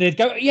 and they'd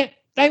go, yeah,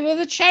 they were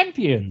the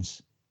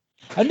champions,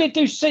 and they'd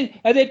do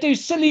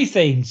silly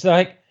things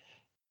like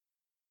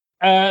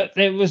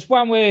there was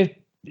one where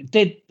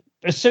did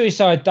a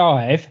suicide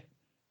dive.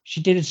 She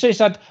did a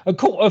suicide and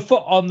caught her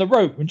foot on the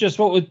rope and just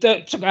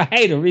took her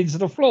header into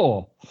the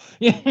floor.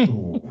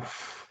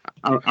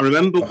 I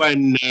remember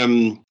when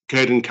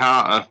Caden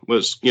Carter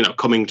was,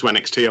 coming to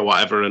NXT or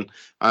whatever, and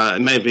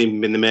it may have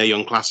been in the Mae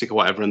Young Classic or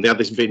whatever, and they had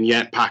this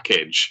vignette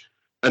package,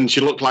 and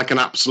she looked like an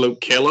absolute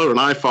killer, and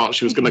I thought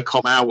she was going to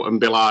come out and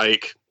be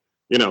like,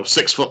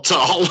 6 foot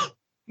tall.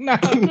 No.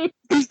 And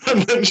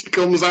then she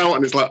comes out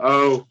and it's like,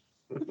 oh.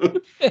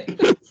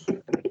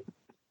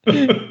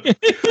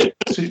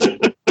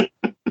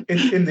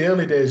 in the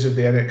early days of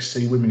the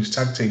NXT Women's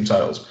Tag Team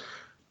titles,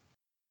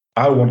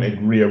 I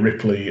wanted Rhea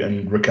Ripley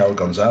and Raquel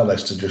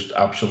Gonzalez to just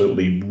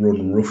absolutely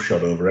run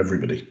roughshod over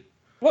everybody.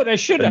 What they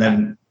should have.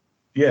 And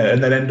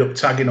then end up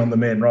tagging on the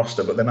main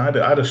roster. But then I'd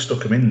have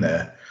stuck them in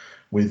there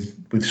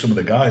with some of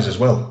the guys as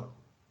well.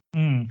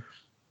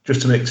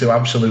 Just to make two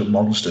absolute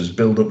monsters,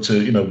 build up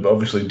to,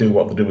 obviously do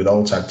what they do with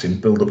all tag teams,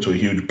 build up to a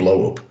huge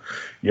blow up.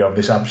 You have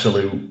this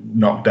absolute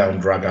knockdown,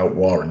 drag out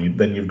war, and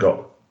then you've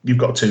got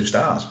 2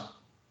 stars.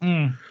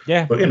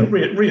 Yeah. But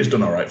Rhea's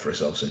done all right for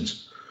herself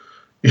since.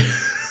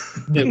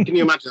 Can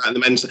you imagine that in the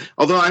men's?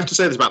 Although I have to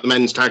say this about the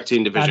men's tag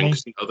team division,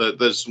 because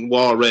there's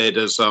War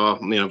Raiders or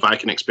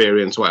Viking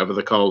Experience, whatever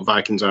they're called,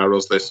 Vikings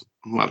Arrows.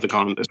 What have they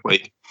called this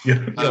week? Yeah,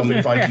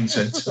 Viking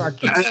sense.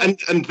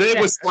 And they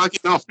were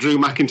slagging off Drew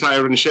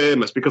McIntyre and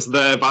Sheamus because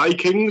they're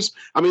Vikings.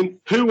 I mean,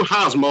 who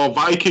has more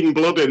Viking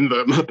blood in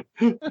them,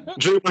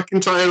 Drew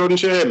McIntyre and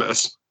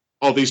Sheamus,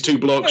 or these 2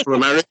 blokes from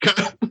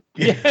America?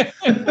 Yeah.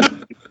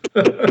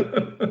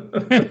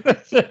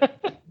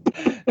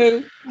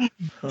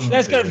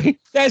 That's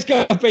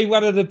gonna be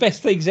one of the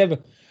best things ever.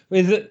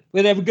 We're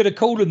never going to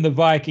call them the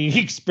Viking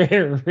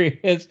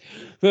Experience,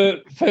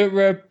 but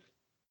for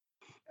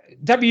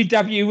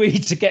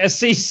WWE to get a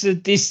cease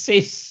and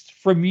desist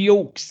from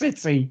York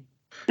City.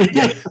 That'd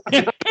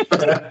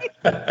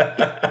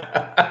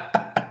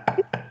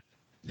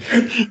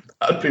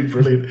be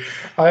brilliant.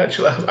 I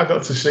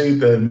got to see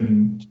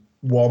the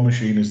War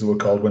Machine, as they were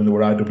called, when they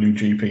were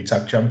IWGP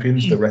Tag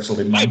Champions. They wrestled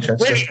in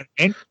Manchester.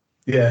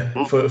 Yeah,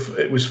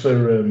 it was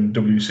for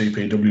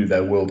WCPW,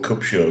 their World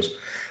Cup shows,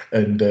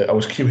 and I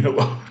was queuing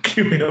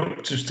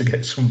up just to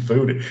get some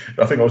food.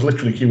 I think I was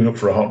literally queuing up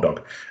for a hot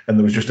dog, and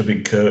there was just a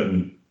big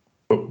curtain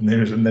up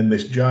near us, and then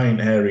this giant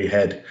hairy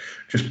head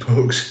just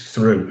pokes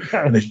through,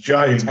 and this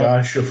giant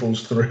guy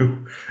shuffles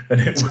through,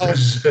 and it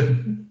was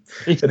Hanson,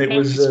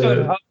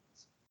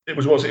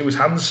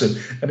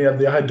 and he had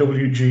the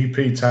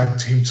IWGP Tag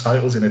Team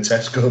titles in a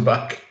Tesco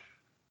bag.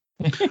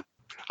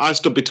 I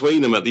stood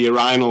between them at the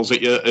urinals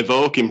at your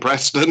Evoke in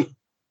Preston.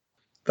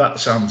 That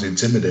sounds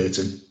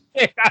intimidating.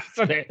 Yeah,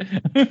 doesn't it?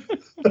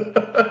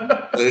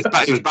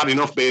 It was bad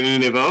enough being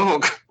in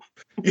Evoke.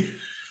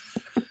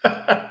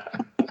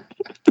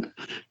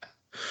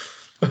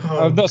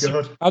 I'm not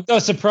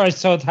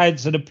surprised Todd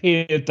Hanson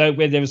appeared though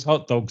when there was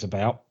hot dogs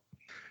about.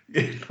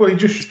 Well, he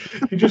just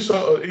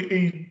sort of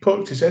he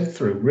poked his head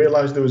through,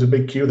 realised there was a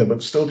big queue there,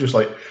 but still just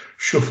like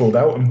shuffled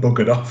out and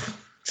buggered off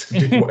to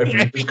do whatever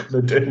he was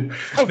going to do.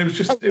 And it was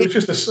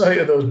just the sight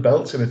of those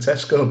belts in a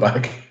Tesco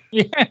bag.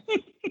 Yeah.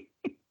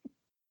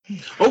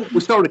 Oh, we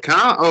saw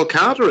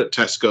Okada at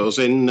Tesco's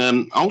in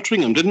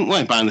Altrincham, didn't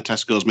we? Buying the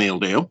Tesco's meal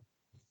deal.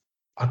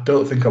 I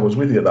don't think I was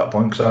with you at that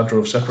point because I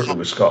drove separately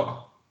with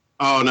Scott.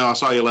 Oh no, I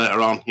saw you later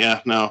on.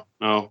 Yeah, no.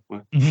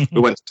 We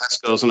went to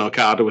Tesco's and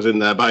Okada was in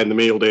there buying the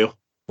meal deal.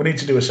 We need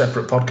to do a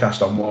separate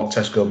podcast on what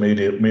Tesco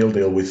meal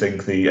deal we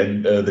think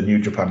the New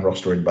Japan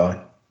roster would buy.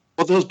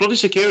 Well, those bloody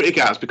security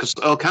guards, because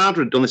Okada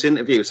had done this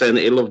interview saying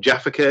that he loved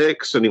Jaffa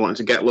cakes and he wanted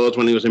to get loads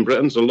when he was in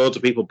Britain, so loads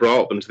of people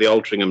brought them to the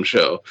Altrincham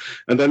show.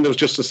 And then there was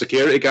just a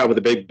security guard with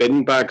a big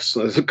bin bags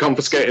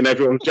confiscating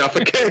everyone's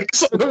Jaffa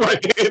cakes on the way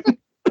in.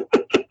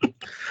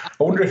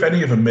 I wonder if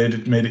any of them made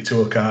it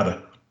to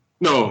Okada.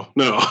 No.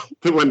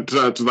 They went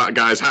to that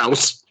guy's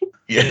house.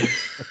 Yeah.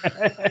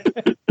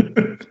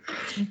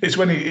 It's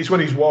when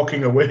he's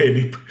walking away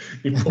and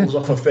he pulls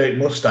off a fake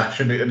mustache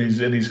and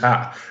his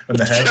hat and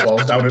the hair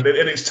falls down and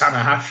it's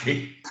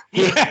Tanahashi.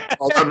 Yeah.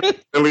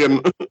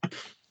 Brilliant.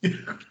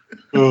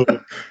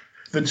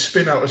 Then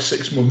spin out a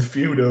 6-month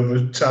feud over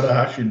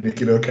Tanahashi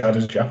nicking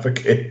Okada's Jaffa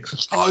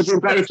cakes. Oh, it'd be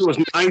better if it was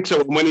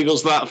Naito, and when he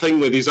does that thing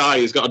with his eye,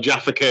 he's got a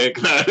Jaffa cake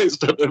there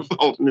instead of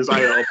holding his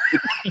eye off.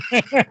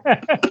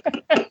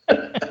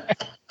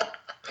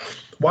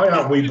 Why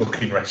aren't we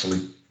booking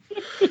wrestling?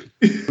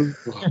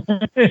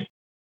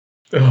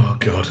 Oh,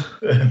 God.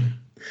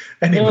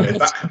 Anyway,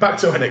 back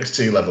to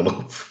NXT Level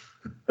Up.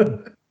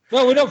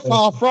 Well, we're not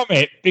far from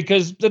it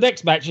because the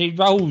next match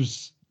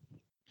involves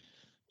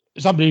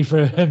somebody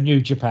from New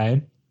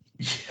Japan.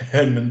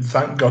 Yeah, and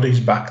thank God he's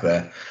back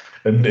there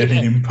and in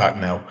Impact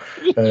now.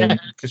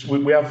 Because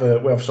we have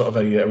sort of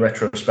a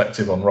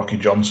retrospective on Rocky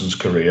Johnson's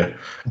career,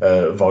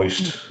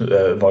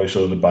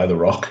 voice-over by The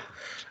Rock,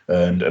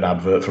 and an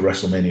advert for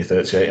WrestleMania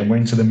 38, and we're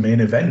into the main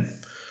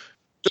event.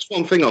 Just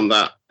one thing on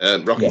that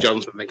Rocky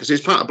Johnson thing, because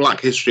it's part of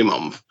Black History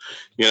Month,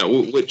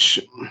 which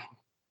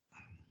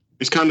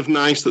is kind of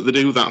nice that they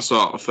do that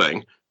sort of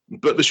thing,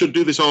 but they should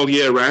do this all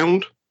year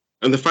round.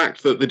 And the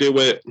fact that they do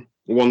it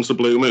once a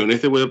blue moon,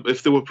 if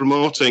they were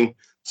promoting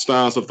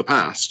stars of the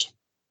past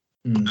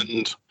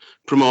and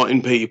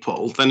promoting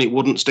people, then it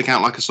wouldn't stick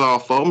out like a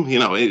sore thumb.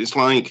 It's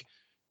like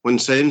when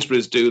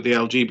Sainsbury's do the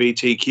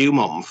LGBTQ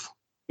month.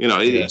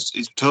 It's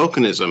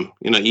tokenism.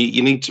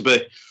 You need to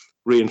be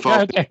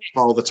reinforced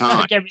all the time.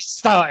 Don't get me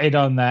started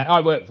on that. I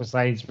work for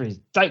Sainsbury's.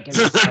 Don't get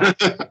me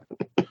started.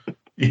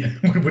 Yeah,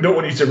 we don't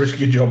want you to risk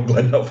your job,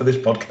 Glenn, not for this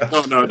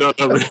podcast. No,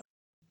 don't.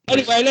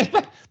 Anyway,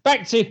 let's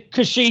back to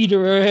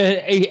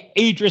Kushida,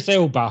 Idris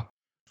Elba.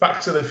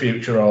 Back to the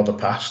Future or the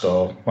past,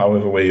 or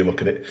however way you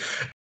look at it.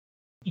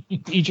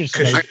 You just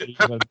I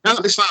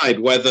can't decide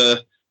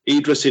whether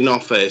Edris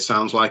Enofe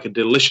sounds like a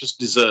delicious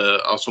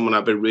dessert or someone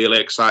I'd be really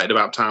excited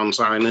about town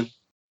signing.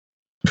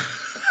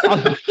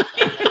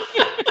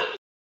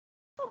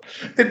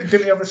 Didn't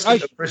he have a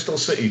stint at Bristol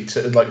City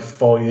like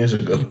 4 years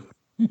ago?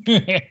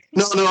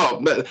 No.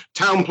 But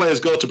town players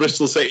go to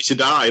Bristol City to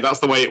die. That's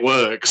the way it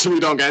works. We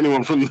don't get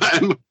anyone from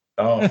them.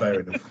 Oh,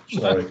 fair enough.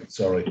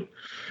 Sorry.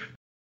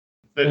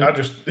 I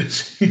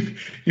just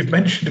you've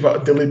mentioned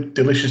about a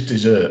delicious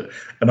dessert,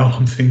 and all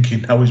I'm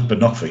thinking now is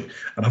banoffee,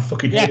 and I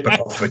fucking hate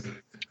banoffee.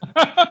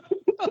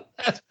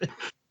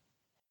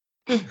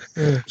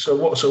 So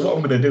what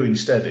I'm going to do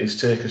instead is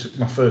take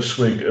my first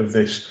swig of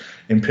this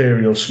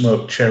Imperial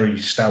Smoked Cherry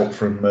Stout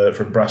from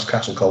Brass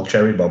Castle called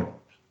Cherry Bomb.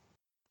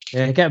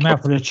 Yeah, get a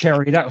mouthful of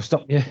cherry. That'll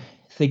stop you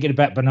thinking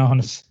about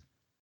bananas.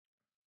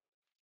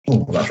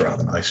 Oh, that's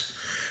rather nice.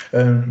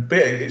 But yeah,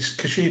 it's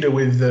Kushida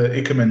with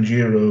Ikemen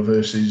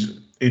versus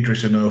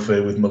Edris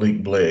Enofe with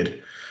Malik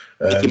Blade.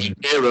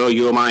 Hero,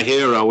 you're my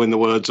hero, in the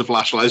words of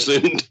Lash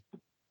Lysund.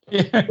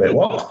 Wait,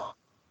 what?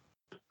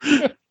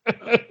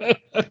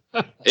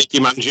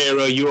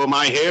 Ikemen, you are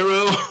my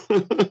hero.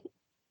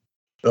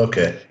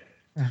 Okay.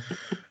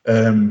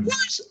 The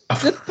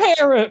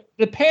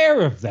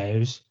pair of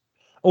those,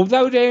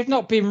 although they have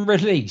not been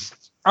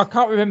released, I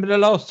can't remember the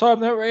last time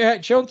they were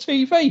actually on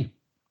TV.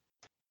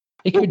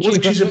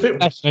 Which is a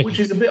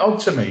bit odd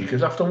to me,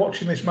 because after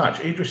watching this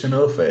match, Edris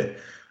Enofe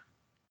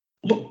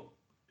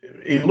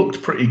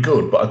looked pretty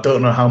good, but I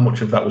don't know how much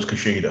of that was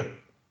Kushida.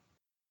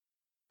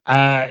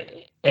 I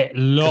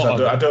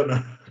don't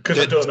know, because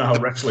I don't know how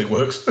wrestling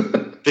works.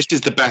 This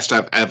is the best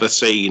I've ever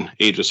seen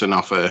Edris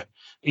Enofe.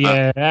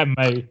 Yeah, that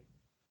may.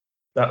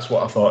 That's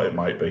what I thought it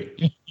might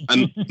be.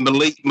 And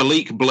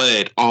Malik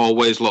Blade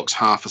always looks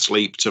half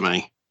asleep to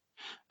me.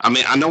 I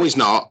mean, I know he's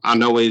not. I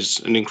know he's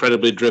an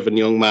incredibly driven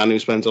young man who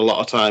spends a lot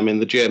of time in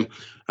the gym,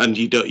 and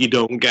you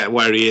don't get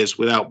where he is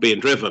without being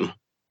driven.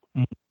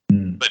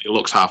 But he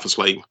looks half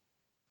asleep.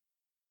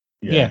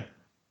 Yeah.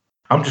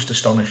 I'm just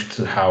astonished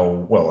at how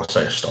well. I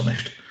say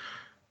astonished.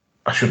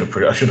 I should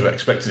have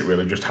expected it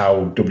really. Just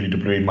how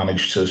WWE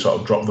managed to sort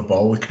of drop the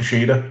ball with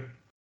Kushida,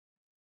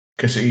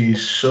 because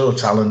he's so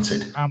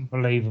talented.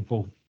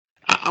 Unbelievable.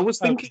 I was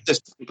thinking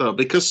this though,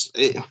 because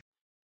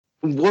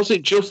was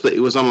it just that he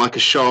was on like a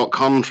short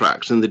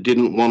contract and they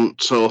didn't want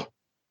to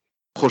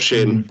push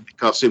him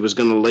because he was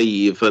going to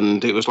leave,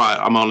 and it was like,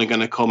 I'm only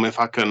going to come if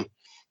I can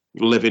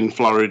live in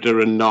Florida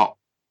and not,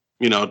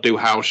 do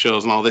house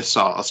shows and all this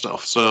sort of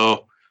stuff.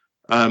 So,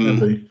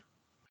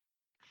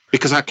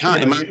 because I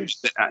can't imagine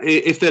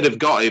if they'd have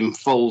got him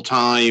full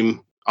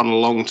time on a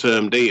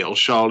long-term deal,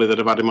 surely they'd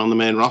have had him on the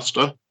main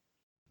roster.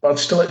 But I'd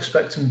still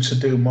expect him to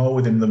do more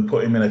with him than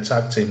put him in a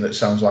tag team that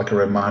sounds like a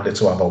reminder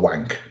to have a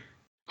wank.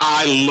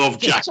 I love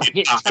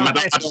Jacket Time.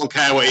 I don't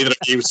care what either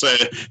of you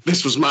say.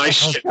 This was my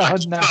shit.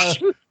 God, no.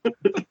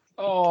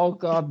 Oh,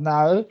 God,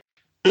 no.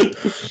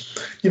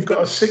 You've got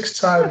a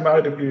 6-time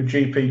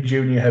IWGP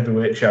Junior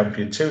Heavyweight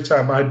Champion,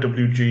 2-time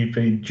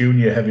IWGP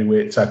Junior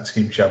Heavyweight Tag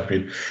Team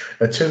Champion,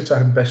 a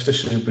 2-time Best of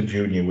Super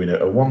Junior winner,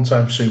 a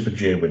 1-time Super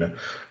J winner,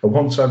 a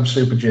 1-time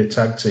Super J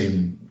Tag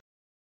Team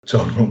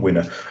Tournament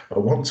winner, a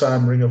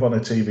 1-time Ring of Honor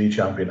TV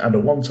Champion, and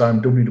a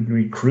 1-time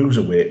WWE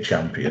Cruiserweight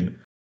Champion.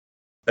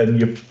 And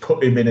you're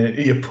putting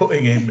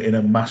him in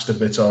a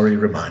masturbatory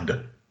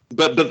reminder.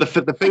 But the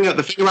thing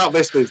about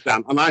this is,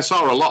 Dan, and I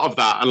saw a lot of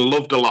that and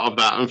loved a lot of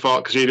that and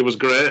thought Kushida was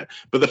great.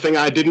 But the thing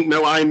I didn't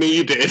know I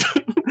needed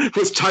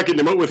was tagging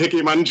him up with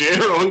Hickey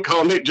Manjiro and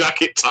calling it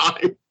Jacket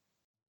Time.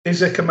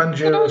 Is Hickey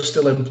Manjiro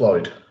still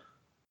employed?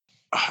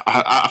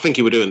 I think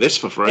he were doing this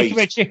for free.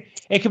 Hickey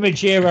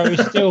Manjiro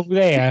is still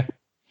there.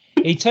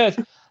 He turns.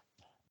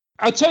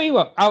 I'll tell you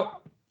what. I've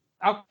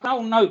got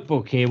a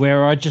notebook here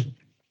where I just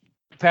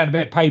found a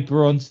bit of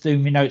paper on to do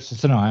my notes for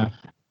tonight.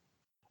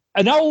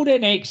 An old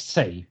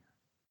NXT.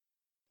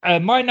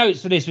 My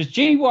notes for this was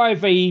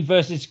GYV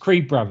versus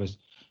Creed Brothers.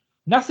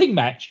 Nothing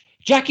match.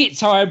 Jacket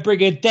tie and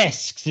bring a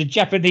desk to the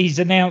Japanese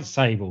announce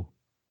table.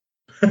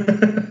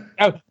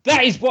 Oh,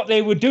 that is what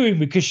they were doing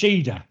with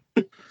Kushida.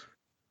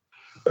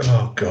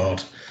 Oh,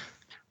 God.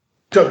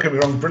 Don't get me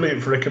wrong,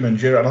 brilliant for Hickey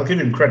Manjiro, and I'll give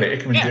him credit.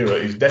 Hickey Manjiro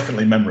is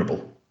definitely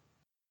memorable.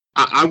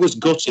 I was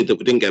gutted that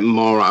we didn't get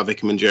more out of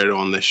Hickey Manjiro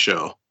on this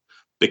show,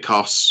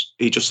 because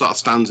he just sort of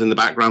stands in the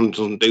background and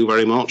doesn't do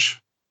very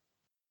much.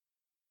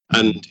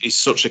 And he's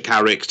such a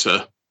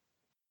character.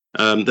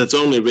 There's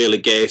only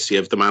really Gacy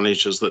of the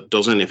managers that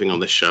does anything on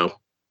this show.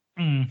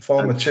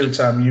 Former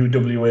 2-time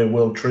UWA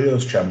World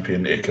Trios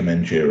Champion, Hickey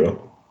Manjiro.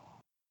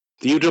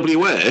 The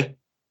UWA?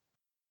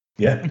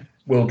 Yeah,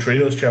 World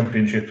Trios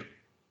Championship.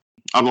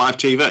 On live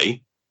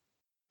TV?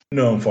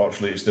 No,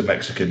 unfortunately, it's the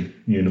Mexican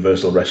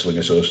Universal Wrestling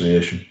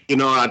Association.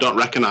 I don't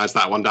recognise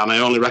that one, Dan. I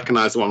only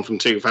recognise the one from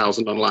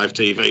 2000 on live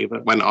TV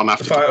that went on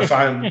after.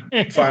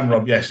 Fine,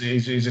 Rob. Yes,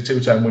 he's a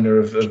 2-time winner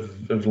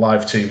of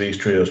live TV's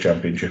Trios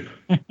Championship.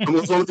 And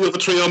was one of the other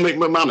trio Mick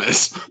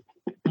McManus?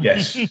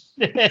 Yes.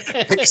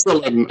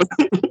 Excellent.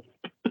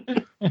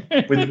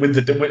 with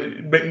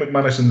Mick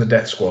McManus and the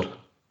Death Squad.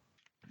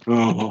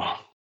 Oh.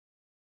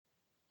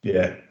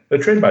 Yeah. They're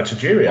trained by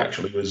Tajiri,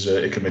 actually, was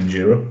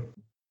Ikemenjiro.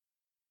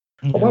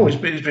 Okay. Oh, well, he's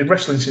been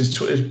wrestling since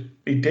he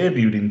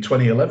debuted in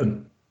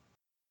 2011.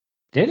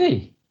 Did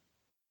he?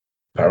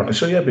 Apparently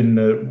so, yeah.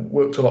 Been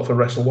worked a lot for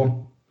Wrestle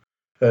One.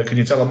 Can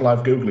you tell I'm live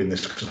Googling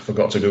this because I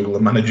forgot to Google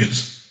the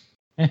managers?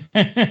 I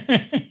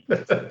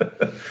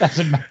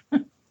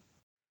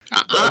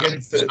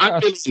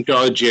really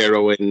enjoyed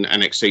Jiro in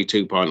NXT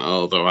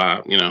 2.0, though.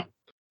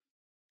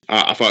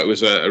 I thought it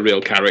was a real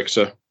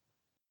character.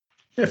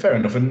 Yeah, fair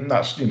enough, and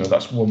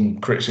that's one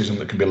criticism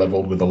that can be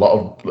leveled with a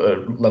lot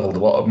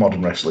of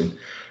modern wrestling.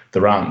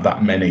 There aren't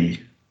that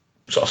many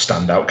sort of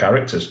standout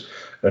characters,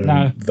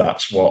 and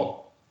that's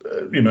what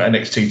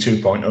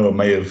NXT 2.0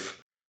 may have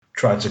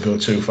tried to go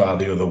too far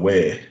the other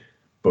way,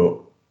 but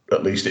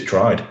at least it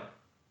tried.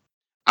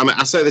 I mean,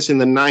 I say this in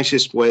the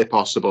nicest way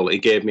possible. It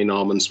gave me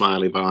Norman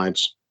Smiley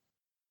vibes.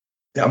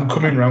 Yeah, I'm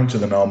coming round to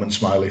the Norman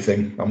Smiley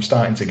thing. I'm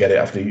starting to get it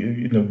after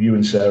you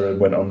and Sarah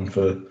went on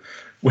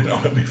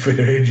at me for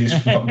ages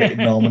for not getting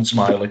Norman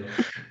Smiley.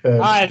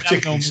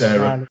 Particularly Sarah.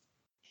 Smiley.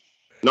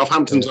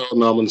 Northampton's own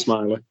Norman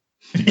Smiley.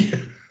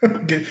 To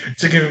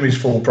give him his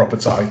full proper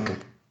title.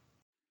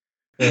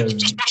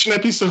 Just watch an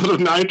episode of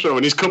Nitro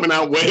and he's coming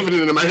out waving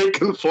an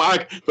American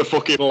flag, the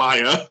fucking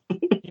liar.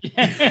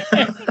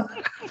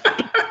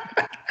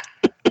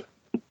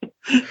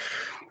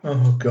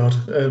 Oh God!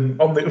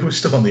 We're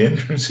still on the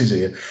entrances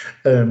here.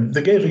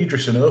 They gave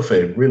Edris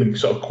Enofe really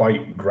sort of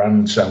quite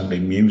grand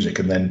sounding music,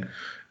 and then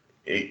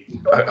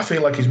I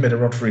feel like he's made a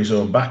rod for his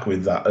own back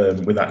with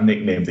that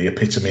nickname, the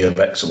epitome of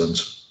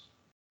excellence.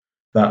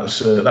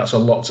 That's a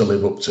lot to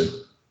live up to.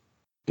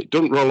 It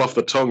doesn't roll off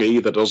the tongue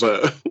either, does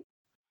it?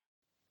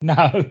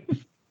 No.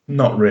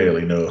 Not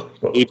really, no.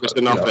 But, Edris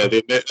Enofe,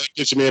 the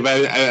epitome of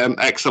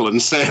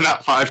excellence. Say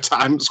that 5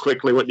 times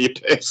quickly when you're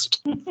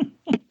pissed.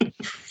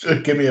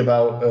 Give me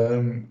about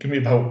 10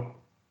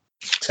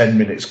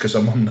 minutes because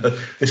I'm on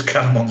this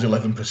Caramon's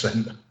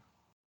 11%.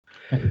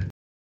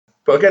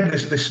 But again,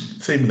 this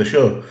theme of the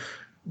show,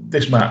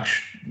 this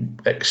match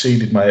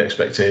exceeded my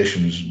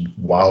expectations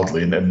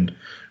wildly, and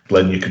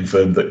Glenn, you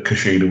confirmed that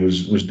Kushida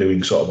was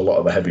doing sort of a lot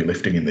of the heavy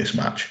lifting in this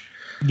match.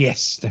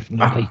 Yes,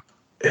 definitely.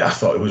 I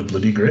thought it was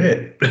bloody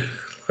great.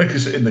 Like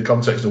in the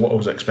context of what I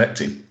was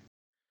expecting,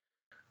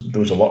 there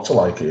was a lot to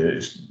like here.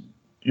 It's,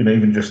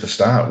 even just the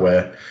start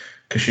where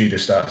Kushida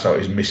starts out,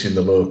 he's missing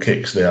the low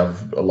kicks. They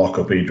have a lock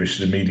up.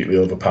 Idris immediately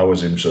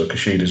overpowers him, so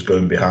Kushida's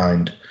going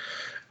behind,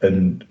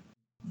 and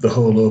the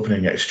whole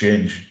opening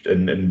exchange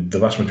and the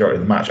vast majority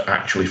of the match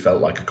actually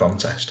felt like a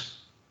contest.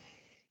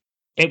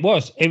 It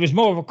was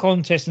more of a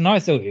contest than I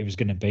thought it was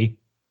going to be.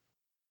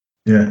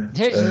 Yeah,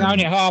 this is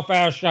only a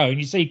half-hour show, and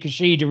you see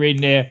Kushida in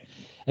there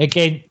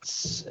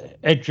against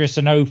Edris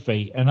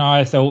Enofe, and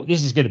I thought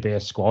this is going to be a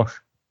squash.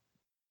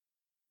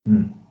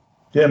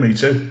 Yeah, me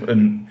too.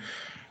 And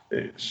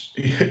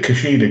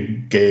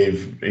Kushida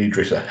gave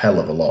Idris a hell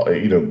of a lot.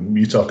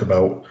 You talk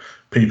about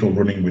people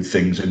running with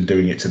things and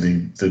doing it to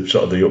the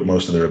sort of the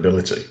utmost of their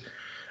ability.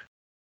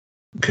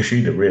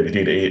 Kushida really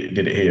did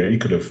it here. He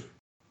could have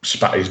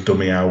spat his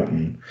dummy out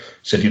and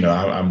said,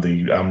 I'm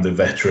the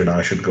veteran.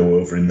 I should go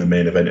over in the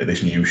main event of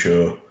this new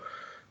show.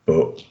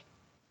 But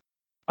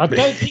I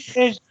don't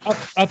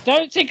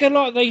think a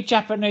lot of the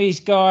Japanese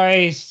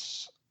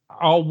guys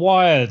are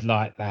wired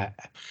like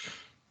that.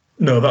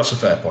 No, that's a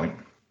fair point.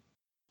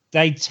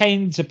 They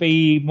tend to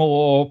be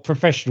more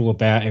professional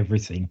about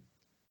everything.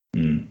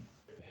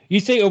 You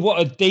think of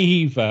what a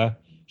diva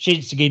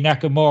Shinsuke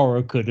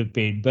Nakamura could have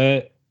been,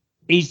 but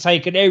he's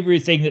taken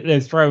everything that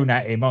they've thrown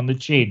at him on the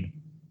chin.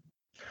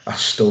 I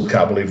still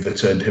can't believe they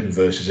turned him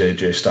versus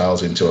AJ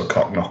Styles into a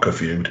cock knocker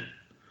feud.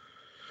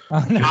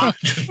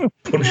 Just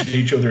punching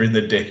each other in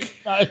the dick.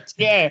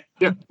 Yeah,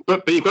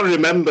 but you've got to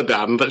remember,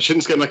 Dan, that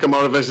Shinsuke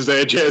Nakamura versus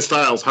AJ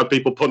Styles had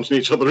people punching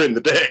each other in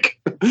the dick.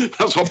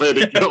 That's what made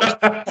it good.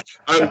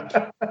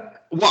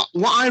 What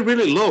I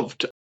really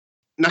loved,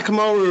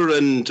 Nakamura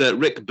and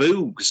Rick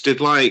Boogs did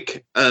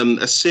like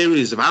a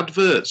series of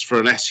adverts for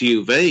an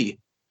SUV,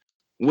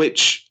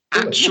 which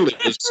actually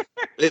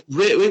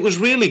it was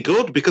really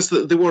good because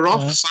they were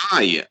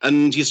off-site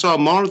and you saw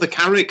more of the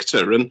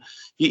character, and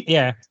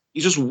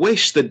you just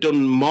wish they'd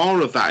done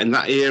more of that in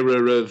that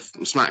era of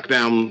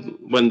SmackDown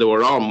when they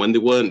were on, when they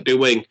weren't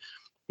doing,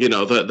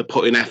 the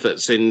putting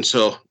efforts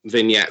into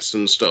vignettes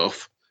and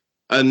stuff.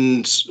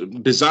 And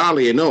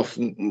bizarrely enough,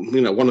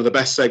 one of the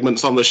best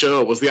segments on the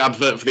show was the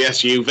advert for the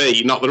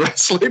SUV, not the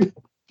wrestling.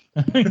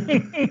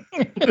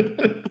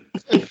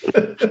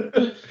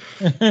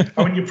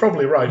 I mean, you're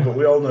probably right, but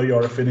we all know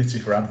your affinity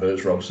for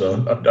adverts, Rob,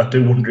 so I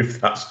do wonder if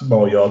that's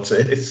more your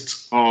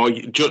taste. Oh,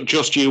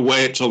 just you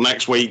wait till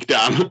next week,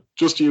 Dan.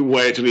 Just you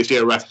wait till you see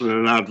a wrestling in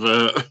an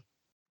advert.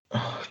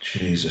 Oh,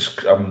 Jesus.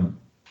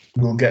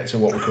 We'll get to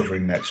what we're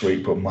covering next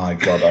week, but my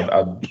God,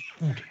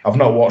 I've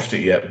not watched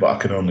it yet, but I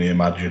can only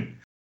imagine.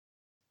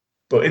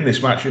 But in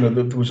this match, there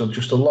was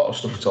just a lot of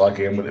stuff to like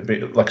again, with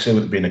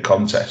it being a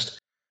contest.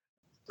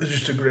 There's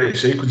just a great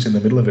sequence in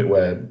the middle of it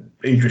where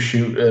Idris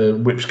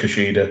whips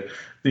Kushida.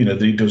 He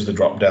does the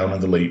drop down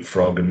and the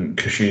leapfrog, and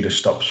Kushida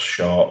stops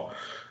short.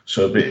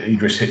 So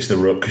Idris hits the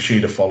rope.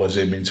 Kushida follows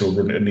him into a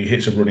run, and he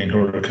hits a running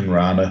Hurricane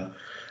Rana.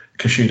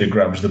 Kushida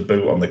grabs the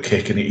boot on the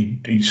kick, and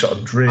he sort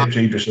of drapes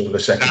Idris over the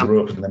second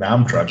rope, and then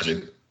arm drags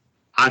him.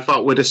 I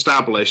thought we'd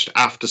established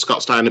after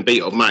Scott Steiner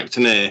beat up Mike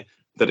Tenay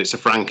that it's a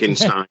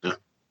Frankensteiner.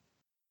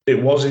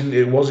 It was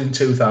in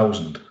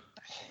 2000.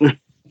 Well,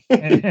 do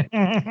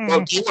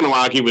you want to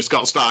argue with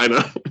Scott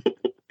Steiner?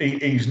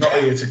 He's not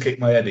here to kick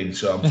my head in,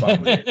 so I'm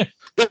fine with it.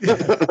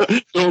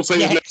 Don't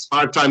say his next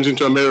 5 times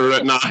into a mirror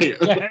at night.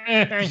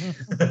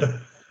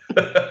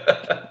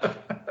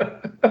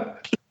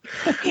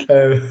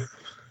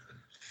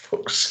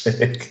 Fuck's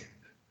sake.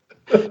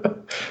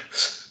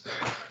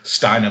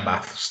 Steiner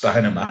math.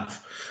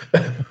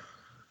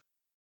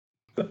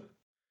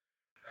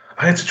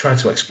 I had to try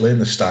to explain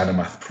the Steiner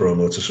math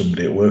promo to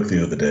somebody at work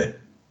the other day.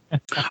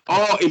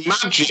 Oh,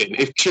 imagine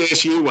if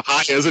Chase U were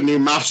hired as a new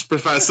maths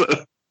professor.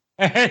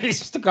 Well,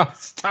 he's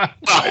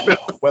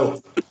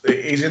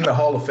in the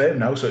Hall of Fame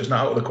now, so it's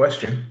not out of the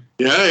question.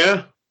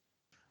 Yeah.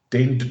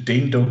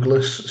 Dean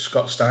Douglas,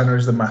 Scott Steiner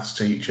is the maths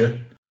teacher.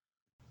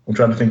 I'm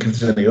trying to think if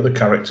there's any other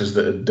characters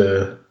that'd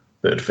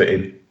fit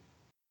in.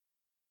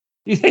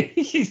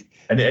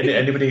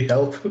 Anybody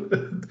help?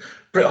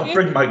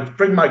 Bring Mike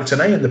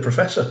Tenay and the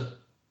Professor.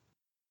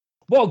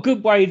 What a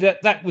good way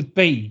that would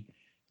be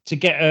to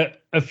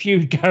get a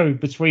feud going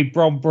between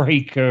Bron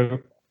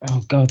Breakker.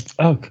 Oh God!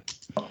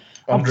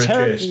 Andre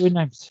Chase. With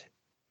names.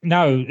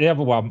 No, the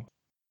other one.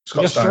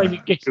 Scott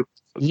Steiner.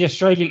 The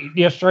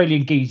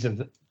Australian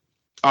geezer.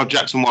 Oh,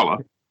 Jackson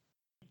Waller.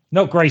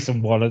 Not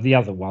Grayson Waller, the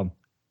other one.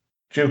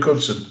 Duke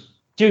Hudson.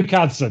 Duke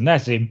Hudson,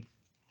 that's him.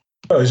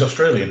 Oh, he's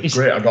Australian.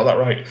 Great, I got that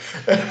right.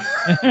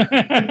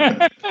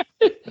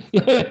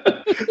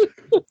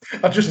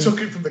 I just took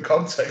it from the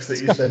context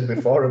that you said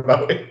before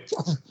about it.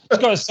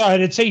 Scott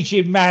Steiner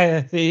teaching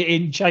math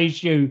in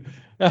Chase U.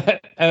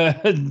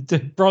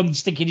 And Bron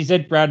sticking his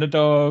head round the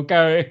door,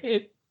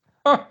 going,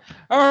 "Oh,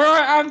 all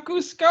right, Uncle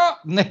Scott."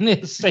 And then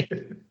it's I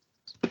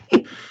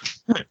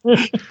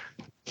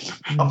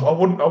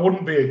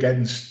wouldn't be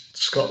against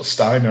Scott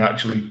Steiner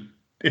actually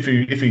if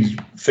he's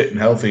fit and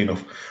healthy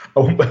enough.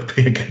 I wouldn't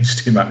be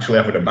against him actually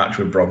having a match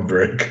with Bron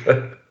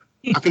Breakker.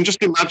 I can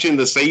just imagine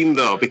the scene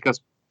though, because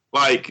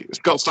like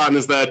Scott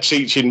Steiner's there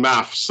teaching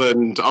maths,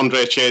 and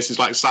Andre Chase is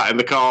like sat in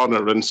the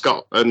corner,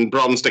 and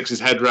Bron sticks his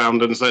head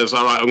round and says,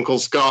 "All right, Uncle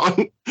Scott."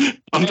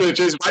 Andre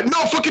Chase is like,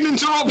 "No fucking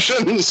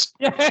interruptions."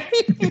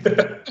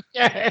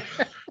 Yeah.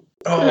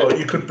 Oh,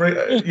 you could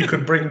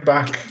bring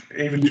back,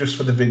 even just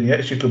for the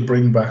vignettes, you could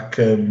bring back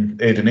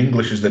Aidan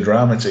English as the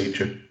drama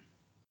teacher.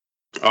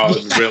 Oh,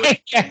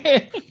 really?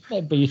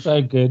 That'd be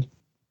so good.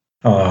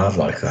 Oh, I'd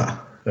like that.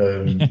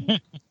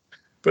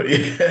 But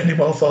yeah, any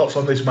more thoughts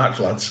on this match,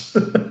 lads?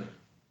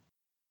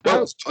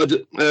 Well,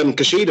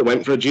 Kushida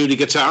went for a Judy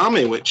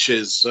Gatami, which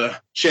is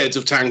shades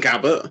of Tank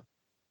Abbott.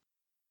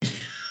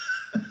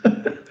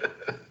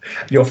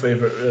 Your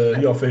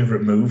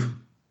favourite move?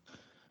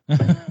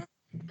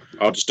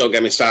 Oh, just don't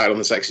get me started on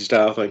the sexy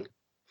star thing.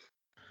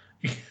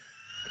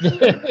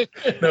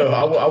 No,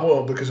 I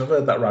won't, because I've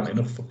heard that rant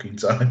enough fucking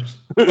times.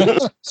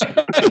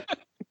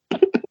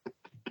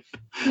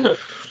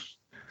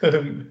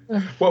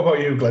 What about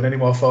you, Glenn? Any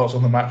more thoughts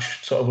on the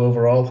match, sort of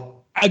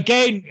overall?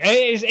 Again,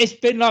 it's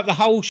been like the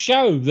whole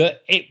show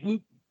that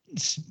it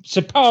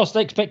surpassed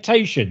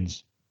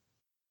expectations.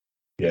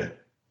 Yeah,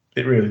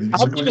 it really.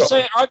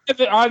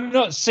 I've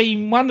not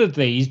seen one of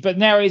these, but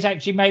now it's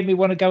actually made me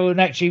want to go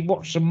and actually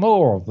watch some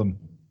more of them.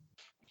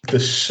 The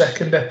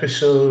second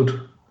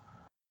episode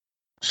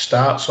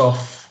starts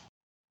off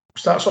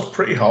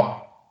pretty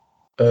hot.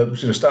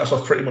 Starts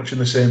off pretty much in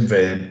the same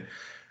vein.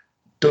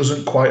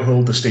 Doesn't quite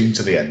hold the steam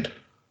to the end.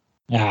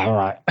 Ah,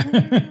 right.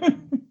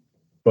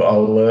 But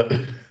I'll.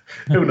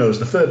 Who knows?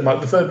 The third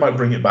might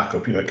bring it back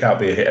up. It can't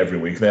be a hit every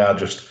week. They are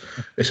just.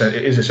 It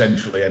is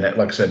essentially,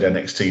 like I said,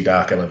 NXT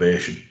Dark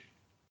Elevation.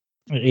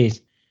 It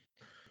is,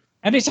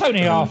 and it's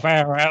only half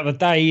hour out of the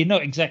day. You're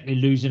not exactly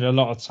losing a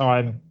lot of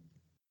time.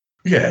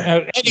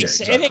 Yeah.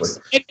 NXT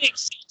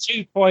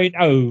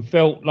 2.0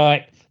 felt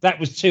like that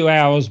was 2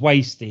 hours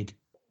wasted.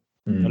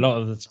 A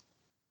lot of the time.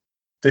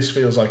 This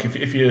feels like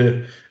if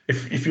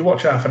you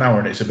watch half an hour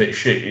and it's a bit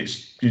shit,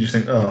 you just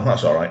think, oh,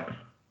 that's all right.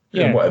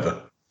 Yeah,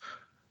 whatever.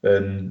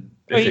 And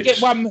you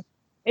get one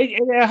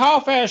in a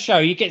half-hour show.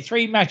 You get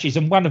 3 matches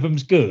and one of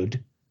them's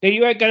good. Then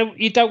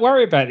you don't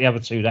worry about the other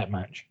 2 that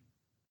much.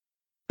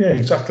 Yeah,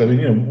 exactly. I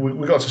mean,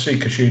 we got to see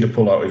Kushida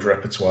pull out his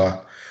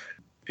repertoire.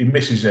 He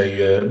misses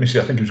I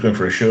think he was going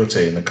for a shote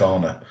in the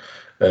corner.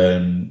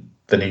 Then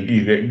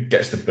he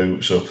gets the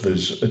boots up.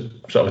 There's a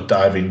sort of a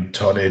diving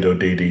tornado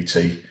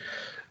DDT.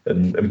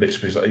 And bits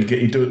of his, like,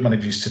 he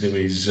manages to do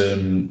his,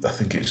 I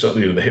think it's sort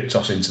of the hip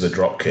toss into the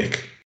drop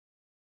kick,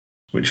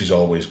 which is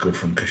always good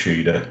from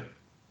Kushida.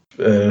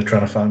 Trying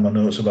to find my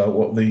notes about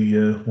what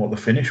the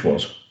finish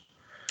was.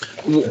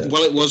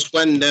 Well, it was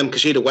when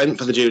Kushida went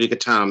for the Judy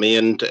Gatami,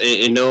 and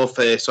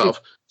Enofe sort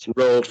of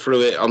rolled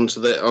through it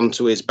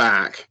onto his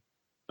back,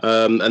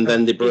 and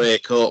then they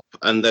break up,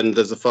 and then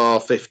there's a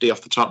 450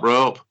 off the top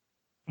rope.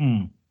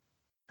 Hmm.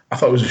 I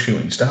thought it was a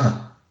shooting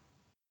star.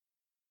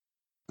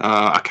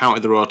 I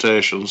counted the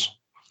rotations.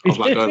 I was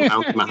like going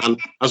down to my hand.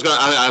 I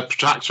had a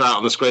protractor out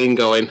on the screen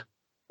going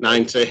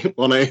 90,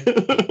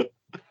 180.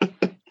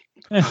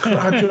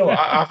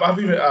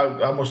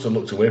 I must have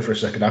looked away for a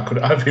second.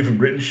 I've even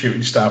written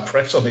shooting star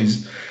press on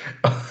his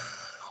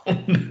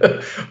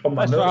on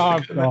my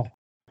notes.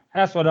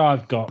 That's what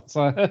I've got.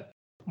 So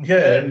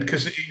yeah, and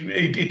because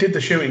he did the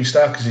shooting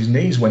star because his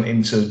knees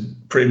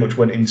pretty much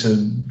went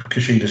into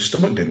Kushida's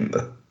stomach, didn't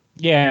they?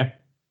 Yeah.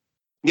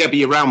 Yeah, but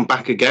you're round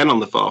back again on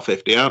the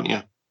 450, aren't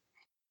you?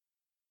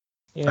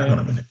 Yeah. Hang on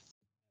a minute.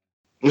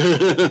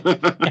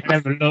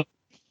 Have a look.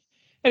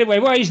 Anyway,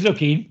 while he's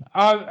looking,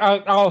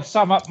 I'll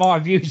sum up my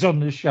views on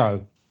the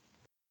show.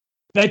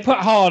 They put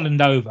Harland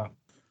over.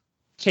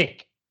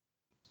 Tick.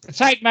 The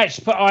tag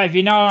match put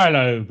Nile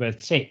over.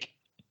 Tick.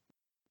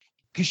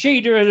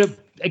 Kushida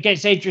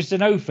against Edris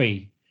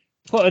Enofe.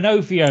 Put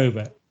Enofe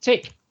over.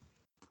 Tick.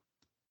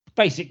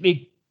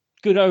 Basically,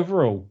 good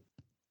overall.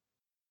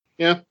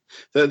 Yeah,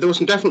 there was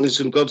definitely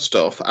some good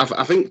stuff.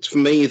 I think for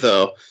me,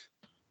 though,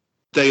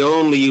 they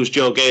only used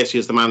Joe Gacy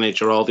as the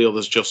manager. All the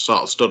others just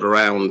sort of stood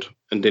around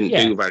and didn't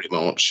do very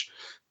much.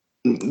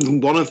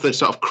 One of the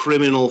sort of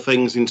criminal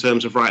things in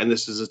terms of writing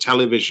this as a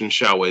television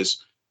show is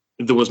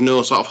there was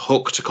no sort of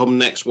hook to come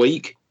next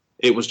week.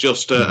 It was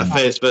just a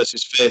face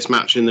versus face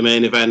match in the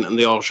main event, and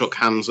they all shook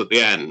hands at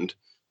the end.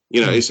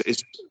 You know,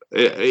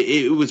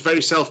 it was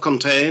very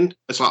self-contained.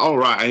 It's like, all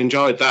right, I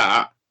enjoyed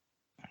that,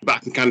 but I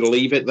can kind of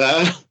leave it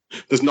there.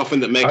 There's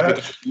nothing that makes me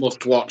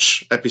must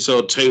watch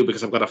episode 2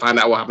 because I've got to find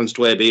out what happens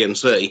to A, B, and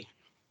C.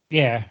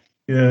 Yeah.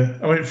 Yeah.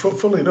 I mean,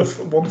 funnily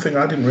enough, one thing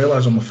I didn't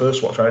realise on the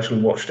first watch, I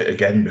actually watched it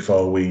again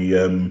before we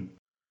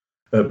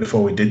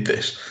did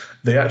this.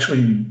 They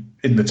actually,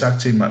 in the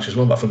tag team match as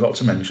well, I forgot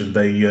to mention,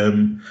 they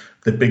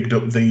bigged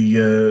up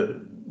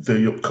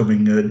the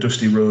upcoming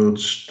Dusty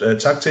Rhodes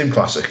Tag Team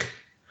Classic.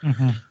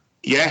 Mm-hmm.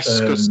 Yes,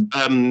 because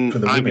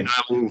Nile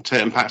and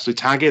Tatum Paxley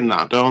tag in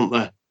that, don't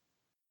they?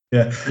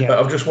 Yeah.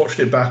 I've just watched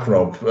it back,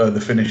 Rob, the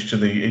finish to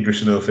the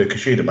Edris Enofe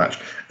Kushida match,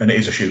 and it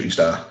is a shooting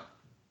star.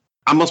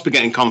 I must be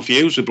getting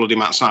confused with bloody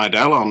Matt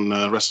Sydal on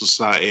Wrestle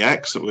Society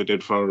X that we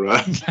did for...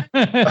 I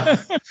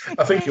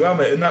think you are,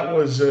 mate, and that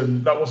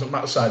wasn't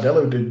Matt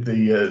Sydal who did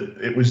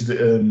it was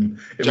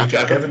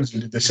Jack Evans who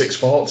did the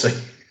 640.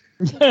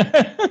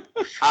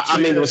 I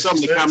mean, there were so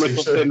many camera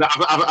cuts in that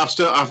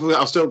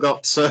I've still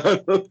got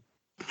some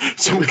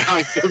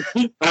kind of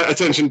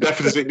attention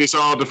deficit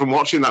disorder from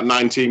watching that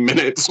 19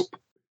 minutes.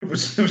 It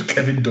was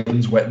Kevin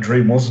Dunn's wet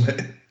dream, wasn't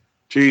it?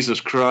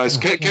 Jesus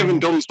Christ. Kevin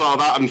Dunn saw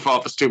that and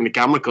thought there's too many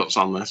camera cuts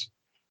on this.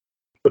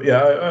 But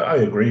yeah, I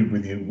agree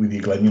with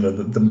you, Glenn. You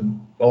know,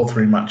 all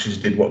 3 matches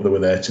did what they were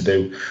there to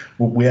do.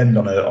 We end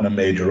on a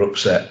major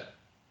upset,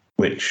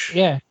 which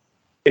in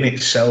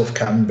itself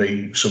can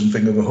be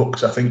something of a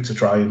hook, I think, to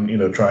try and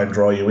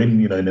draw you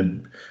in. You know,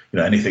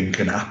 anything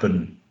can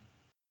happen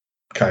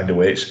kind of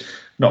way. It's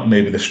not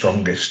maybe the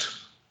strongest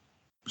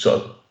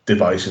sort of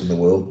device in the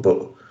world,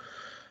 but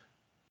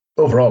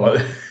overall,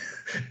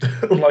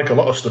 unlike a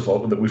lot of stuff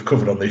that we've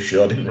covered on this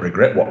show, I didn't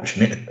regret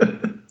watching it.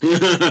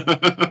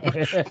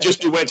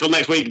 Just you wait till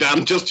next week,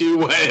 Dan. Just you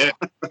wait.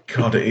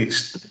 God,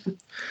 it's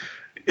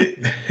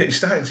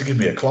starting to give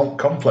me a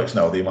complex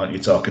now, the amount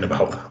you're talking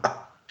about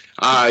that.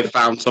 I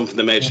found something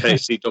that made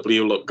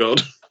HCW look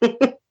good.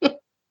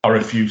 I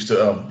refuse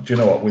to. Do you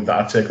know what? With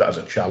that, I take that as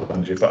a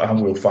challenge. If I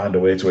will find a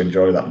way to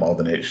enjoy that more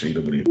than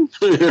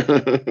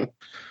HCW.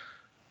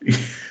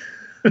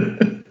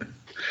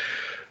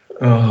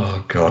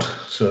 Oh God!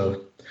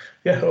 So,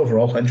 yeah,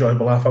 overall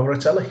enjoyable half hour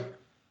of telly.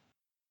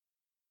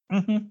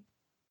 Mm-hmm.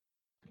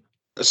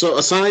 So,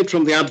 aside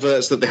from the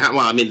adverts that they had,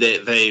 well, I mean,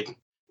 they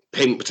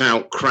pimped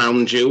out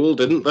Crown Jewel,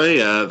 didn't they?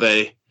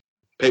 They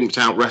pimped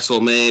out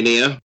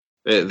WrestleMania.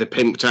 They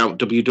pimped out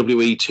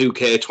WWE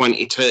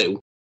 2K22,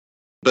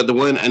 but there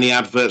weren't any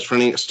adverts for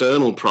any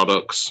external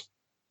products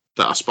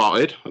that I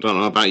spotted. I don't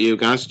know about you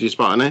guys. Did you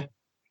spot any?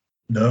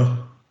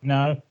 No,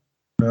 I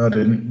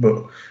didn't.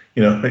 But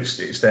you know,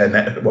 it's their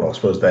net. Well, I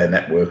suppose their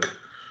network.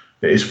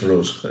 It is for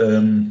us.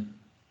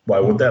 Why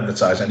would they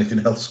advertise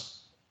anything else?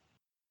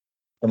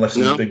 Unless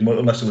there was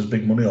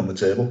big money on the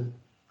table.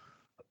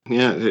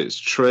 Yeah, it's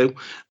true.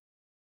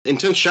 In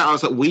terms of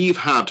shout-outs that we've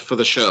had for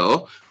the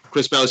show,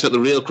 Chris Bellis at the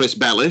Real Chris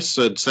Bellis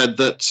had said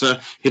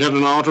that he'd had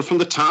an order from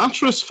the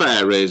Tartarus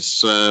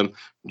Fairies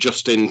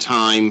just in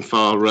time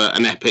for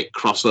an epic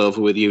crossover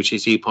with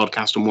UTC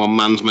Podcast and One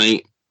Man's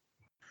Meat.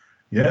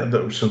 Yeah,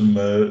 there was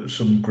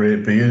some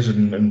great beers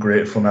and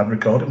great fun ad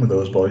recording with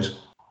those boys.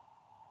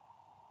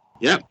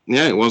 Yeah,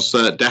 it was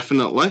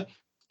definitely.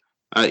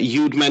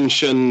 You'd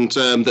mentioned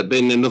there'd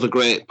been another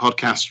great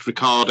podcast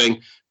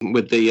recording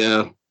with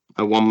the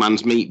One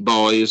Man's Meat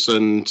boys,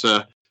 and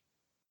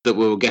that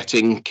we were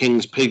getting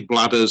King's Pig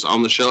Bladders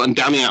on the show. And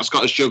Danny at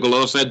Scottish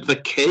Juggalo said the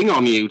King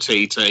on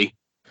UTT.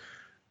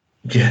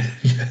 Yeah.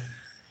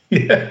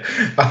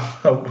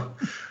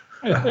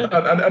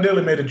 I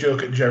nearly made a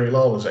joke at Jerry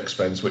Lawler's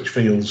expense, which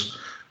feels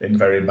in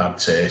very bad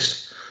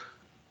taste,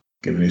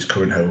 given his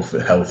current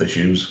health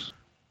issues.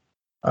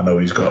 I know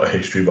he's got a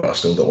history, but I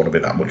still don't want to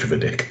be that much of a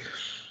dick.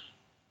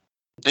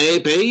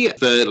 AB,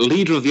 the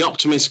leader of the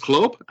Optimist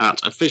Club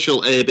at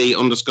official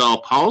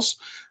AB_POS,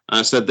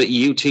 said that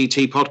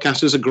UTT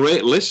podcast is a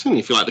great listen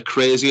if you like the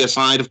crazier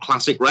side of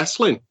classic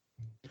wrestling.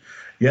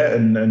 Yeah,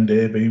 and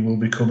AB will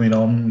be coming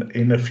on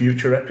in a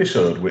future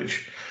episode,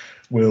 which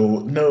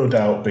will no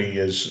doubt be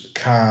as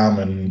calm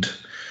and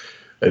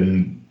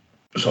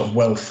sort of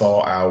well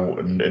thought out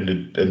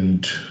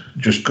and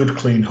just good,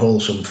 clean,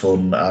 wholesome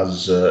fun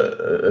as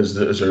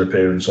her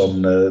appearance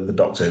on the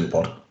Doctor Who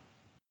pod.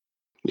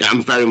 Yeah,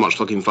 I'm very much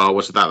looking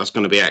forward to that. That's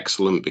going to be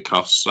excellent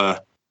because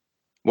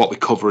what we're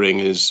covering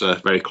is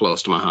very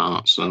close to my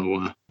heart.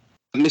 So,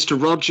 Mr.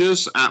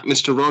 Rogers at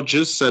Mr.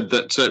 Rogers said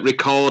that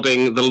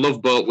recording The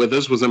Love Boat with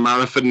us was a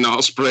marathon, not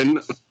a sprint.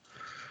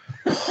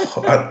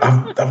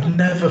 I've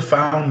never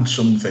found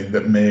something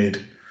that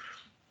made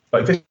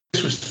like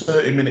this was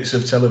 30 minutes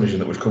of television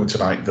that we've covered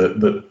tonight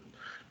that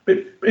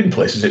in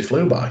places it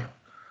flew by.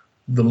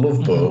 The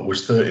Love Boat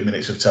was 30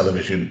 minutes of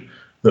television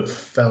that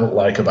felt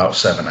like about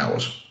 7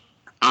 hours.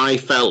 I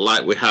felt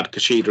like we had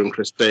Kushida and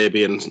Chris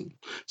Sabian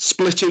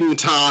splitting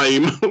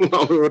time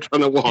while we were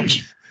trying to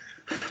watch.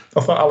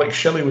 I thought Alex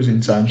Shelley was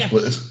in Time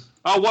Splitters.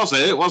 Oh, was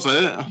it?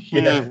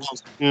 Yeah. It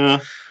was. Yeah.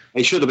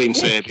 It should have been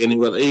Sabian.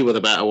 He was the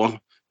better one.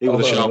 He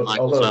was a short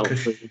although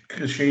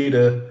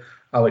Kushida,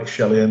 Alex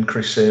Shelley and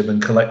Chris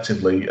Sabin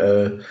collectively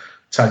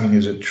tagging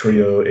as a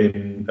trio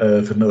in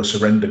for No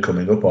Surrender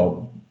coming up,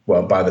 or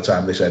well, by the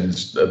time this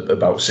ends,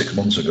 about 6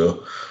 months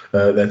ago,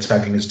 they're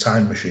tagging as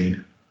Time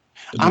Machine.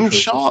 I'm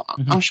sure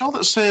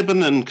that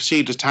Sabin and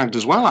Kushida tagged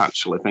as well,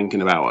 actually,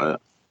 thinking about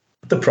it.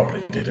 They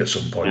probably did at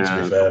some point,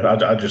 to be fair.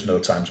 I just know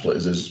Time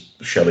Splitters as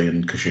Shelley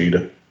and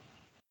Kushida.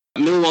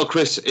 Meanwhile,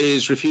 Chris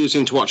is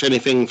refusing to watch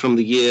anything from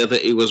the year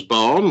that he was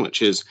born,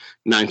 which is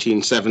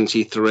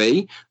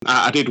 1973.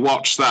 I did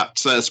watch that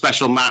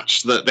special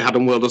match that they had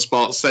on World of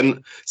Sports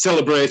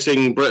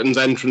celebrating Britain's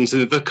entrance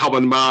into the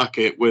common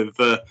market with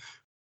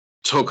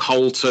Tug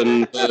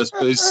Holton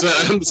versus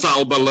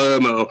Sal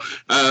Palermo.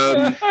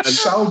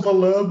 Sal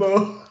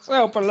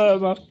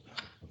Palermo.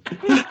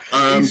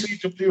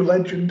 ECW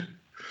legend.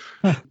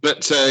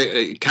 But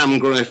Cam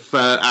Griff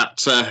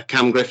at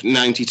Cam Griff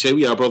 92,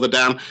 your brother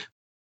Dan,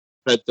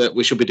 said that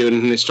we should be doing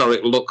an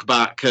historic look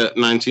back at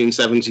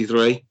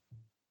 1973.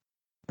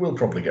 We'll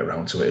probably get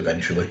around to it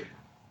eventually.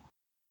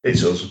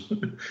 It's us.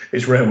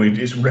 It's rare we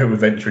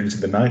venture into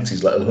the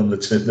 90s, let alone the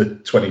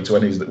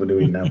 2020s that we're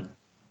doing now.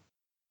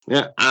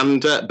 Yeah,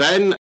 and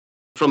Ben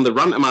from the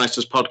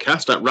Rantermeisters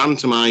podcast at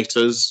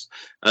Rantermeisters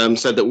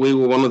said that we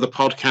were one of the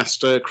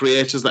podcast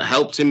creators that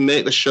helped him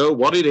make the show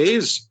what it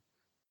is.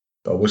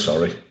 Oh, we're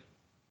sorry.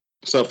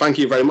 So thank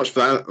you very much for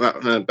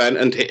that, Ben.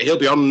 And he'll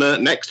be on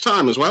next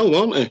time as well,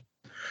 won't he?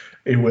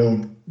 He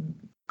will,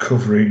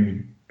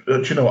 covering...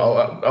 do you know,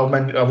 I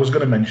was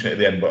going to mention it at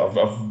the end, but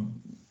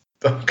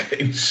I'm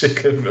getting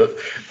sick of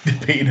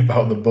beating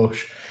about the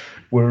bush.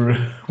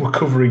 We're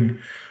covering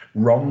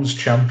Ron's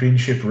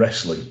Championship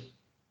Wrestling.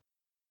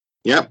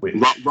 Yep,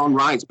 Ron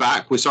Wright's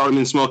back. We saw him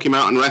in Smoky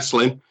Mountain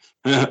Wrestling,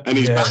 and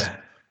he's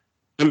back.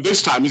 And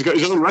this time he's got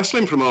his own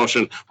wrestling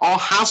promotion. Or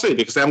has he?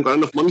 Because they haven't got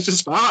enough money to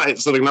start it,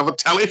 so they can have a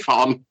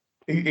telethon.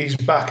 He's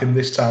back, and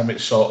this time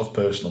it's sort of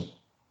personal.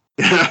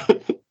 Yeah.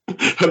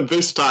 And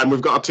this time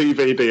we've got a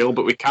TV deal,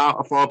 but we can't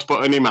afford to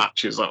put any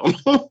matches on.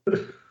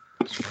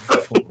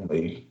 Fuck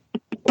me.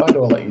 Why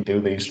do I let you do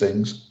these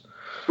things?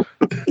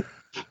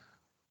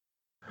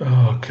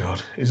 Oh,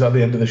 God. Is that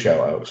the end of the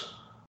shout-outs?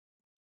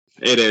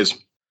 It is.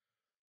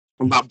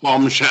 And that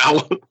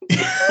bombshell.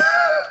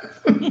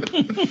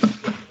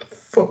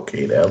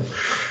 Fucking hell.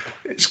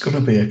 It's going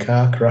to be a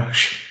car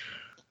crash.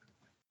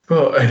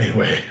 But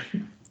anyway.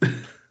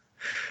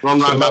 Ron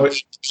Wright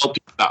help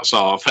you with that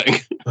sort of thing.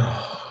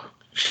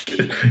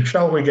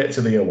 Shall we get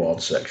to the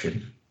awards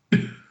section?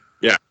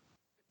 Yeah.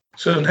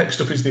 So next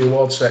up is the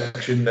awards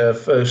section.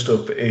 First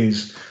up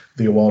is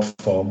the award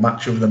for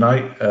Match of the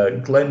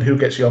Night. Glenn, who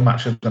gets your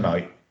Match of the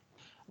Night?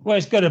 Well,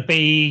 it's going to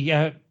be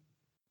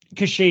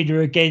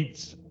Kushida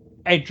against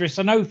Edris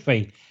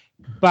Enofe.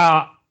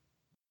 But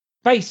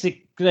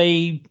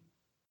basically,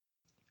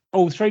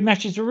 all three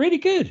matches are really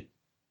good.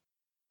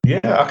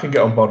 Yeah, I can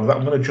get on board with that.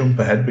 I'm going to jump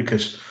ahead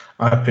because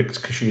I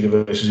picked Kushida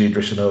versus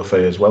Edris Enofe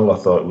as well. I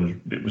thought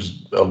it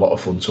was a lot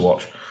of fun to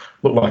watch.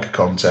 Looked like a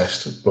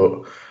contest,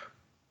 but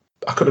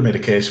I could have made a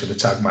case for the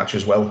tag match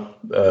as well.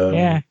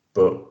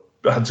 But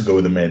I had to go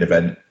with the main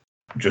event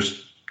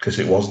just because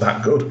it was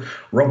that good.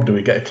 Rob, do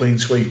we get a clean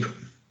sweep?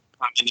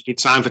 I mean, if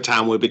it's time for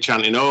time, we'll be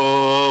chanting,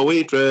 "Oh,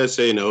 Edris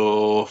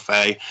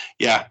Enofe."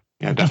 Yeah,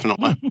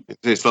 definitely.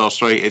 It's those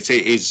three. It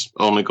is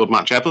only good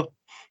match ever.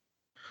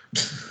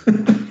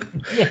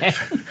 Yeah.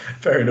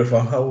 Fair enough.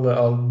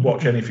 I'll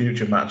watch any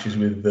future matches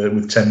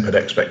with tempered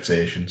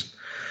expectations.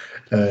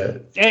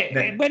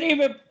 When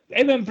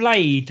him and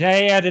Blade,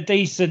 they had a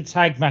decent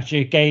tag match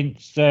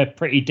against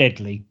Pretty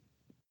Deadly.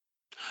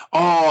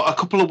 Oh, a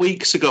couple of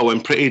weeks ago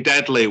when Pretty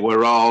Deadly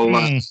were all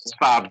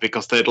sad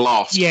because they'd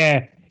lost.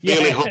 Yeah,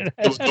 really hope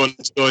it was going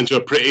to go into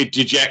a pretty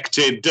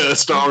dejected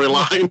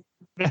storyline.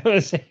 That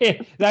was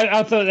it.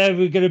 I thought they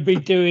were going to be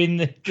doing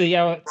the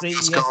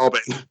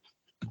Corbin.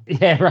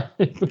 Yeah,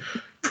 right.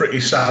 Pretty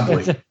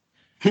sadly.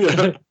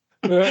 But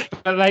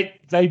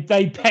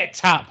they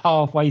pecked up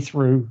halfway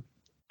through.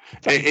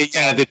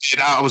 Yeah, they did.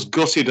 I was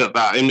gutted at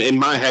that. In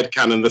my head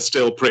canon, they're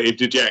still pretty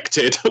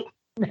dejected.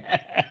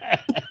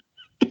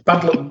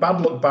 Bad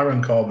luck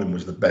Baron Corbin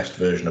was the best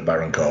version of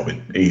Baron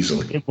Corbin,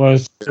 easily. It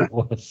was.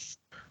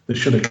 They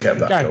should have kept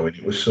that going.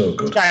 It was so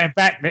good.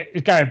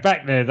 He's going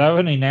back there, though,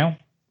 isn't he, now?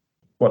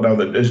 What, now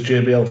that has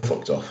JBL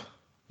fucked off?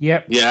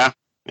 Yep. Yeah.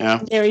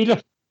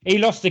 He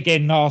lost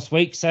again last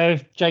week, so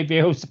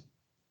JBL's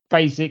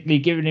basically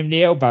giving him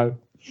the elbow.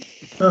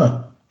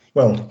 Oh,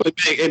 well. But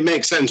it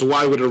makes sense.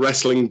 Why would a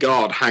wrestling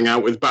god hang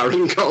out with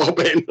Baron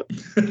Corbin?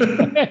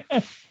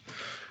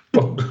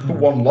 Well,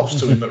 one loss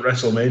to him at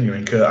WrestleMania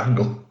in Kurt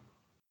Angle.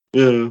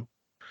 Yeah.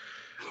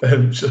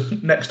 So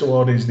next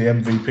award is the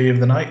MVP of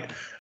the night.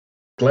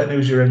 Glenn,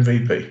 who's your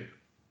MVP?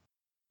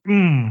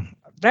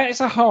 That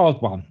is a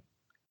hard one.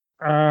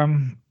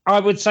 I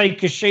would say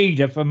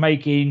Kushida for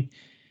making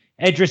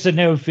Edris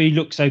Enofe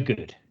look so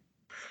good.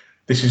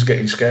 This is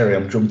getting scary.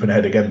 I'm jumping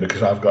ahead again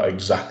because I've got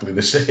exactly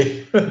the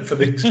same for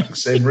the exact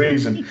same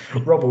reason.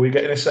 Rob, are we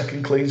getting a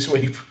second clean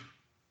sweep?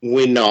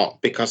 We're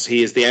not, because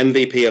he is the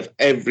MVP of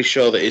every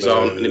show that he's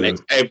on, and he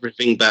makes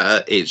everything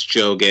better. It's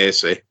Joe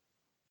Gacy.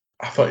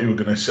 I thought you were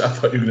going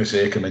to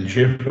say Ikemen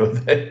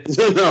there.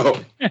 No.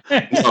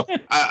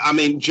 I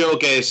mean, Joe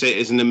Gacy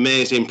is an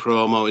amazing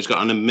promo. He's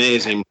got an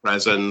amazing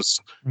presence.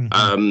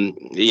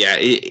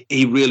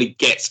 He really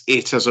gets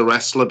it as a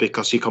wrestler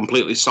because you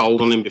completely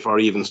sold on him before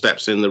he even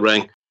steps in the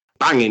ring.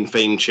 Banging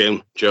theme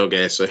tune, Joe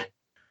Gacy.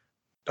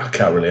 I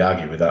can't really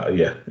argue with that.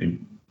 Yeah,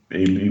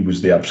 he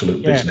was the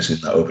absolute business in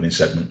that opening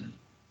segment.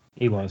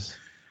 He was.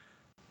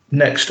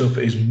 Next up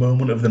is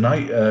moment of the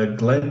night.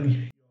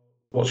 Glenn,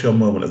 what's your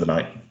moment of the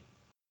night?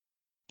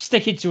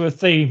 Sticking to a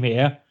theme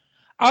here,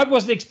 I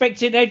wasn't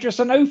expecting Edris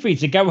Enofe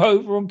to go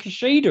over on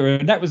Kushida,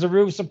 and that was a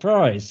real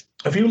surprise.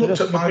 Have you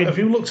looked at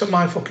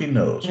my fucking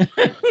nose?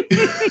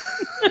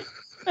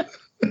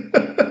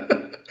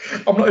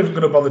 I'm not even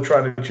going to bother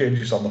trying to change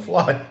this on the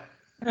fly.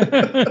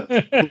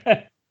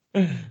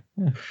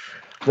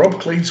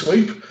 Rob, clean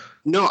sweep.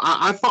 No,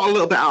 I thought a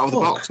little bit out of the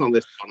box on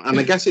this one, and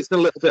I guess it's a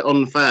little bit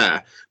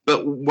unfair.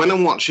 But when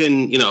I'm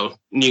watching,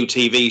 new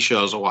TV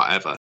shows or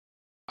whatever,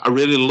 I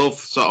really love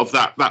sort of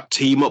that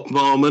team up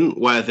moment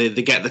where they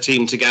get the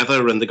team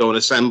together and they go and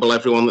assemble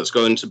everyone that's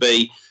going to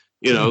be,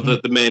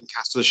 the main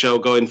cast of the show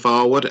going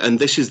forward. And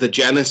this is the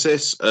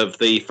genesis of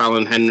the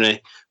Fallon,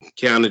 Henley,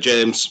 Kiana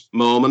James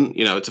moment.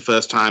 It's the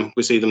first time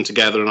we see them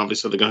together, and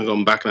obviously they're going to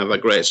go back and have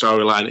that great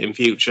storyline in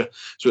future.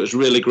 So it's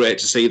really great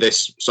to see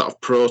this sort of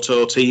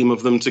proto team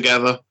of them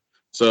together.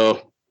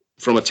 So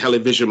from a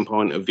television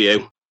point of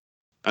view,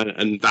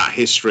 and that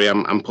history,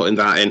 I'm putting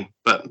that in.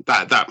 But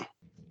that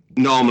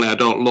normally I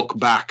don't look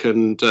back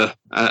and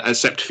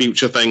accept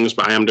future things,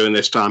 but I am doing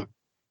this time.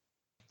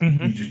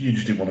 You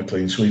just didn't want a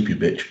clean sweep, you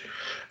bitch.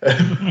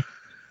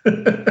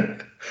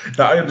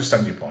 No, I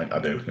understand your point. I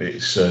do.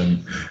 It's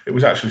it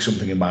was actually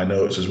something in my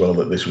notes as well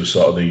that this was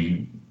sort of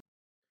the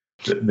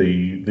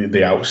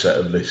outset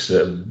of this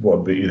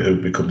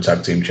who'd become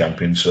tag team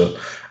champions. So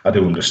I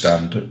do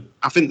understand.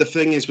 I think the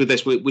thing is with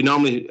this, we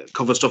normally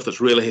cover stuff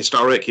that's really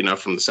historic,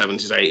 from the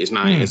 70s, 80s,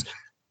 90s.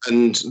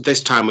 And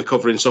this time we're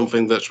covering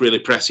something that's really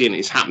prescient.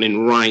 It's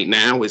happening right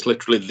now. It's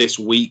literally this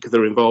week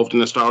they're involved in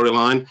a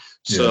storyline.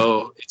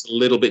 So it's a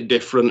little bit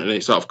different, and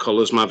it sort of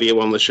colours my view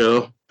on the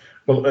show.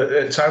 Well,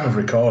 at time of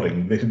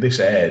recording, this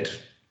aired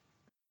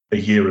a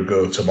year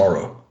ago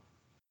tomorrow.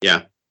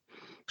 Yeah.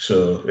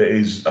 So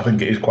I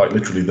think it is quite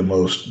literally the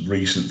most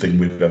recent thing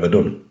we've ever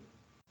done.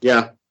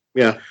 Yeah.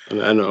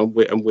 And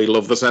we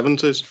love the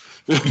 70s.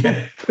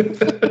 Yeah.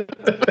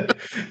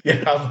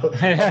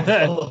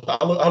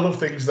 I love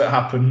things that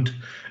happened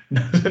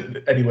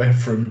anywhere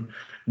from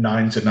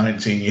 9 to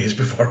 19 years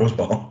before I was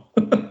born.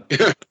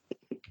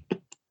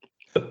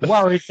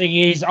 Worrying thing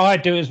is, I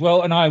do as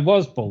well, and I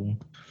was born.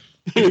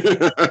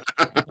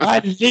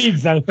 I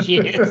lived those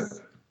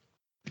years.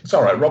 It's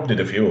all right. Rob did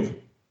a few of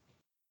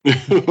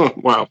them.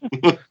 Wow.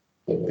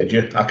 Did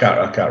you? I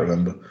can't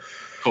remember.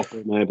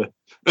 Couple, maybe.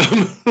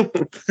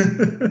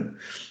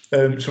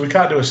 So we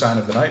can't do a sign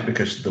of the night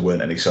because there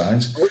weren't any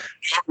signs.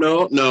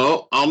 No.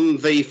 On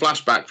the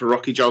flashback for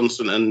Rocky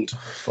Johnson and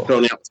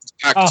Tony Atlas's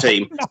tag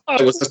team,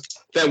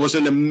 there was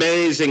an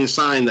amazing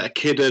sign that a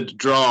kid had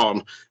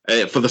drawn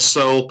for the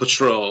Soul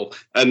Patrol,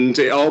 and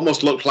it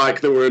almost looked like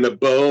they were in a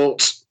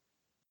boat.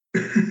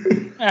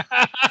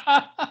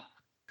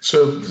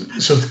 So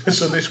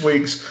this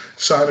week's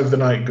sign of the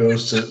night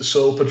goes to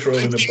Soul Patrol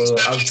in a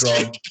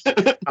boat,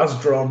 as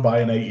drawn by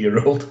an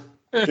 8-year-old.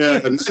 Yeah,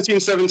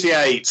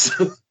 1978.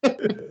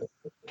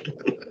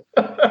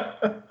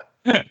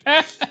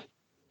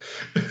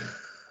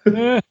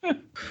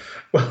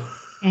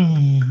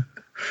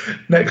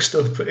 Next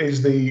up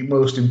is the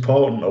most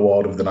important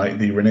award of the night,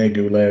 the Renee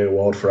Goulet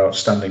Award for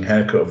Outstanding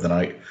Haircut of the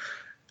Night.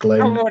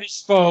 Glenn, I've already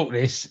spoiled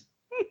this.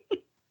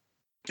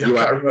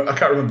 I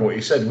can't remember what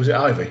you said. Was it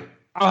Ivy?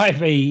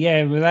 Ivy,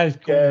 yeah. Well, that's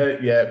cool.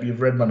 Yeah.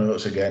 You've read my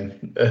notes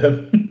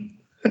again.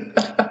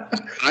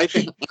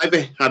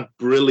 Ivy had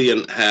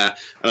brilliant hair,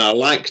 and I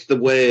liked the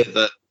way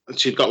that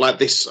she'd got like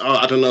this,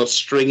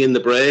 string in the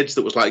braids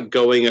that was like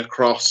going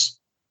across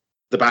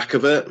the back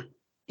of it.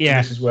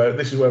 Yeah. This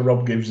is where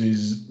Rob gives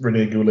his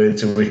Renee Goulet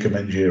to Ika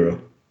Menjiro.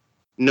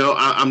 No,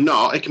 I'm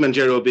not. Ika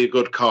Menjiro would be a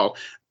good call.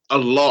 A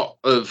lot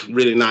of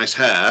really nice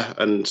hair,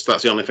 and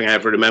that's the only thing I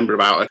ever remember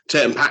about her.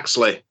 Tatum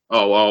Paxley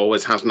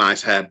always has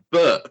nice hair,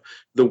 but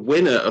the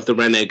winner of the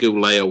Renee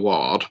Goulet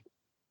Award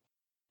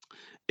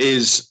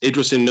is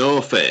Edris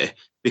Enofe,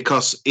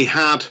 because he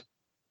had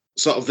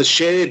sort of the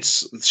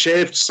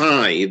shaved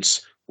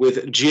sides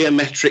with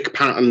geometric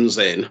patterns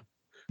in.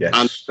 Yes.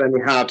 And then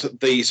he had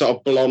the sort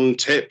of blonde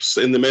tips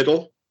in the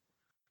middle.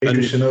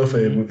 Edris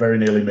Enofe very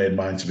nearly made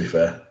mine, to be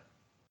fair.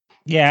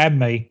 Yeah, and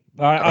me.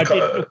 I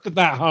did look at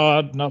that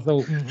hard, and I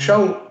thought...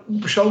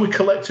 Shall we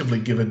collectively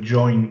give a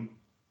joint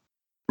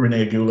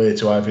Renee Goulet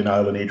to Ivy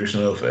Nile and Edris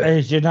Enofe?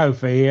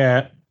 Enofe,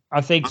 yeah.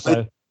 I think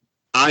so.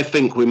 I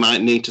think we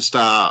might need to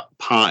start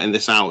parting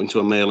this out into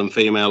a male and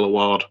female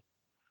award.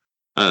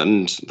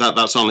 And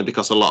that's only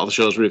because a lot of the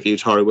shows review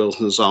Tori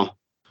Wilson's on.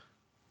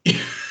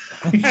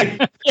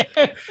 And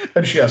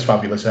she has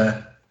fabulous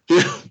hair.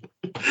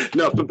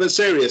 No, but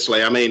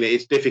seriously, I mean,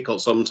 it's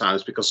difficult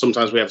sometimes because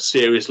sometimes we have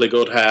seriously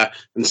good hair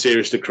and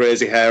seriously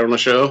crazy hair on a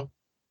show.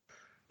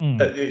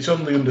 It's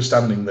only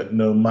understanding that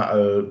no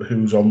matter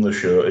who's on the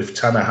show, if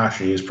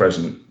Tanahashi is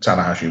present,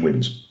 Tanahashi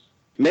wins.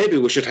 Maybe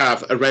we should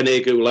have a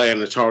Renee Goulet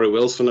and a Tori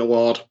Wilson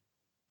award.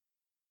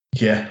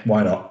 Yeah,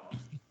 why not?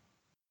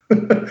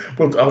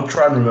 Well, I'll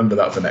try and remember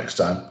that for next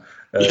time.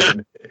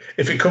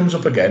 If it comes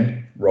up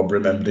again, Rob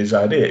remembered his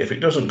idea. If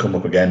it doesn't come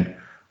up again,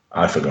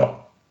 I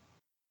forgot.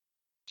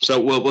 So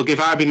we'll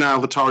give Ivy now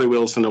the Tori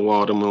Wilson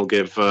award, and we'll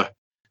give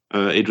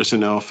Edris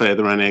Enofe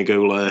the Renee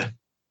Goulet.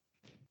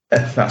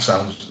 That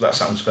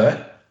sounds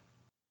fair.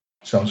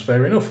 Sounds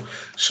fair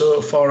enough.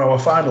 So for our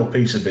final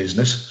piece of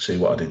business, see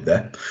what I did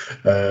there.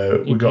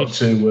 We got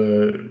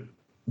to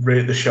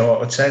rate the show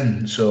out of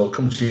 10. So I'll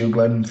come to you,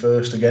 Glenn,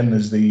 first again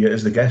as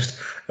the guest.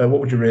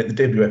 What would you rate the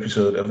debut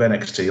episode of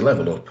NXT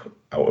Level Up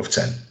out of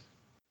 10?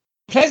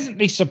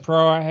 Pleasantly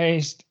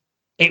surprised.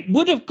 It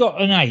would have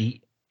got an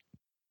 8,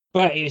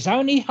 but it's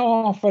only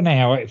half an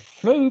hour. It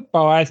flew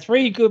by.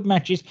 3 good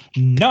matches.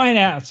 9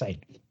 out of 10.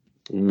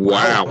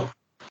 Wow.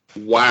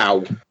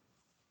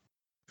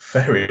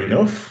 Fair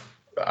enough.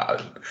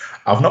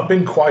 I've not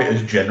been quite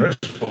as generous,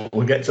 but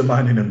we'll get to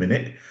mine in a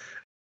minute.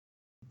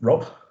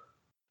 Rob?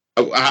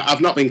 I've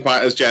not been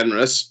quite as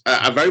generous.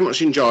 I very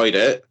much enjoyed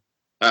it.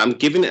 I'm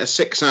giving it a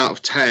 6 out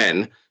of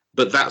 10,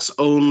 but that's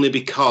only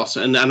because,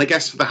 and I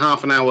guess the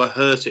half an hour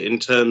hurt it in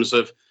terms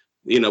of,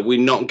 we're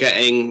not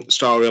getting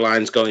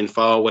storylines going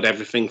forward.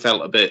 Everything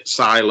felt a bit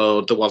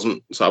siloed. There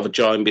wasn't sort of a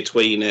join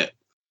between it.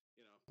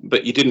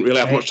 But you didn't really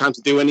have much time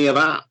to do any of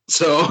that.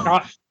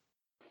 So,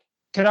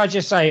 can I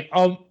just say,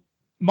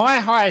 my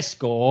highest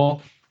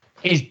score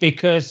is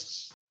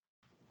because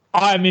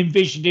I'm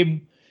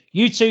envisioning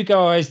you two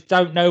guys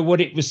don't know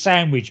what it was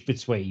sandwiched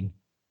between.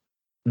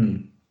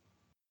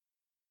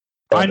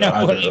 I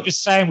know what it was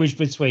sandwiched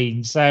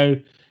between. So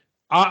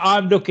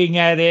I'm looking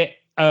at it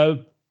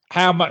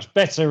how much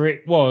better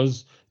it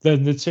was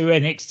than the 2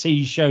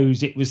 NXT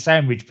shows it was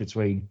sandwiched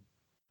between.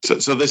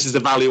 So this is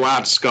the value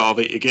add score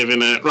that you're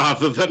giving it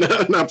rather than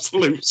an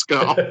absolute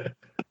score.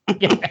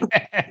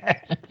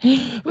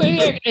 Well,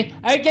 yeah,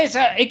 I guess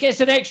it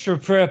gets an extra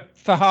for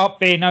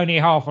being only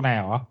half an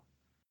hour.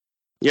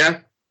 Yeah.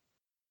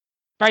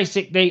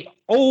 Basically,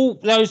 all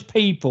those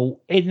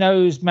people in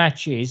those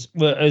matches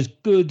were as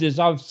good as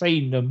I've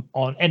seen them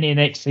on any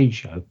NXT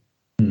show.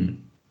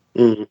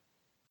 Yeah,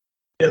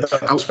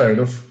 that's fair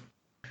enough.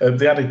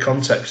 The added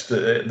context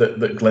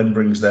that Glenn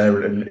brings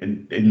there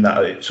in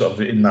that sort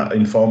of in that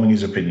informing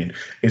his opinion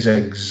is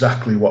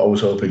exactly what I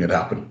was hoping had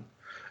happened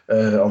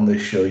on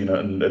this show.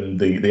 And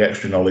the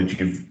extra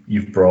knowledge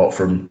you've brought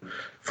from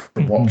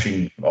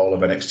watching all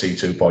of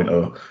NXT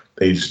 2.0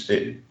 is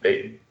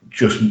it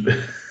just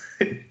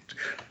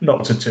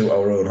not to toot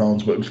our own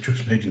horns, but it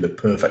just made you the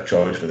perfect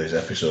choice for this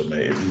episode,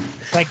 mate.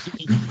 Thank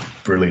you.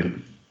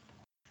 Brilliant.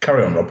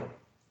 Carry on, Rob.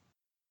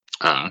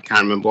 I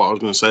can't remember what I was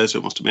going to say, so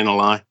it must have been a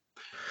lie.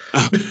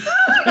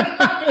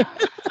 I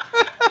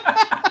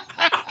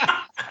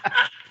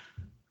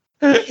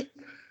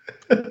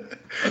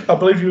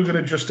believe you were going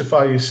to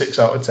justify your 6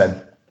 out of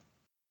 10.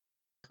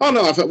 Oh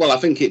no! I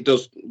think it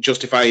does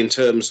justify in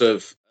terms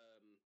of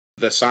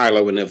the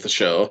siloing of the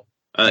show.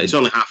 It's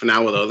only half an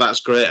hour though.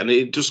 That's great, and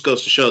it just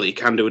goes to show that you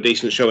can do a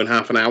decent show in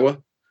half an hour.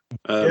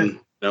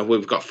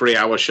 We've got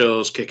 3-hour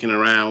shows kicking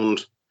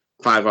around,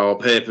 5-hour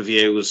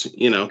pay-per-views.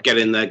 Get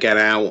in there, get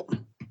out.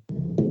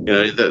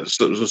 There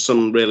was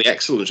some really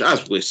excellent,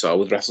 as we saw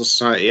with Wrestle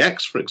Society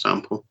X, for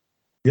example.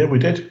 Yeah, we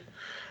did.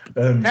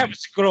 That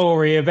was the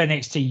glory of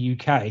NXT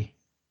UK.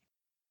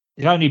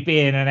 It only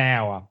being an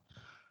hour.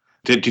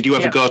 Did you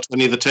ever go to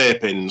any of the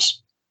tapings?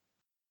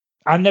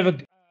 I never.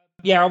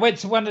 Yeah, I went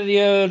to one of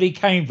the early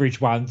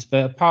Cambridge ones,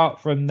 but apart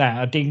from that,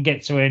 I didn't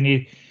get to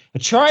any. I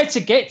tried to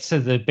get to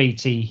the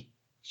BT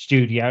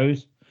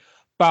studios,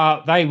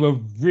 but they were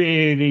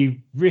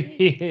really,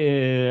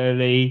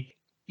 really.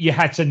 You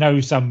had to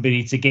know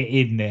somebody to get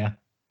in there.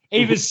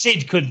 Even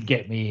Sid couldn't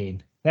get me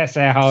in. That's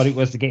how hard it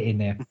was to get in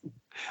there.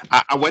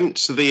 I went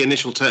to the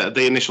initial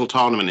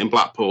tournament in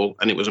Blackpool,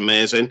 and it was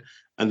amazing.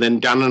 And then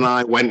Dan and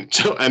I went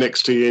to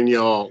NXT in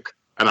York,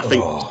 and I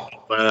think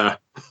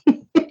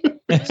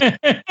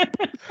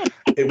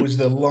it was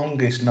the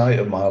longest night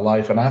of my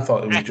life, and I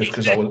thought it was just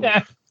because I was.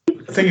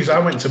 The thing is, I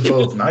went to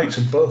both nights,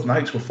 and both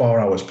nights were 4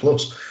 hours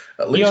plus.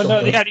 At least you're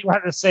not the only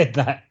one that said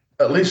that.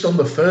 At least on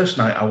the first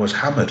night, I was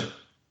hammered.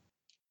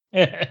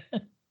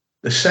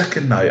 The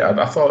second night,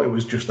 I thought it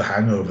was just the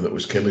hangover that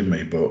was killing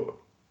me, but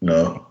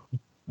no.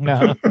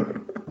 No.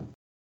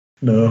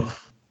 No.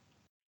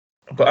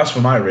 But as for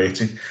my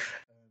rating,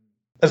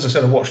 as I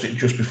said, I watched it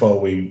just before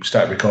we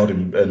started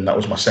recording, and that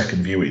was my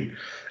second viewing.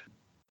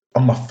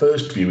 On my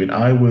first viewing,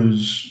 I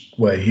was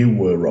where you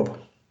were, Rob,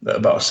 at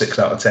about a 6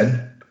 out of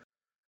 10.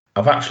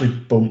 I've actually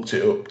bumped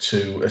it up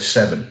to a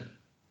 7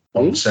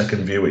 on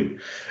second viewing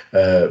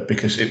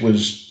because it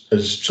was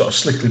as sort of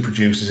slickly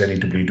produced as any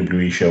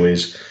WWE show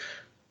is.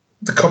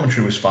 The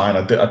commentary was fine.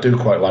 I do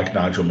quite like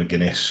Nigel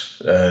McGuinness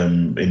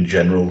in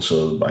general,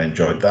 so I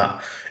enjoyed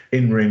that.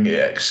 In ring, it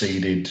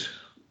exceeded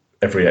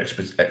every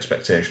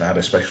expectation I had,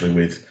 especially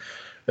with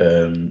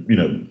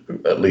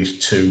at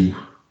least 2,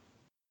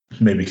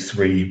 maybe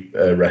 3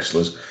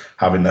 wrestlers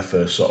having their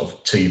first sort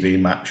of TV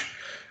match.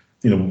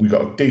 We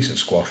got a decent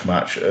squash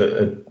match,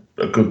 a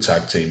good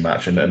tag team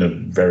match, and a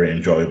very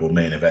enjoyable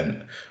main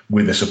event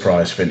with a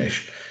surprise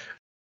finish.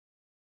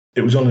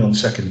 It was only on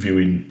second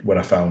viewing when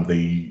I found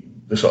the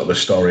sort of the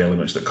story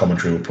elements that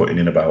commentary were putting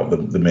in about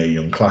the Mae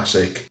Young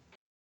Classic.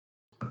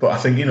 But I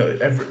think,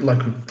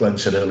 like Glenn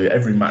said earlier,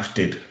 every match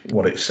did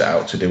what it set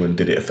out to do and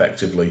did it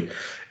effectively.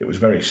 It was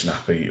very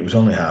snappy. It was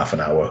only half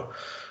an hour.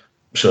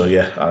 So,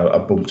 yeah, I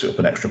bumped it up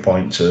an extra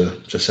point to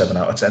 7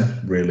 out of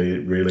 10. Really,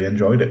 really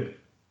enjoyed it.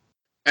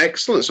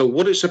 Excellent. So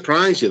would it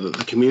surprise you that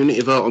the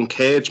community vote on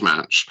Cage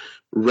Match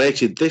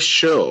rated this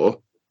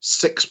show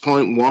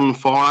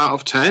 6.14 out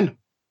of 10?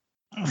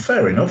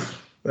 Fair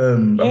enough.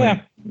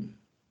 I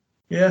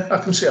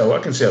can see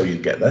how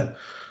you'd get there.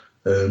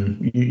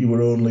 You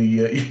were only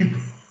a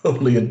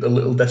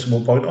little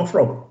decimal point off,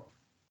 Rob.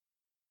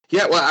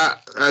 Yeah, well,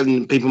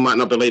 and people might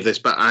not believe this,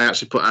 but I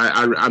actually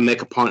I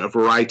make a point of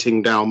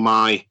writing down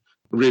my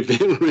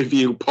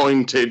review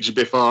pointage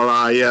before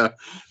I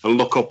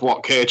look up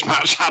what Cage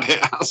Match had it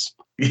as.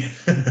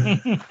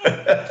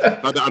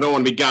 I don't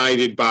want to be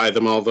guided by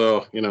them,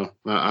 although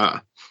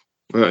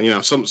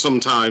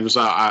sometimes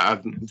I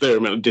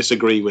vehemently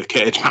disagree with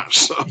Cage Match.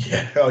 So.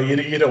 Yeah,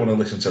 you don't want to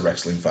listen to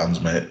wrestling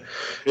fans, mate.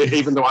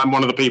 Even though I'm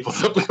one of the people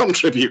that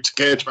contribute to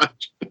Cage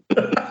Match.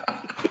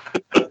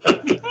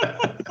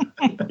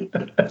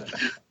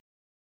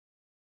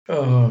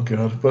 Oh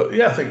God! But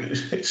yeah, I think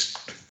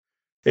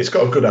it's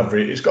got a good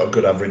average. It's got a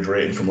good average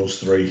rating from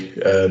us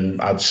 3.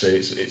 I'd say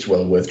it's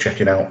well worth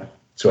checking out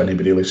to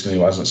anybody listening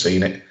who hasn't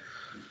seen it.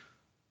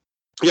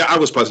 Yeah, I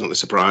was pleasantly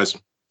surprised.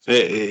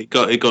 It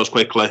goes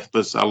quickly.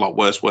 There's a lot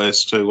worse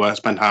ways to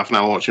spend half an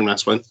hour watching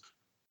wrestling.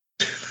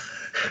 Do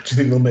you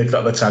think they'll make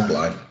that the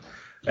tagline?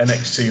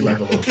 NXT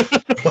Level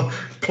Up.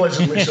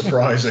 Pleasantly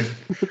surprising.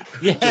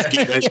 Yeah.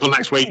 Keep it until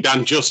next week,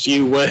 Dan. Just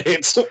you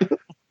wait.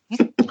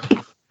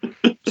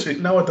 See,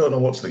 now I don't know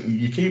what's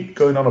you keep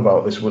going on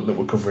about this one that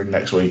we're covering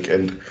next week,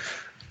 and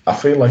I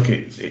feel like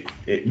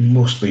it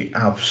must be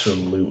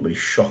absolutely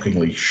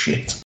shockingly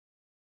shit.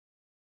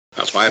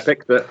 That's why I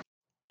picked it.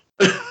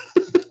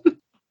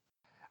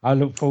 I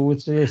look forward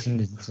to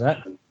listening to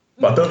that.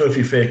 But I don't know if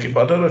you're faking.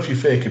 But I don't know if you're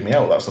faking me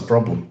out. That's the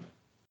problem.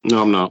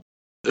 No, I'm not.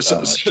 But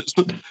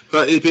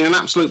it's been an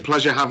absolute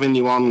pleasure having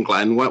you on,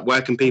 Glenn.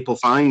 Where can people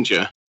find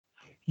you?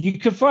 You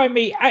can find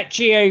me at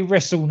GA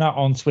WrestleNut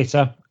on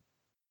Twitter.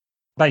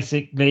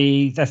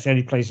 Basically, that's the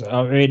only place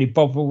I really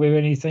bother with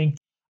anything.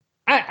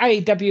 At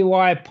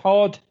AWI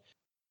Pod,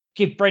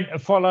 give Brent a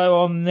follow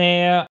on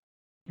there.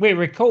 We're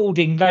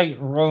recording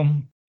later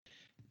on,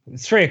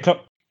 3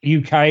 o'clock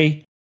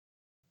UK.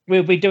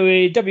 We'll be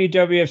doing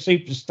WWF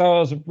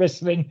Superstars of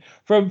Wrestling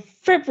from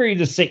February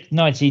the 6th,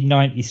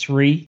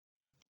 1993.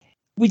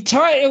 We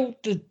titled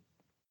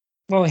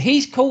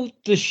he's called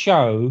the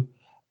show.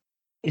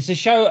 It's a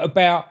show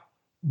about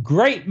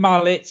great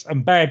mullets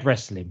and bad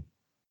wrestling.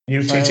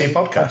 UTT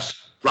podcast.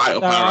 Right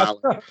up our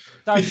alley.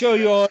 I'm sure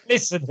your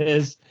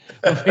listeners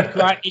will be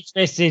quite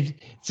interested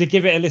to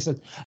give it a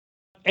listen.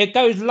 It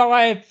goes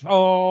live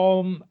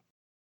on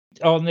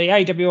the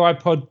AWI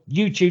Pod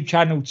YouTube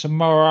channel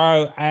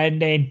tomorrow,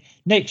 and then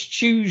next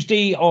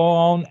Tuesday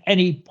on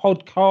any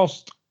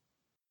podcast.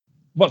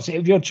 What's it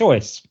of your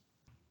choice?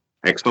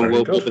 Excellent.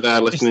 We'll be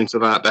there listening to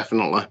that,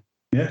 definitely.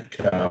 Yeah,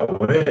 can't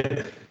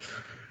wait.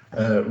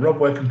 Rob,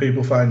 where can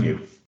people find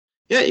you?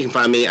 Yeah, you can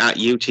find me at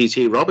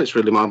UTT Rob. It's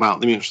really more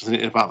about the mutual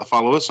than about the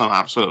followers, so I'm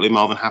absolutely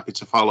more than happy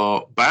to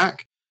follow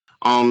back.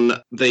 On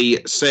the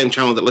same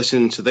channel that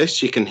listening to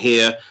this, you can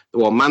hear the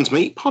One Man's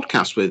Meat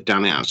podcast with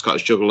Danny out of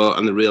Scottish Juggalo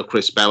and the real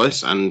Chris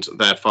Bellis, and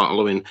they're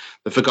following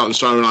the forgotten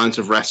storylines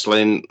of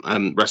wrestling,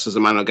 wrestlers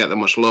that might not get that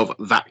much love,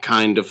 that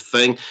kind of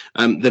thing.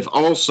 They've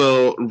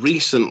also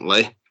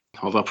recently,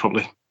 although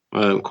probably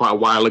quite a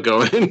while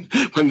ago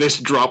when this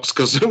drops,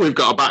 because we've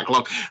got a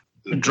backlog,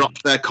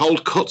 dropped their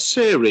Cold Cut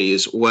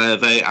series, where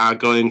they are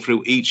going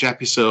through each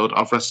episode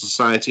of Wrestle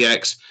Society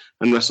X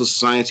and Wrestle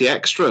Society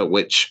Extra,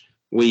 which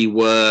we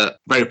were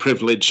very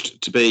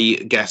privileged to be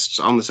guests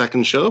on the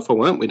second show for,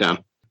 weren't we, Dan?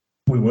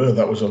 We were.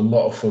 That was a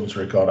lot of fun to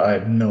record. I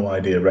had no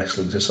idea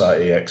Wrestling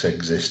Society X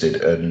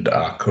existed, and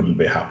I couldn't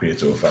be happier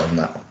to have found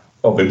that.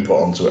 Or been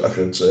put onto it, I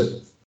should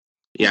say.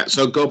 Yeah,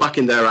 so go back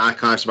in their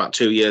archives about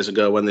 2 years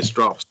ago when this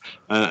dropped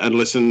and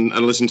listen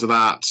to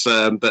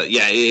that. But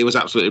yeah, it was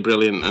absolutely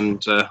brilliant,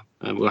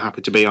 and we're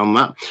happy to be on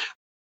that.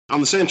 On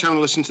the same channel,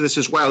 listen to this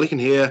as well. You can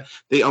hear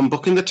the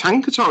Unbooking the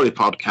Tankatory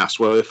podcast,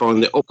 where we're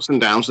following the ups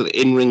and downs of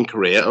the in-ring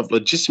career of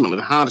legitimately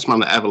the hardest man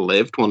that ever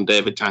lived, one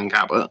David Tank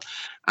Abbott.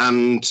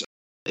 And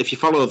if you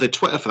follow the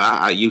Twitter for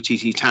that, at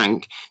UTT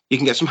Tank, you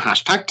can get some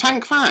hashtag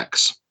Tank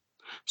facts,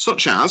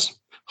 such as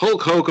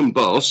Hulk Hogan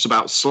boasts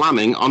about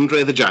slamming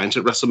Andre the Giant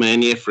at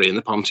WrestleMania 3 in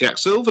the Pontiac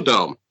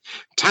Silverdome.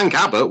 Tank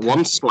Abbott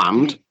once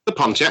slammed the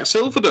Pontiac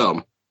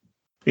Silverdome.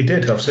 He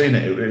did. I've seen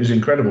it. It was an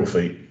incredible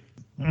feat.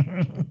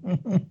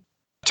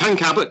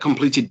 Tank Abbott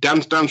completed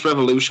Dance Dance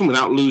Revolution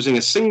without losing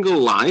a single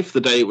life the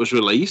day it was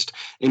released.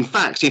 In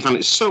fact, he found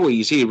it so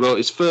easy, he wrote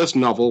his first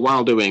novel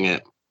while doing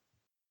it.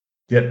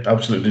 Yeah,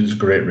 absolutely. It's a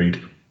great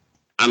read.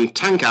 And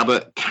Tank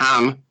Abbott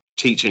can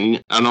teach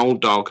an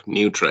old dog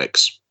new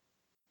tricks.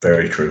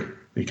 Very true.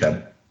 He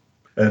can.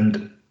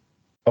 And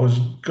I was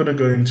going to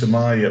go into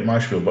my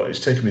spiel, but it's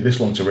taken me this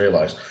long to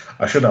realise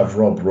I should have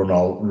Rob run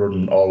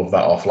all of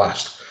that off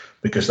last,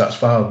 because that's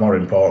far more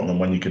important than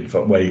where you can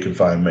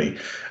find me.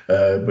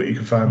 But you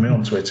can find me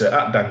on Twitter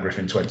at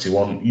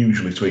DanGriffin21,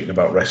 usually tweeting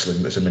about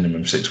wrestling that's a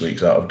minimum 6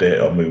 weeks out of date,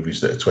 or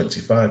movies that are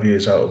 25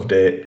 years out of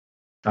date.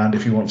 And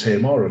if you want to hear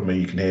more of me,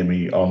 you can hear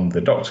me on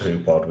the Doctor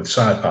Who pod with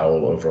Cy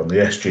Powell over on the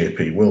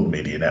SJP World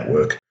Media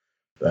Network.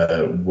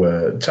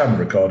 Where time of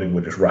recording,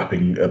 we're just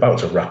about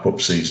to wrap up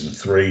season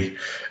 3.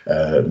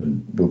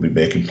 We'll be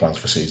making plans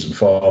for season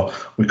 4.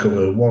 We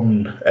cover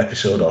one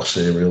episode or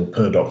serial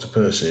per Doctor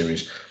per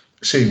series,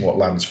 seeing what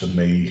lands for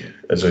me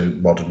as a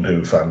modern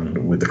Who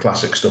fan with the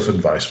classic stuff,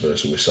 and vice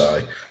versa with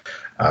Cy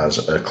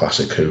as a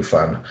classic Who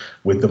fan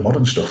with the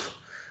modern stuff.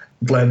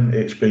 Glenn,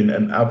 it's been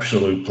an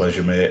absolute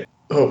pleasure, mate.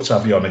 Hope to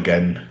have you on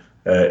again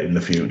in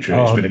the future.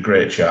 It's been a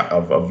great chat.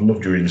 I've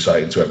loved your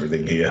insight into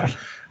everything here,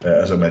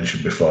 as I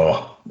mentioned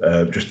before.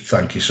 Just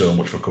thank you so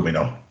much for coming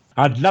on.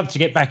 I'd love to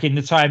get back in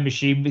the time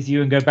machine with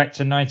you and go back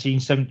to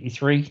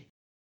 1973.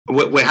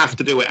 We have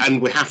to do it,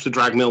 and we have to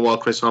drag Millwall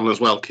Chris on as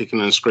well, kicking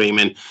and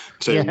screaming,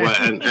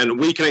 and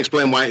we can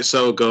explain why it's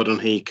so good,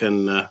 and he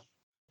can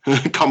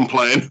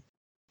complain.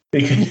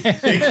 He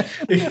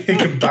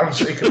can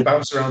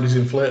bounce around his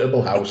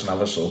inflatable house and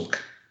have a sulk.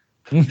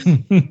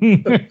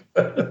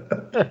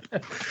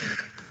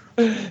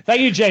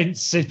 Thank you,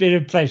 gents. It's been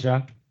a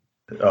pleasure.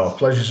 Oh,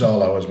 pleasure's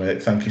all ours,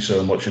 mate. Thank you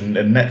so much. And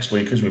next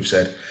week, as we've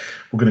said,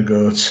 we're going to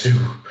go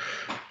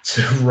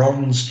to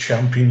Ron's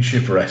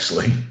Championship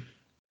Wrestling.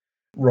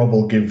 Rob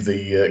will give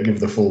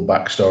the full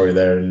backstory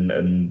there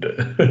and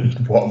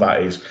what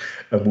that is,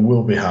 and we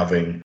will be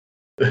having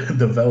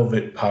the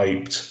velvet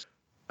piped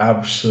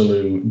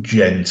absolute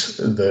gent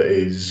that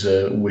is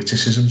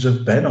witticisms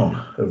of Benon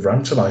of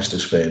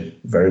Rantermeister's fame.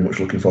 Very much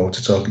looking forward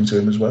to talking to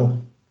him as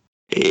well.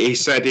 He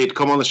said he'd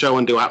come on the show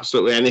and do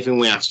absolutely anything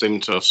we asked him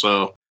to.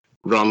 So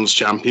Ron's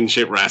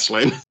Championship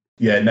Wrestling.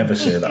 Yeah, never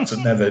say that to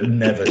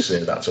never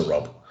say that to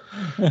Rob.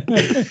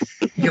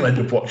 You'll end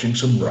up watching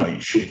some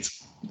right shit.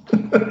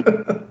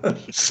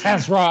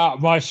 Sounds right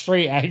up my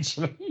street,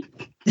 actually.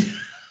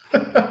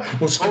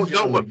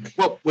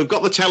 Well, we've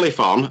got the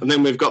telephone, and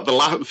then we've got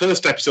the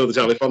first episode of the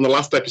telephone, the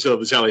last episode of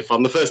the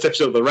telephone, the first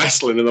episode of the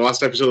wrestling, and the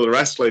last episode of the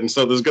wrestling.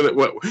 So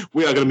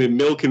we are going to be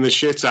milking the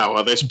shit out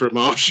of this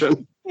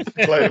promotion.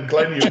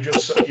 Glenn,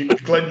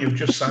 you've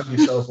just signed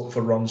yourself up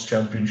for Ron's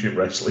Championship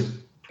Wrestling.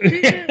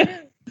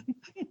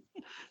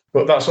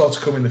 But that's all to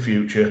come in the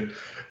future.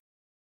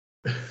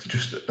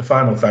 Just a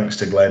final thanks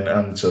to Glenn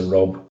and to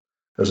Rob,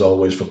 as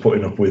always, for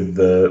putting up with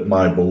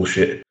my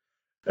bullshit.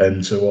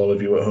 And to all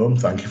of you at home,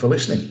 thank you for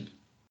listening.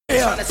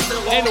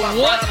 And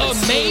what a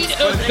main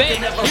event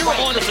here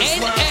on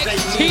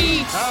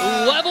NXT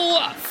Level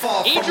Up.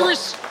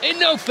 Edris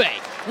Enofe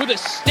with a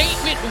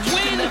statement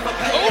win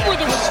over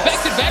the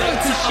respected veteran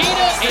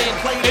Kushida, and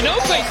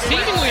Enofe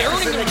seemingly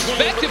earning the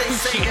respect of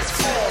Kushida.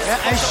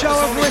 A show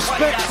of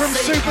respect from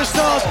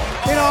superstars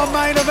in our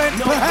main event,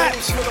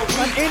 perhaps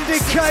an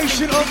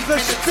indication of the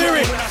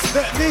spirit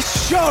that this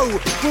show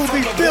will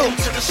be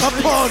built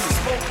upon.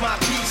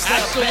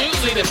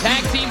 Absolutely, the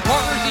tag team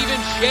partners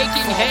even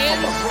shaking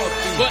hands,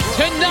 but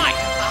tonight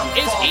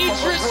is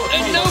Edris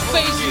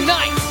Enofe's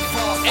night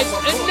as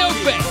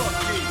Enofe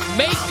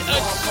makes a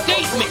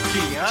statement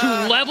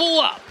to level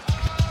up.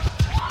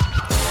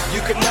 You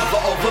could never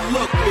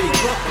overlook me.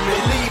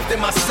 Believed in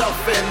myself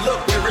and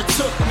look where it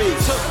took me.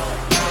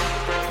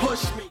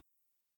 Push me.